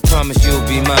 Girl, promise you'll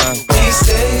be mine. He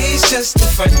said he's just a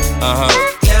friend.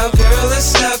 Now, girl,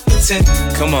 let's not pretend.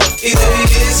 Come on. Either he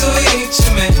is or he ain't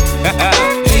your man.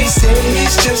 He said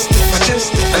he's just a friend.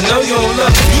 I know you don't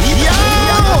love me.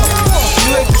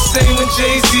 You ain't the same when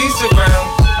Jay-Z's around.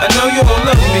 I know you don't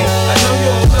love me. I know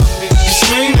you don't love me. You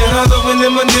scream and holler when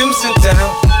them Nims are down.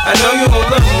 I know you don't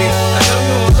love me. I know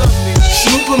you don't love me.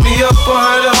 Snooping me up on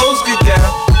how the hoes get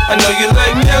down. I know you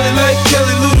like Nelly, like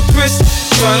Kelly, Ludacris.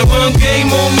 Tryna run game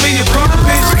on me, you punk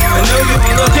bitch. I know you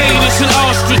don't love me. Gators and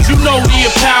ostrich, you know the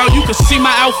apparel. You can see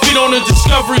my outfit on the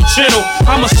Discovery Channel.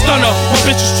 I'm a stunner, my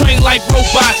bitches train like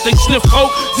robots. They sniff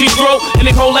coke, deep throat, and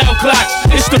they hold out clocks.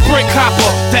 It's the brick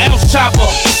hopper, the ounce chopper,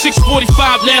 the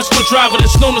 645 NASCAR driver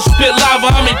that's known to spit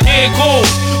lava. I'm in dead gold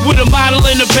with a model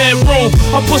in the bedroom.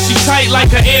 I'm pussy tight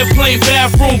like an airplane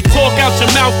bathroom. Talk out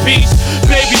your mouthpiece.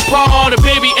 Baby Paul, the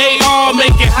baby AR,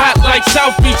 make it hot like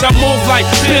South Beach. I move like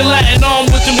Bin Laden on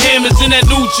with them hammers in that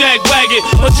new Jag wagon.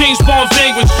 My James Bond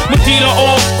vagrant, Medina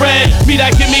all red. Me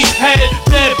that give me head,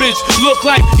 bad bitch. Look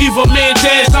like Eva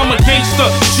Mendez. I'm a gangster,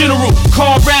 general,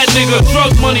 car rat nigga.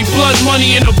 Drug money, blood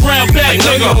money in a brown bag,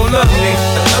 nigga. I know you don't love me.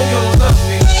 I know you don't love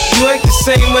me. You ain't the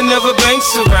same whenever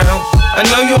Banks around. I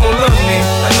know you don't love me.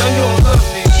 I know you don't love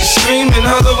me. You scream and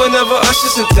holler whenever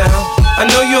Usher's in town. I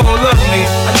know you don't love me.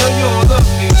 I know you don't love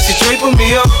me. She draping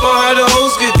me up on how the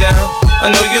hoes get down. I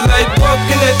know you like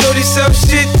walking that dirty South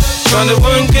shit. Tryna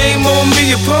run game on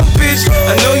me, you punk bitch.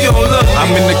 I know you don't love me. I'm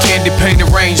in the candy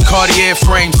painted range, Cartier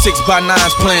frame,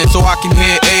 6x9s playing so I can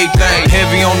hear everything.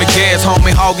 Heavy on the gas,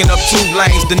 homie, hogging up 2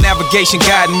 lanes. The navigation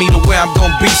guiding me to where I'm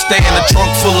gonna be. Staying a trunk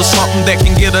full of something that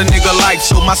can get a nigga life.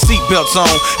 So my seatbelt's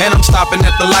on, and I'm stopping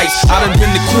at the lights. I done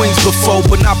been to Queens before,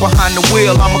 but not behind the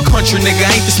wheel. I'm a country nigga,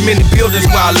 ain't this many buildings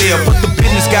where I live. But the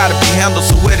business gotta be handled,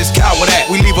 so where this coward at?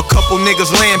 We leave a couple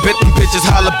niggas laying, bet them bitches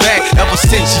holler back. Ever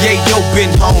since Yayo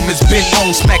been home, it's been on,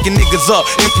 smacking niggas up.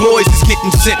 Employees is getting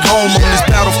sent home on this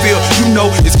battlefield. You know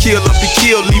it's kill or be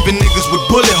killed, leaving niggas with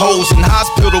bullet holes and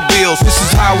hospital bills. This is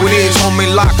how it is, homie,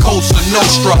 La Cosa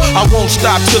Nostra. I won't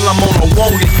stop till I'm on a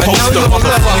wanted poster,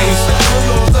 motherfuckers.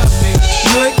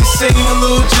 You ain't the same when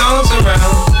Lil Jon's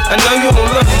around. I know you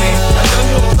don't love me. I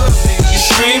know you don't love me. You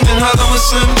scream and holler when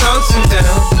Slim Johnson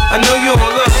down. I know you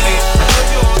don't love me. I know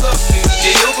you don't love me.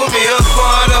 Yeah, you put me up for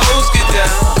how the hoes get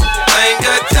down. I ain't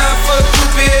got time for a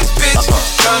groupie ass bitch.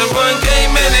 Tryna run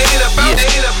game and they ain't about it.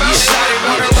 Shawty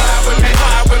wanna ride with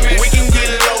me, we can get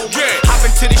low. Hop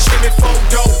into the Chevy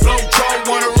 4-door, blow draw.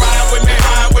 Wanna ride with me,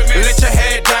 let your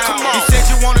head down. You said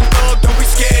you wanna thug, don't be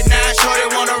scared now. Shawty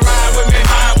wanna ride with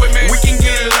me, we can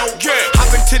get low.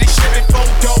 Hop into the Chevy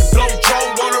 4-door, blow draw.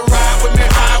 Wanna ride with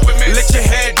me, let your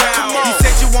head down. You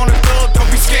said you wanna thug,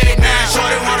 don't be scared now.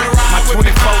 Shawty wanna ride with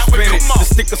me. My 24 spinning, the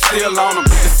sticker still on them.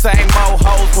 The same old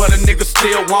hoes, but a nigga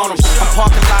still want them. I'm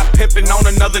parking lot pimping on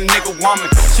another nigga woman.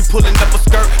 She pulling up a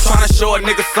skirt, trying to show a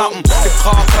nigga something. The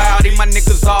car cloudy, my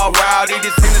niggas all rowdy.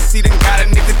 This Hennessy done got a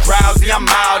nigga drowsy. I'm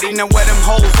outy, now where them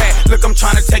hoes at? Look, I'm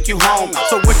trying to take you home.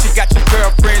 So what you got your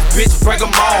girlfriends, bitch, break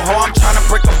them all. Ho, I'm trying to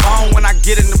break a bone when I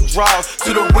get in them drawers.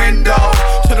 To the window,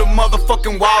 to the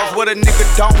motherfucking walls. What a nigga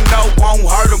don't know won't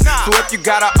hurt him. So if you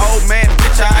got an old man,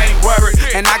 bitch, I ain't worried.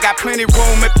 And I got plenty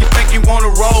room if you think you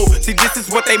wanna roll. See, this is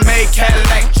what they made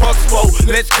Cadillac trucks for.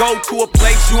 Let's go to a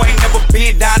place you ain't never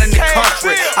been down in the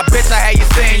country. I bet I had you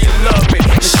saying you love me.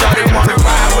 The shorty wanna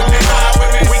ride with me.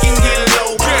 We can get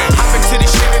low. Hop into the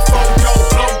Chevy 4-door,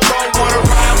 blow, wanna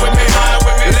ride with me.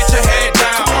 Let your head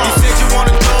down. You said you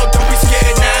wanna thug, don't be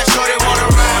scared now. Shorty wanna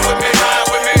ride with me.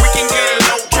 We can get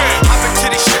low. Hop into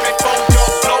the Chevy 4-door,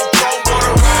 blow,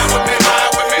 wanna ride with me.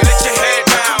 Let your head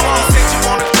down. You said you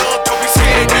wanna thug, don't be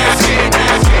scared now.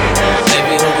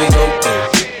 Every hood we go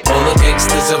through, all the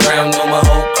gangsters around know my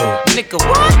whole crew. Nigga,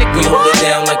 what? Nigga, we hold it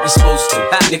down like we supposed to.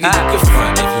 Nigga, you can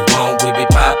front if you want, we be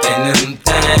poppin' them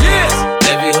things.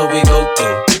 Every hood we go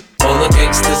through, all the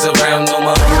gangsters around know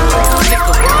my whole crew.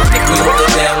 We hold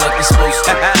it down like we supposed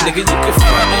to. Nigga, you can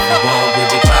front if you want, we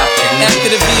be poppin' them. After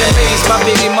the VMAs, my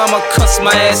baby mama cussed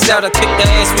my ass out. I kicked her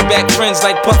ass, we back friends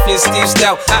like Puffy and Steve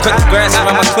Stout. Cut the grass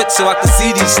around my clit so I can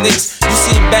see these snakes. You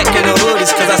see it back in the hood,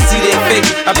 it's cause I see their fake.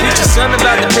 I preach a sermon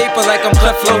about the paper like I'm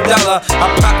Clef Low Dollar. I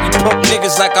pop you punk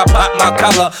niggas like I pop my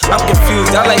collar. I'm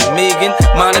confused, I like Megan,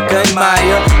 Monica and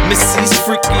Maya, Missy's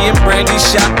freaky and Brandy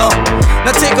shot up.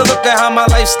 Now take a look at how my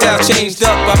lifestyle changed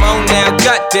up. I'm on now,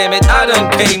 goddammit, I done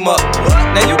came up.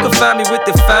 Now you can find me with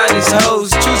the finest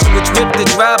hoes, choosing which whip to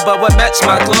drive by what match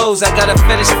my clothes. I got a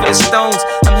fetish for the stones,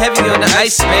 I'm heavy on the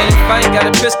ice, man. If I ain't got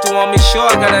a pistol on me, sure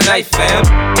I got a knife, fam.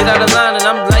 Get out of line and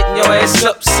I'm lighting your ass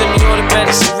up.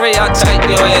 Semi-automatic spray, I'll tighten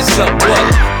your ass up. What?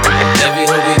 Every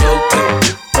hood we go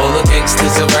through, all the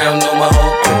gangsters around know my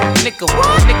whole crew. Nigga,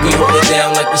 what? Nigga, we hold it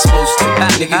down like we supposed to.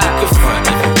 Nigga, you can front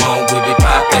if you want, we be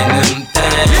poppin' them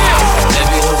things.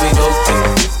 Every hood we go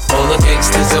through, all the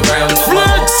gangsters around know my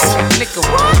whole crew. Nigga,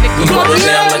 what? Nigga, we hold it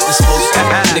down like we supposed to.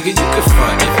 Nigga, you can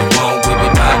front if you want, we be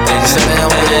poppin' them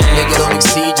things. Nigga, don't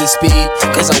exceed your speed,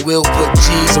 cause I will put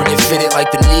G's on your fitted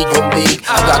like the Negro League.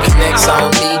 I got connects, I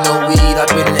don't need no weed. I've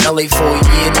been in LA for a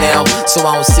year now, so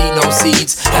I don't see no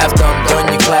seeds. After I'm done,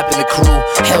 you clapping the crew.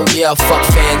 Hell yeah, fuck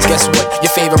fans, guess what?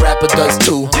 Your favorite rapper does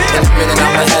too. In a minute,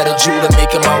 I'm ahead of Judah,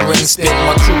 making my ring spin.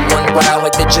 My crew run wild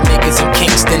like the Jamaicans in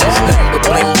Kingston. Nothing but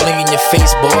bling bling in your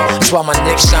face, boy. That's why my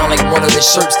neck shine like one of the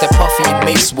shirts that Puffy and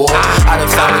Mace wore. I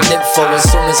done found an info as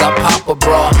soon as I pop a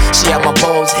bra. She had my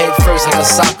balls head first like a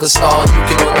soccer star. You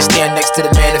can only stand next to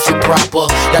the man if you're proper.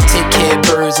 Y'all take care of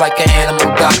birds like an animal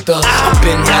doctor. I've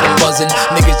been had a buzzin',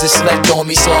 niggas just slept on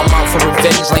me, so I'm out for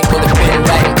revenge like when the Ben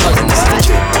Latin cousins.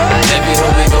 Every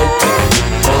hood we go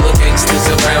through, all the gangsters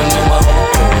around know my whole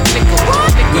crew.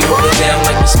 We hold it down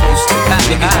like we supposed to.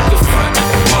 Nigga, you can front if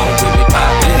you want, we be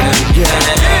poppin' them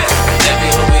things. Every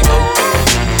hood we go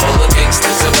through, all the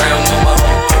gangsters around know my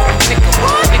whole crew.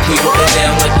 We hold it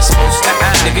down like we supposed to.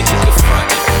 Nigga, you can front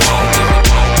if you want, we be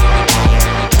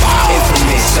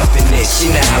infamous up in this, you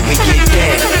know how we get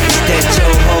down. It's that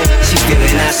Toho, she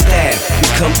feeling our style. We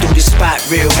come through the spot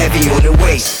real heavy on the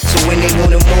waist, so when they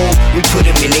wanna move, we put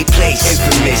them in their place.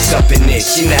 Infamous up in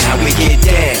this, you know how we get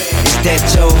down. It's that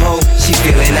Toho, she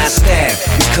feeling our style.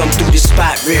 We come through the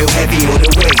spot real heavy on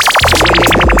the waist, so when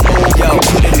they wanna move, yo,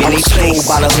 put them in their place.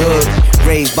 By the hood,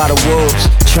 raised by the wolves,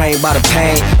 trained by the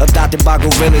pain, adopted by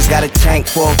gorillas. Got a tank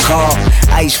for a car,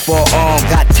 ice for an arm,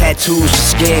 got tattoos for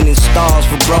skin and stars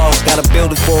for bras. Got a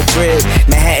building for a crib,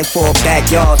 Manhattan for a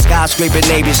backyard, skyscraper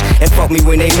neighbors, and fuck me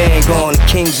when they man gone.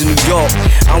 Kings of New York,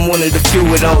 I'm one of the few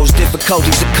of those.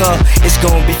 Difficulties occur, it's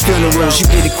gonna be funerals. You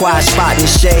get a quiet spot in the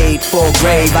shade for a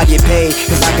grave. I get paid,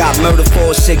 cause I got murder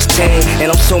for a 16,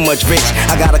 and I'm so much rich.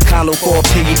 I got a condo for a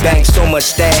piggy bank, so much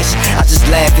stash. I just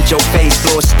laugh at your face,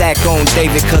 throw a stack on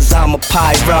David, cause I'm a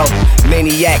pyro.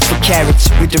 Maniac for carrots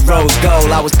with the rose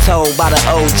gold. I was told by the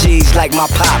OGs like my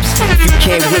pops, if you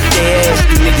can't whip their ass,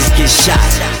 the niggas get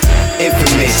shot.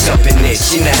 Infamous up in this,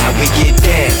 you know how we get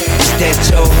down. It's that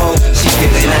Toho, she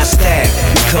feeling our style.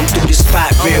 We come through the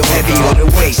spot real heavy on the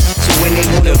waist, so when they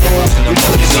wanna move, we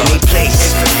put them in their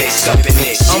place. Infamous up in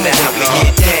this, you know how we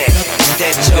get down. It's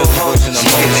that Toho, she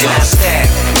feeling our style.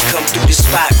 We come through the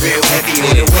spot real heavy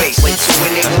on the waist, so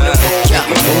when they wanna move,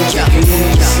 we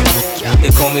move. They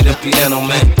call me the piano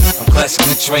man. I'm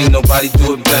classically trained, nobody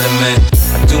do it better, man.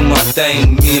 I do my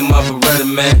thing, me and my Beretta,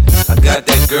 man. I got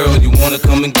that girl, you wanna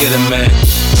come and get her, man.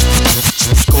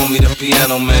 Call me the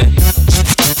piano man.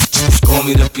 Call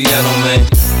me the piano man.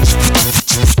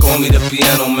 Call me the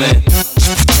piano man.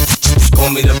 Call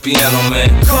me the piano man.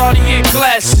 Cartier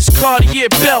glasses, Cartier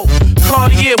belt,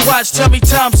 Cartier watch, tell me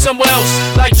time somewhere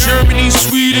else. Like Germany,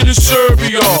 Sweden, and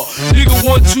Serbia. Nigga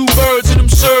want 2 birds and I'm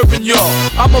serving y'all.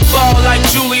 I'm a ball like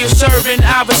Julius Erving,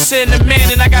 Iverson, the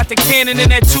man, and I got the cannon in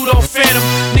that 2-door Phantom.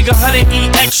 nigga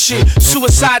 100EX shit.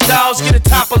 Suicide dolls, get a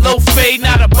top of low fade,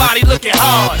 not a body looking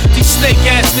hard. These snake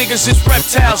ass niggas is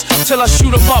reptiles. Till I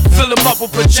shoot them up, fill them up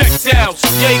with projectiles.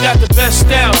 Yeah, he got the best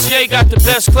styles, yeah, he got the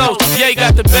best clothes, yeah, he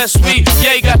got the best weed,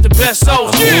 yeah, he got the best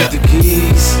souls. Yeah. The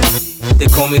keys. They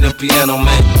call me the piano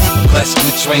man.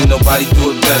 Classically trained, nobody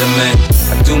do it better, man.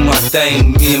 I do my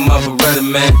thing, me and my Beretta,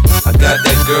 man. I got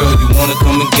that girl, you wanna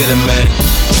come and get her, man.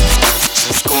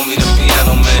 Just call me the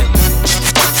piano man.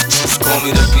 Just call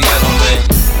me the piano man.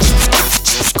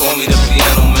 Just call me the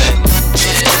piano man.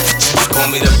 Just call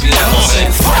me the piano man.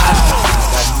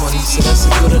 Got money, so that's a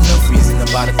good enough reason to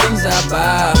buy the things I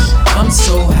buy. I'm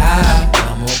so high,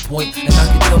 I'm on point, and I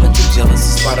can tell that you're jealous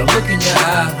just by the look in your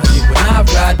eye. When I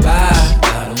ride by,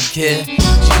 I don't care.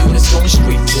 G-Unit's going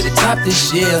straight to the top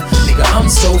this year. Nigga, I'm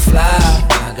so fly.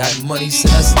 I got money, so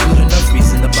that's a good enough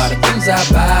reason to buy the things I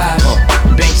buy.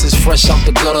 Banks is fresh out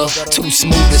the gutter, too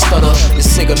smooth to stutter. The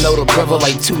cigar know the brother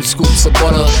like 2 scoops of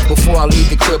butter. Before I leave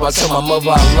the crib, I tell my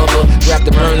mother I love her. Grab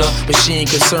the burner, but she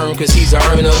ain't concerned cause he's a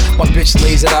earner. My bitch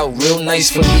lays it out real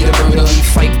nice for me to murder. We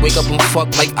fight, wake up and fuck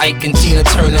like Ike and Tina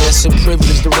Turner. It's a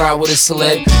privilege to ride with a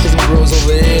celeb, cause my bros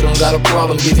over there don't got a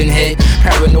problem giving head.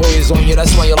 Paranoia's on you,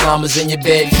 that's why your llama's in your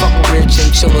bed. Fuck a rich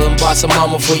and chiller and buy some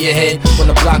mama for your head. When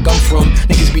the block I'm from,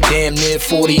 niggas be damn near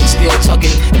 40 and still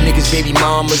tucking. And niggas baby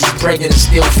mamas is pregnant and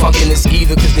still fucking. It's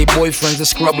either cause they boyfriends are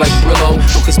scrub like Brillo,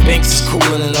 or cause Banks is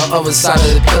coolin' on the other side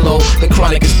of the pillow. The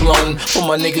chronic is blown for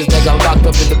my niggas that got locked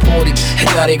up in the party, and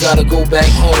now they gotta go back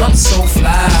home. I'm so fly,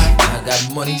 I got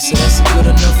money, so that's a good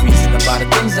enough reason to buy the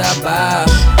things I buy.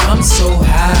 I'm so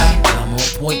high, I'm on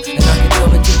point, and I can tell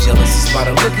that you're jealous just by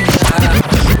the look in your eye.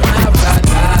 When I ride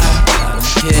by, I don't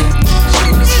care. She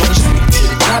was going straight to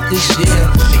the top this year.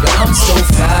 Nigga, I'm so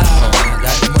fly, I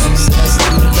got money, so that's a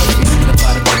good enough reason to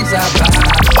buy the things I buy.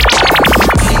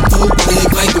 Ain't no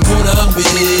click like the one I'm with.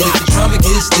 If the drama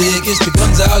gets thick, it's the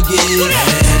guns I'll get.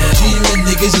 G-Unit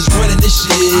niggas is running this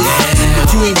shit.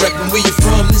 You ain't reppin' where you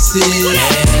from, this is.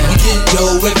 We get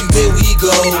dough everywhere we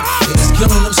go. Niggas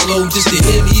killing them slow just to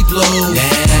hear me blow.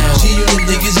 G-Unit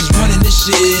niggas is running this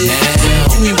shit.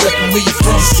 You ain't reppin' where you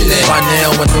from, this is. By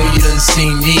now I know you done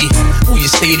seen me on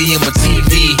your stadium or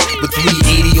TV with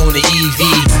 380 on the EV.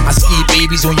 I ski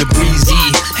babies on your breezy,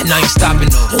 and I ain't stopping.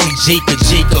 Only Jacob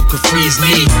could freeze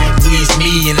me. Freeze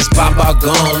me and it's Papa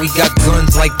gone. We got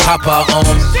guns like Papa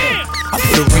on. I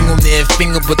put a ring on their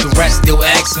finger, but the rats still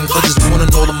asking. I just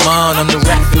wanna know the mind, I'm the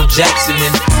rap Phil Jackson.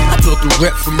 And I built the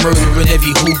rep for murdering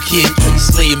every who kid.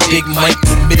 Slaying Big Mike,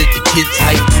 committed the kid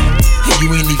type. And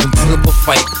you ain't even put up a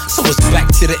fight, so it's back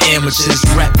to the amateurs,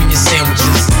 rapping your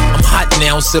sandwiches. I'm hot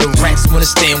now, so the rats wanna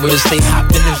stand with us. They hop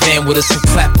in the van with us and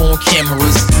clap on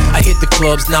cameras. I hit the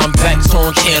clubs, now I'm back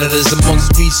touring Canada's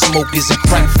amongst weed smokers and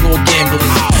crack floor gamblers.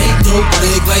 Ain't no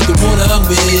click like the one I'm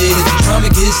with. If the drama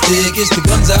gets thick, it's the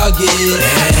guns I'll get.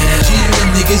 G-Unit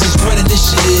niggas is running this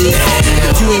shit.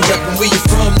 You ain't reppin' where you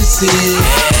from, this is.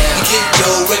 We get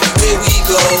dough everywhere we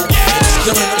go. Niggas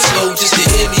killing them slow just to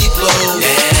hear me blow.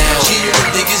 G-Unit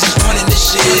niggas is running this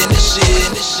shit, this shit,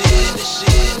 this shit, this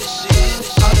shit, this shit.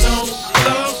 I don't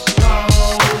love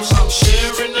those, I'm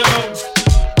sharing them.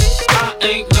 I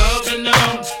ain't loving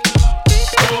them.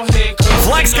 Go ahead, come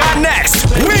Flexxgotnext,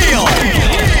 wheel!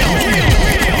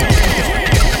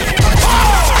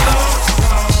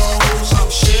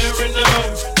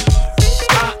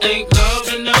 Ain't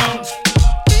loving them.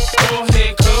 Go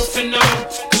ahead, cuffing them.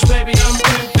 Cause baby, I'm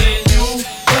pimping you.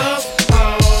 Love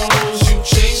hoes, you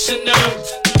chasing them.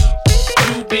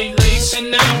 You be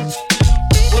lacing them.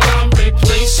 Well, I'm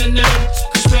replacing them.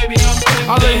 Cause baby, I'm pimping.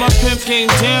 I lay my pimp game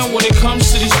down when it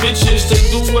comes to these bitches. They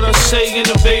do what I say and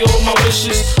obey all my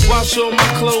wishes. Wash all my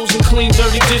clothes and clean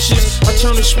dirty dishes. I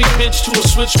turn a sweet bitch to a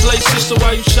switchblade sister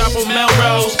while you shop on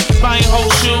Melrose, buying whole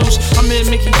shoes. I'm in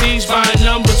Mickey D's buying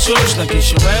number 2s. Now get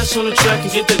your ass on the track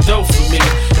and get that dough for me.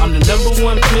 I'm the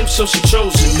 #1 pimp, so she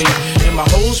chosen me. And my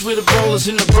hoes where the ballers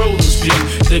and the rollers be.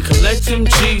 They collect them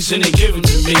G's and they give them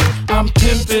to me. I'm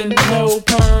pimpin', no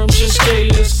perm, just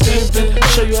gators. Pimpin',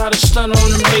 show you how to stun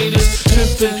on them haters.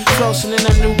 Pimpin', flossin' in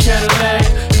that new Cadillac.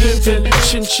 Pimpin',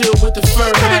 chinchill with the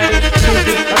fur hat.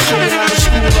 Pimpin', I show you how to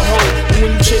school a hoe. And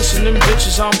when you chasing them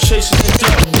bitches, I'm chasing the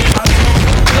devil. I don't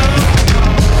love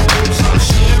hoes, I'm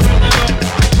sharing them.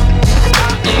 I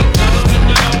ain't loving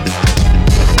them.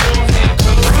 Go ahead,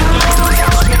 cover them.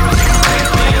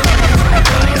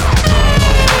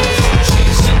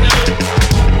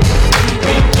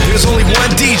 There's only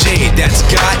one DJ that's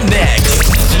got next.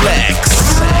 Flex.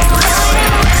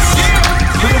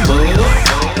 Put 'em up,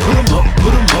 put 'em up,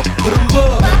 put 'em up, put 'em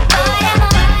up.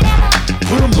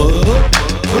 Put 'em up,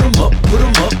 put 'em up, put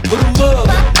 'em up, put 'em up.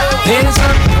 Hands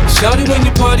up, shawty when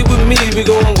you party with me, we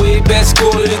gon'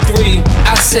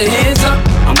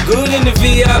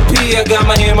 got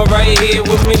my hammer right here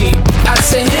with me. I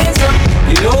say hands up.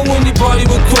 You know when you party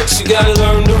with crooks, you gotta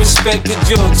learn to respect the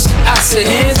jokes. I say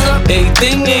hands up.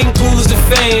 Everything ain't cool as the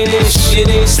fame, and shit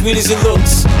ain't sweet as it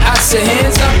looks. I say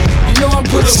hands up. You know I'm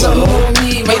putting something on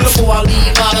me right before I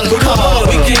leave out of the car.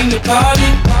 We came to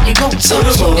party. You gon' tell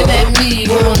us looking at me,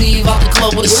 we gon' leave out the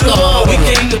club with a scar. We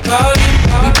came to party.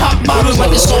 We pop bottles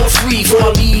like it's all free. Before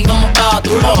I leave, I'm about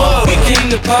to bar. We came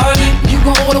to party. You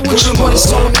gon' order what you want, it's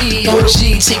on me.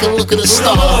 OG, take a look at the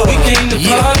star. We came to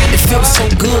party. It feels so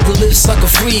good to live sucker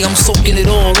free. I'm soaking it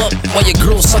all up while your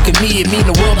girl sucking me. It mean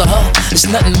the world to her. It's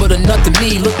nothing but a nut to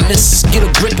me. Look, miss, get a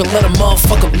grip and let a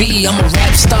motherfucker be. I'm a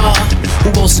rap star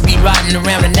who wants to be riding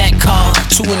around in that car.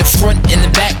 Two in the front, in the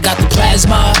back, got the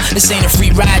plasma. This ain't a free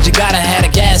ride, you gotta have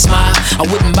a gas mile. I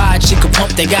wouldn't buy a chick a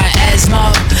pump that got asthma.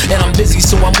 And I'm busy,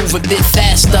 so I move a bit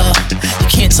faster. You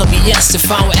can't tell me yes if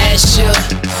I don't ask you.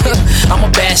 I'm a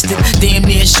bastard, damn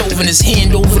near shoving his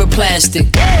hand over the plastic.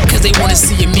 Cause they wanna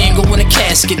see a man go in a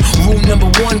casket. Rule number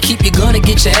one, keep your gun and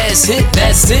get your ass hit.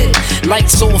 That's it.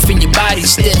 Lights off and your body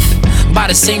stiff. By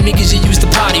the same niggas you used to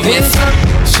party with.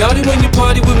 Shawty, when you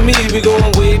party with me, we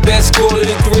going way back, quarter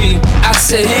to 3. I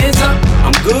said hands up.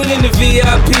 I'm good in the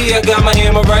VIP, I got my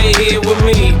hammer right here with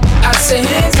me. I said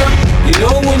hands up. You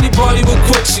know when you party with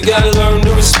crooks, you gotta learn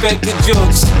to respect the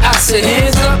jokes. I said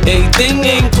hands up. Everything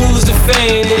ain't cool as the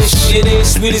fame, and shit ain't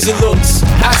sweet as it looks.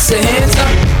 I said hands up.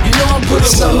 You know I'm putting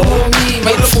something on me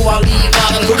right before I leave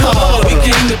out of the car. We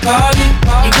came to party.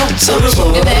 You gon' tell us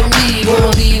looking at me, we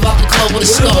gon' leave out the club with a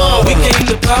scar. We came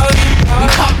to party. We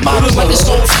pop bottles like it's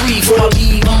all free. Before I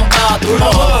leave, I'm about to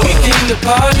bar. We came to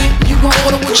party. You gon'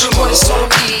 order what you want, it's on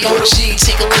me. OG,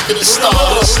 take a look at the star.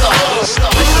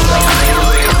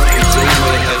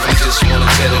 We just wanna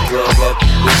tear the club up.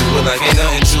 We do it like ain't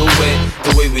nothing to it.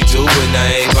 The way we do it, now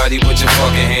everybody put your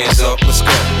fucking hands up. Let's go.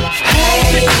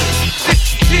 Hey,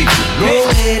 go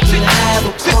ahead and have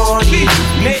a party if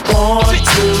you want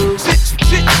to.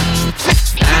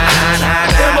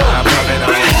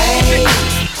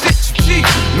 Hey,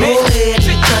 go ahead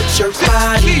and touch your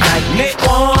body like you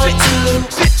want to.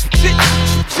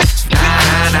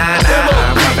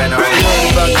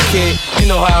 About the kid, you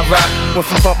know how I rock. Went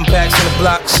from pumping packs on the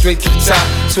block straight to the top.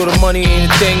 So the money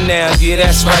ain't a thing now, yeah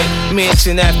that's right.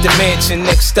 Mansion after mansion,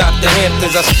 next stop the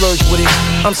Hamptons. I splurge with it,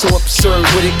 I'm so absurd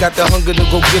with it. Got the hunger to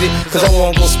go get it, cause I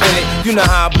won't go spend it. You know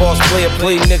how a boss play,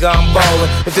 nigga, I'm ballin'.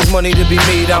 If there's money to be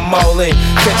made, I'm all in.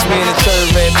 Catch me in the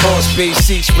third red boss, base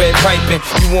seats, red piping.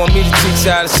 You want me to teach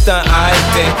you how to stunt, I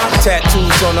hate that.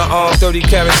 Tattoos on the arm, 30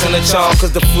 carats on the charm,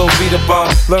 cause the flow be the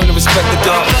bomb. Learn to respect the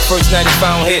dump. First night if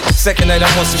I don't hit, second night I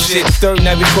want some shit. Third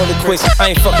night we call it quits.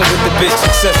 I ain't fucking with the bitch.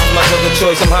 Success is my other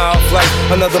choice. I'm high off life.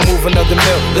 Another move, another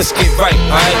meal. Let's get right,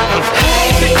 alright?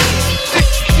 Hey,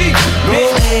 go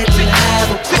ahead and have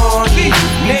a party if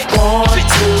you want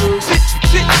to.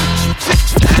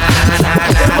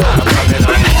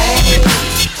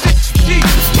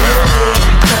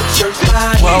 Touch your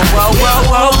body. Whoa, whoa, whoa,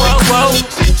 whoa, whoa, whoa.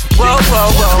 Whoa, whoa,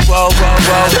 whoa, whoa, whoa,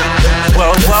 whoa.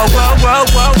 Whoa, whoa, whoa, whoa,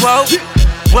 whoa, whoa.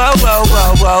 Whoa, whoa,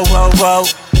 whoa, whoa, whoa, whoa.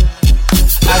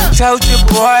 I done told you,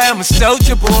 boy, I'm a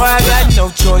soldier, boy. I got no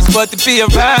choice but to be a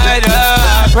rider.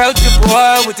 I approach you,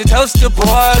 boy, with the toaster, boy.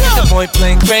 Get the point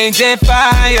blank range and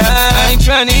fire. I ain't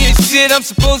tryna hit shit, I'm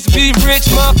supposed to be rich.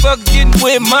 Motherfucker getting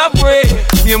with my bread.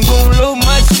 Yeah, I'm gon' load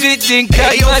my shit, then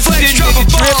cut my shit, nigga,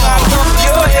 drip out of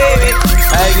your head.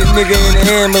 I had a nigga in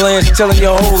the ambulance telling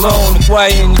you hold on. The choir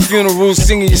in your funeral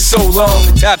singing you so long.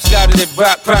 The top scouted it,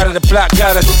 rock, proud of the block,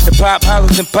 got us. The pop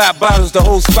hollers and pop bottles, the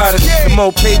whole spot us. The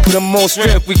more paper, the more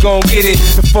strength, we gon' get it.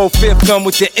 The 4/5 come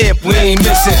with the imp, we ain't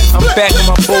missing. I'm back in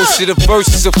my bullshit, the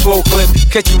verses a full clip.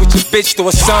 Catch you with your bitch, throw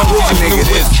a song with your nigga.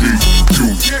 This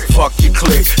fuck your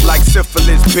click, like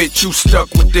syphilis, bitch, you stuck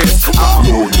with this. I'm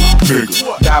a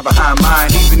nigga. Die behind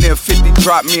mine, even if 50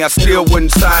 dropped me, I still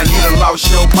wouldn't sign. You done lost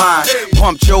your mind.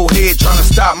 Pumped your head trying to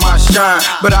stop my shine.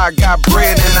 But I got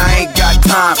bread and I ain't got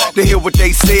time to hear what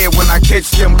they said. When I catch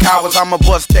them cowards, I'ma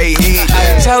bust they head.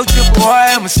 I told you, boy,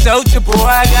 I'm a soldier, boy.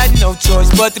 I got no choice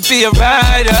but to be a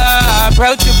rider. I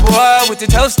approach you, boy, with the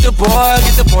toaster, boy.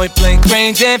 Get the point blank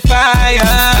range and fire.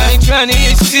 I ain't tryna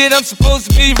hit shit, I'm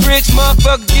supposed to be rich.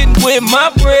 Motherfucker getting with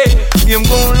my bread. Yeah, I'm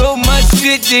gon' load my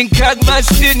shit, then cock my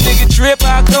shit. Nigga trip,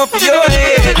 I come for your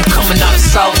head. I'm coming out the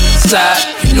south side,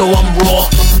 you know I'm raw.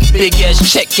 Big ass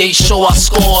check, gate show I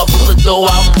score. Pull the dough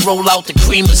out and roll out the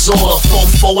cream azor.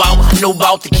 4-4 out, I know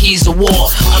about the keys to war.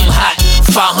 I'm hot,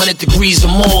 500 degrees or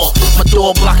more. My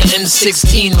door blocking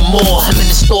M16 or more. I'm in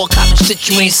the store copping shit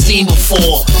you ain't seen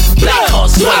before. Black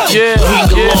cars white, green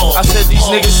galore. I said these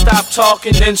niggas stop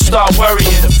talking, then start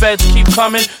worrying. The feds keep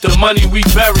coming, the money we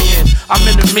burying. I'm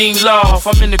in the mean loft,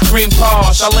 I'm in the cream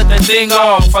posh. I let that thing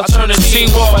off, I turn the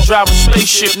team off. I drive a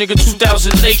spaceship, nigga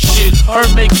 2008 shit. Herb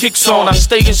make kicks on, I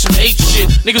stay in some hate shit.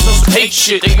 Niggas on some hate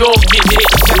shit, they all get hit.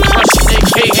 That Russian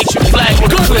AK, hate your flag on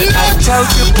the clip. I told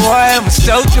you boy, I'm a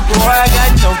soldier boy. I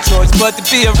got no choice but to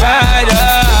be a rider.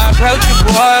 I approach you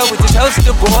boy with the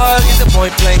toaster boy. Get the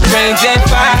point blank range and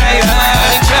fire.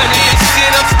 I ain't tryna get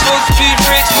shit, I'm supposed to be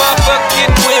rich.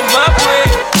 Motherfucking with my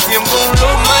bread. I'm gon'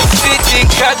 load my shit, then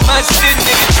cut my shit.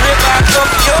 Nigga trip out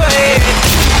off your head.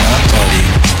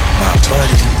 My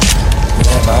buddy,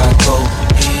 wherever I go,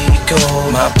 he go.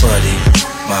 My buddy,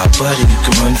 you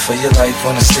can run for your life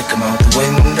when I stick him out the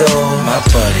window. My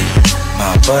buddy,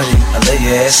 I lay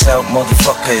your ass out,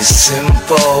 motherfucker, it's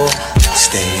simple.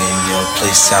 Stay in your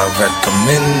place, I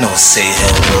recommend. Or say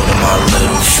hello to my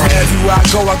little friend. Everywhere I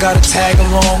go, I gotta tag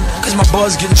along, cause my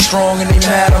buzz getting strong and they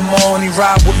mad I'm on. They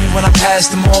ride with me when I pass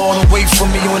them all, and wait for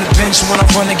me on the bench when I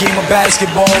run a game of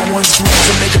basketball. One swoop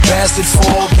to make a bastard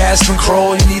fall, gasp and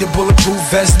crawl. You need a bulletproof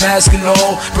vest, mask and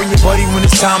all. Bring your buddy when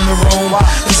it's time to roam,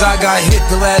 cause I got hit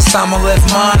the last time I left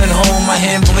mine at home. My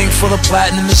hand blink full of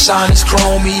platinum and shine is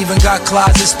chrome. He even got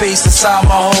closet space inside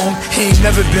my home. He ain't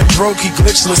never been broke, he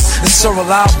glitchless and so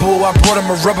reliable. I brought him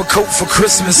a rubber coat for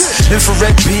Christmas,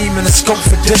 infrared beam and a scope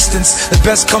for distance. The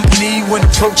best company when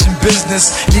approaching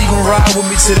business. He gon' ride with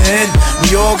me to the end.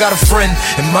 We all got a friend,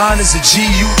 and mine is a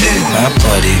G-U-N. My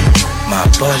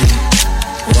buddy,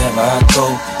 wherever I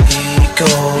go, he go.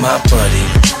 My buddy,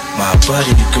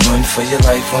 you can run for your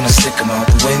life when I stick him out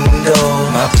the window.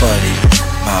 My buddy,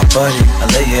 I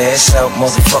lay your ass out,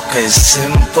 motherfucker, it's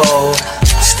simple.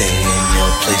 Stay in your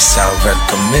place, I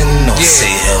recommend. Or say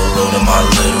hello to my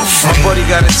little friend. My buddy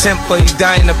got a temper, he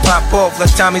dying to pop off.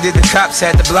 Last time he did the cops,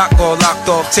 had the block all locked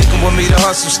off. Take him with me to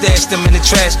hustle, stashed him in the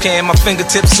trash can. My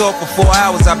fingertips off for 4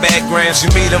 hours, I bag grams.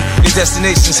 You meet him, your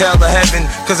destination's hell or heaven.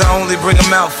 Cause I only bring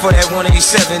him out for that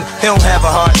 187. He don't have a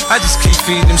heart, I just keep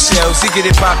feeding him shells. He get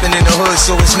it poppin' in the hood,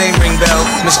 so his name ring bell.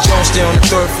 Miss Jones stay on the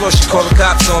 3rd floor, she called the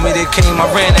cops on me. They came, I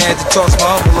ran, I had to toss my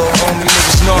other little homie.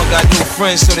 Niggas know I got new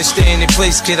friends, so they stay in their place.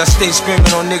 Kid, I stay screaming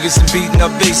on niggas and beating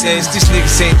up bass ass. These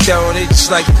niggas ain't thorough, they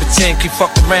just like to pretend. Keep fuck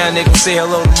around, they gon' say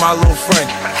hello to my little friend.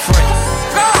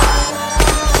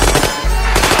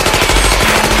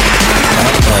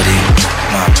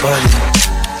 My buddy,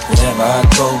 wherever I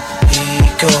go, he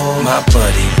go. My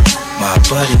buddy,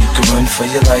 you can run for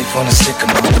your life when I stick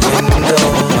him out the window.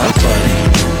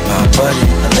 My buddy,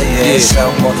 I lay your ass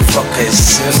out, motherfucker, it's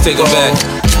simple. Let's take him back.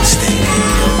 Stay in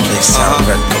your place, I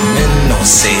recommend. Or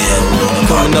say hello.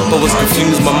 Coming up, I was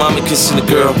confused, my mama kissing the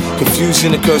girl.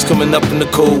 Confusion occurs coming up in the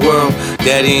cold world.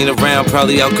 Daddy ain't around,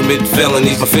 probably out committing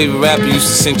felonies. My favorite rapper used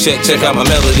to sing, check out my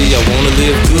melody. I wanna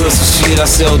live good, so shit, I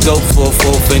sell dope for a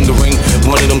 4-finger ring.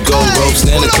 One of them gold ropes,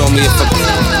 Nana told me if I...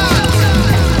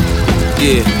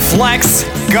 Yeah.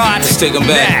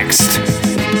 Flexxgotnext.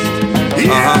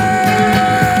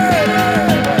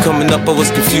 Coming up, I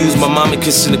was confused, my mama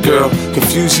kissing the girl.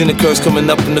 Confusion occurs coming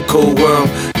up in the cold world.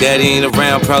 Daddy ain't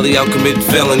around, probably out committing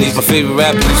felonies. My favorite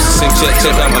rapper used to sing, check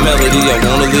out my melody. I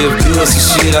wanna live good, so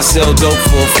shit, I sell dope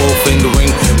for a 4-finger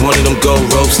ring. One of them gold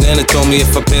ropes, Nana told me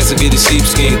if I pass, I get a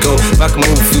sheepskin coat. If I can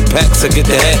move a few packs, I get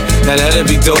the hat. Now that'd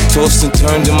be dope, tossed and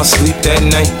turned in my sleep that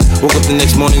night. Woke up the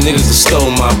next morning, niggas have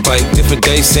stole my bike. Different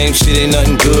day, same shit, ain't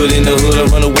nothing good in the hood. I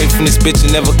run away from this bitch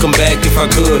and never come back if I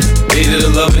could. Hated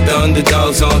to love it, the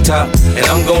underdogs on top. And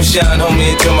I'm gon' shine,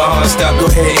 homie, until my heart stop. Go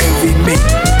ahead, envy me.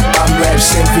 I'm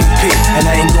Raps MVP, and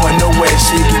I ain't going nowhere,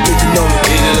 so you can get to know me.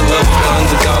 Hated to love it, the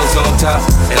underdogs on top.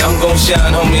 And I'm gon'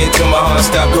 shine, homie, until my heart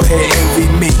stop. Go ahead, envy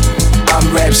me. I'm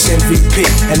Raps MVP,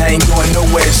 and I ain't going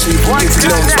nowhere, so you can get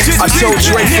to know me. I told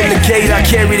Dre from the gate, I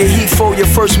carry the heat for you.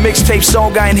 First mixtape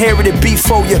song, I inherited beef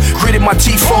for you. Gritted my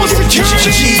teeth for you, G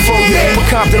for you.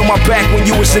 Put Compton on my back when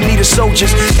you was in need of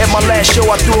soldiers. At my last show,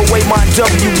 I threw away my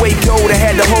NWA gold. I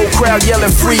had the whole crowd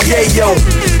yelling free Yayo.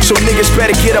 So niggas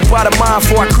better get up out of mine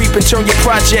before I creep and turn your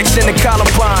projects into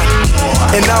Columbine.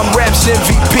 And I'm Raps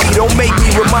MVP, don't make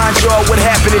me remind y'all what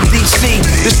happened in DC.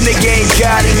 This nigga ain't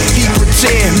got it, he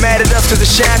pretend. Mad at us cause the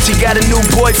Shanty got a new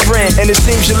boyfriend. And it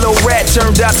seems your little rat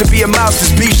turned out to be a mouse.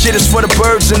 This beef shit is for the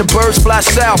birds and the birds fly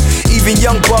south. Even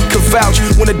Young Buck could vouch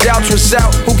when the doubts was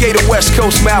out. Who gave the West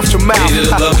Coast mouth to mouth? Hated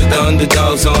to love it, the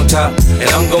underdogs on top. And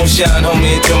I'm gon' shine,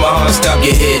 homie, until my heart stop.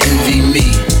 Yeah, envy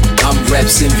me. I'm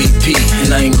Raps MVP,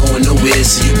 and I ain't going nowhere,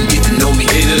 so you can get to know me.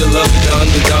 Hated to love it, the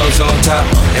underdogs on top.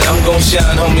 And I'm gon'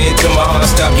 shine, homie, until my heart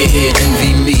stop. Yeah,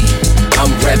 envy me. I'm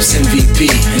Raps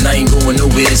MVP, and I ain't going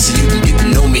nowhere, so you can get to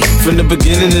know me. From the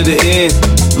beginning to the end,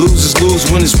 losers lose,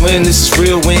 winners win. This is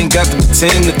real, we ain't got to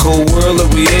pretend. The cold world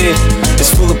that we in, it's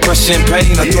full of pressure and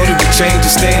pain. I thought it would change,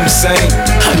 it's staying the same.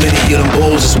 How many of them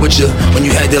balls is with ya? When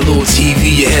you had that little TV,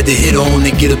 you had to hit on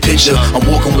and get a picture. I'm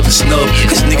walking with a snub,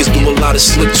 cause niggas do a lot of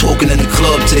slick talking in the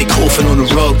club till they coughing on the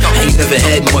rug. I ain't never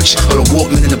had much of the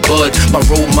Walkman in the bud. My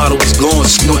role model is gone,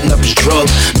 snorting up his drug.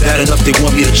 Bad enough they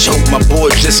want me to choke. My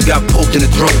boy just got poked in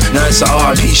the throat. Now it's a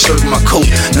RIP shirt in my coat.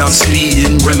 Now I'm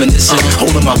speeding, reminiscing,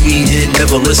 holding my weed in,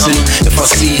 never listen. If I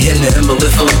see him, then I'ma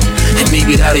lift him. And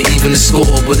maybe that'll even the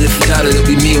score, but if not, it'll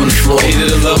be me on the floor.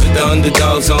 Hated to love it, the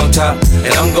underdogs on top.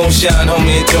 And I'm gon' shine,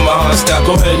 homie, until my heart stop.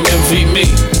 Go ahead and envy me.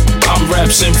 I'm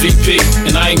Raps MVP,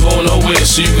 and I ain't going nowhere,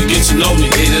 so you can get to know me.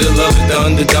 Hated to love it, the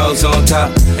underdogs on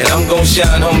top. And I'm gon'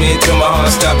 shine, homie, until my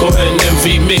heart stop. Go ahead and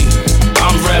envy me.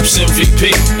 I'm Raps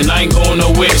MVP, and I ain't going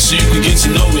nowhere, so you can get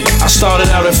to know me. I started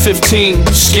out at 15,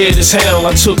 scared as hell.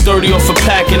 I took 30 off a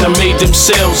pack and I made them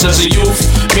sales as a youth.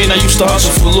 Man, I used to hustle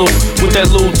for loot with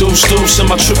that little deuce and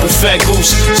my triple fat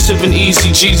goose. Sipping easy,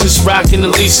 Jesus, rocking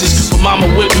the leases. But mama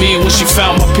with me when she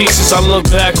found my pieces. I look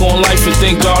back on life and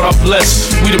thank God I'm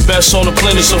blessed. We the best on the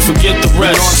planet, so forget the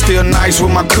rest. You know I'm still nice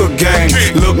with my cook game.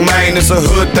 Look, man, it's a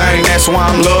hood thing. That's why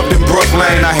I'm loved in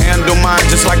Brooklyn. I handle mine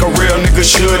just like a real nigga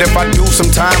should. If I do some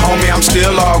time, homie, I'm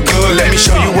still all good. Let me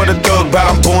show you what a thug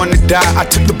bout. I'm born to die. I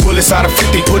took the bullets out of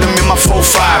 50, put them in my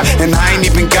 4-5, and I ain't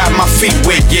even got my feet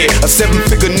wet yet. A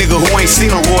 7-figure nigga who ain't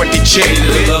seen a royalty check.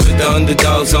 Hated to love it, the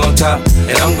underdogs on top.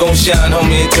 And I'm gon' shine,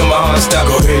 homie, until my heart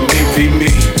stop. Go ahead and envy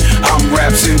me. I'm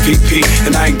Raps MVP,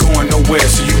 and I ain't going nowhere,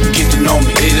 so you can get to know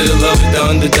me. Hated to love it, the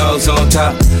underdogs on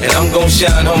top. And I'm gon'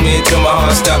 shine, homie, until my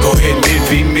heart stop. Go ahead and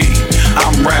envy me.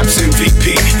 I'm Raps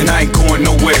MVP, and I ain't going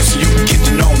nowhere, so you can get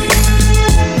to know me.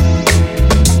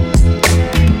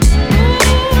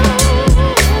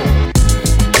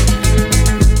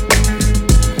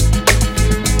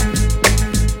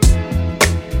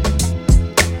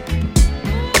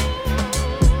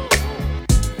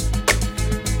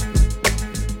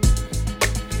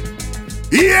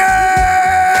 Yeah!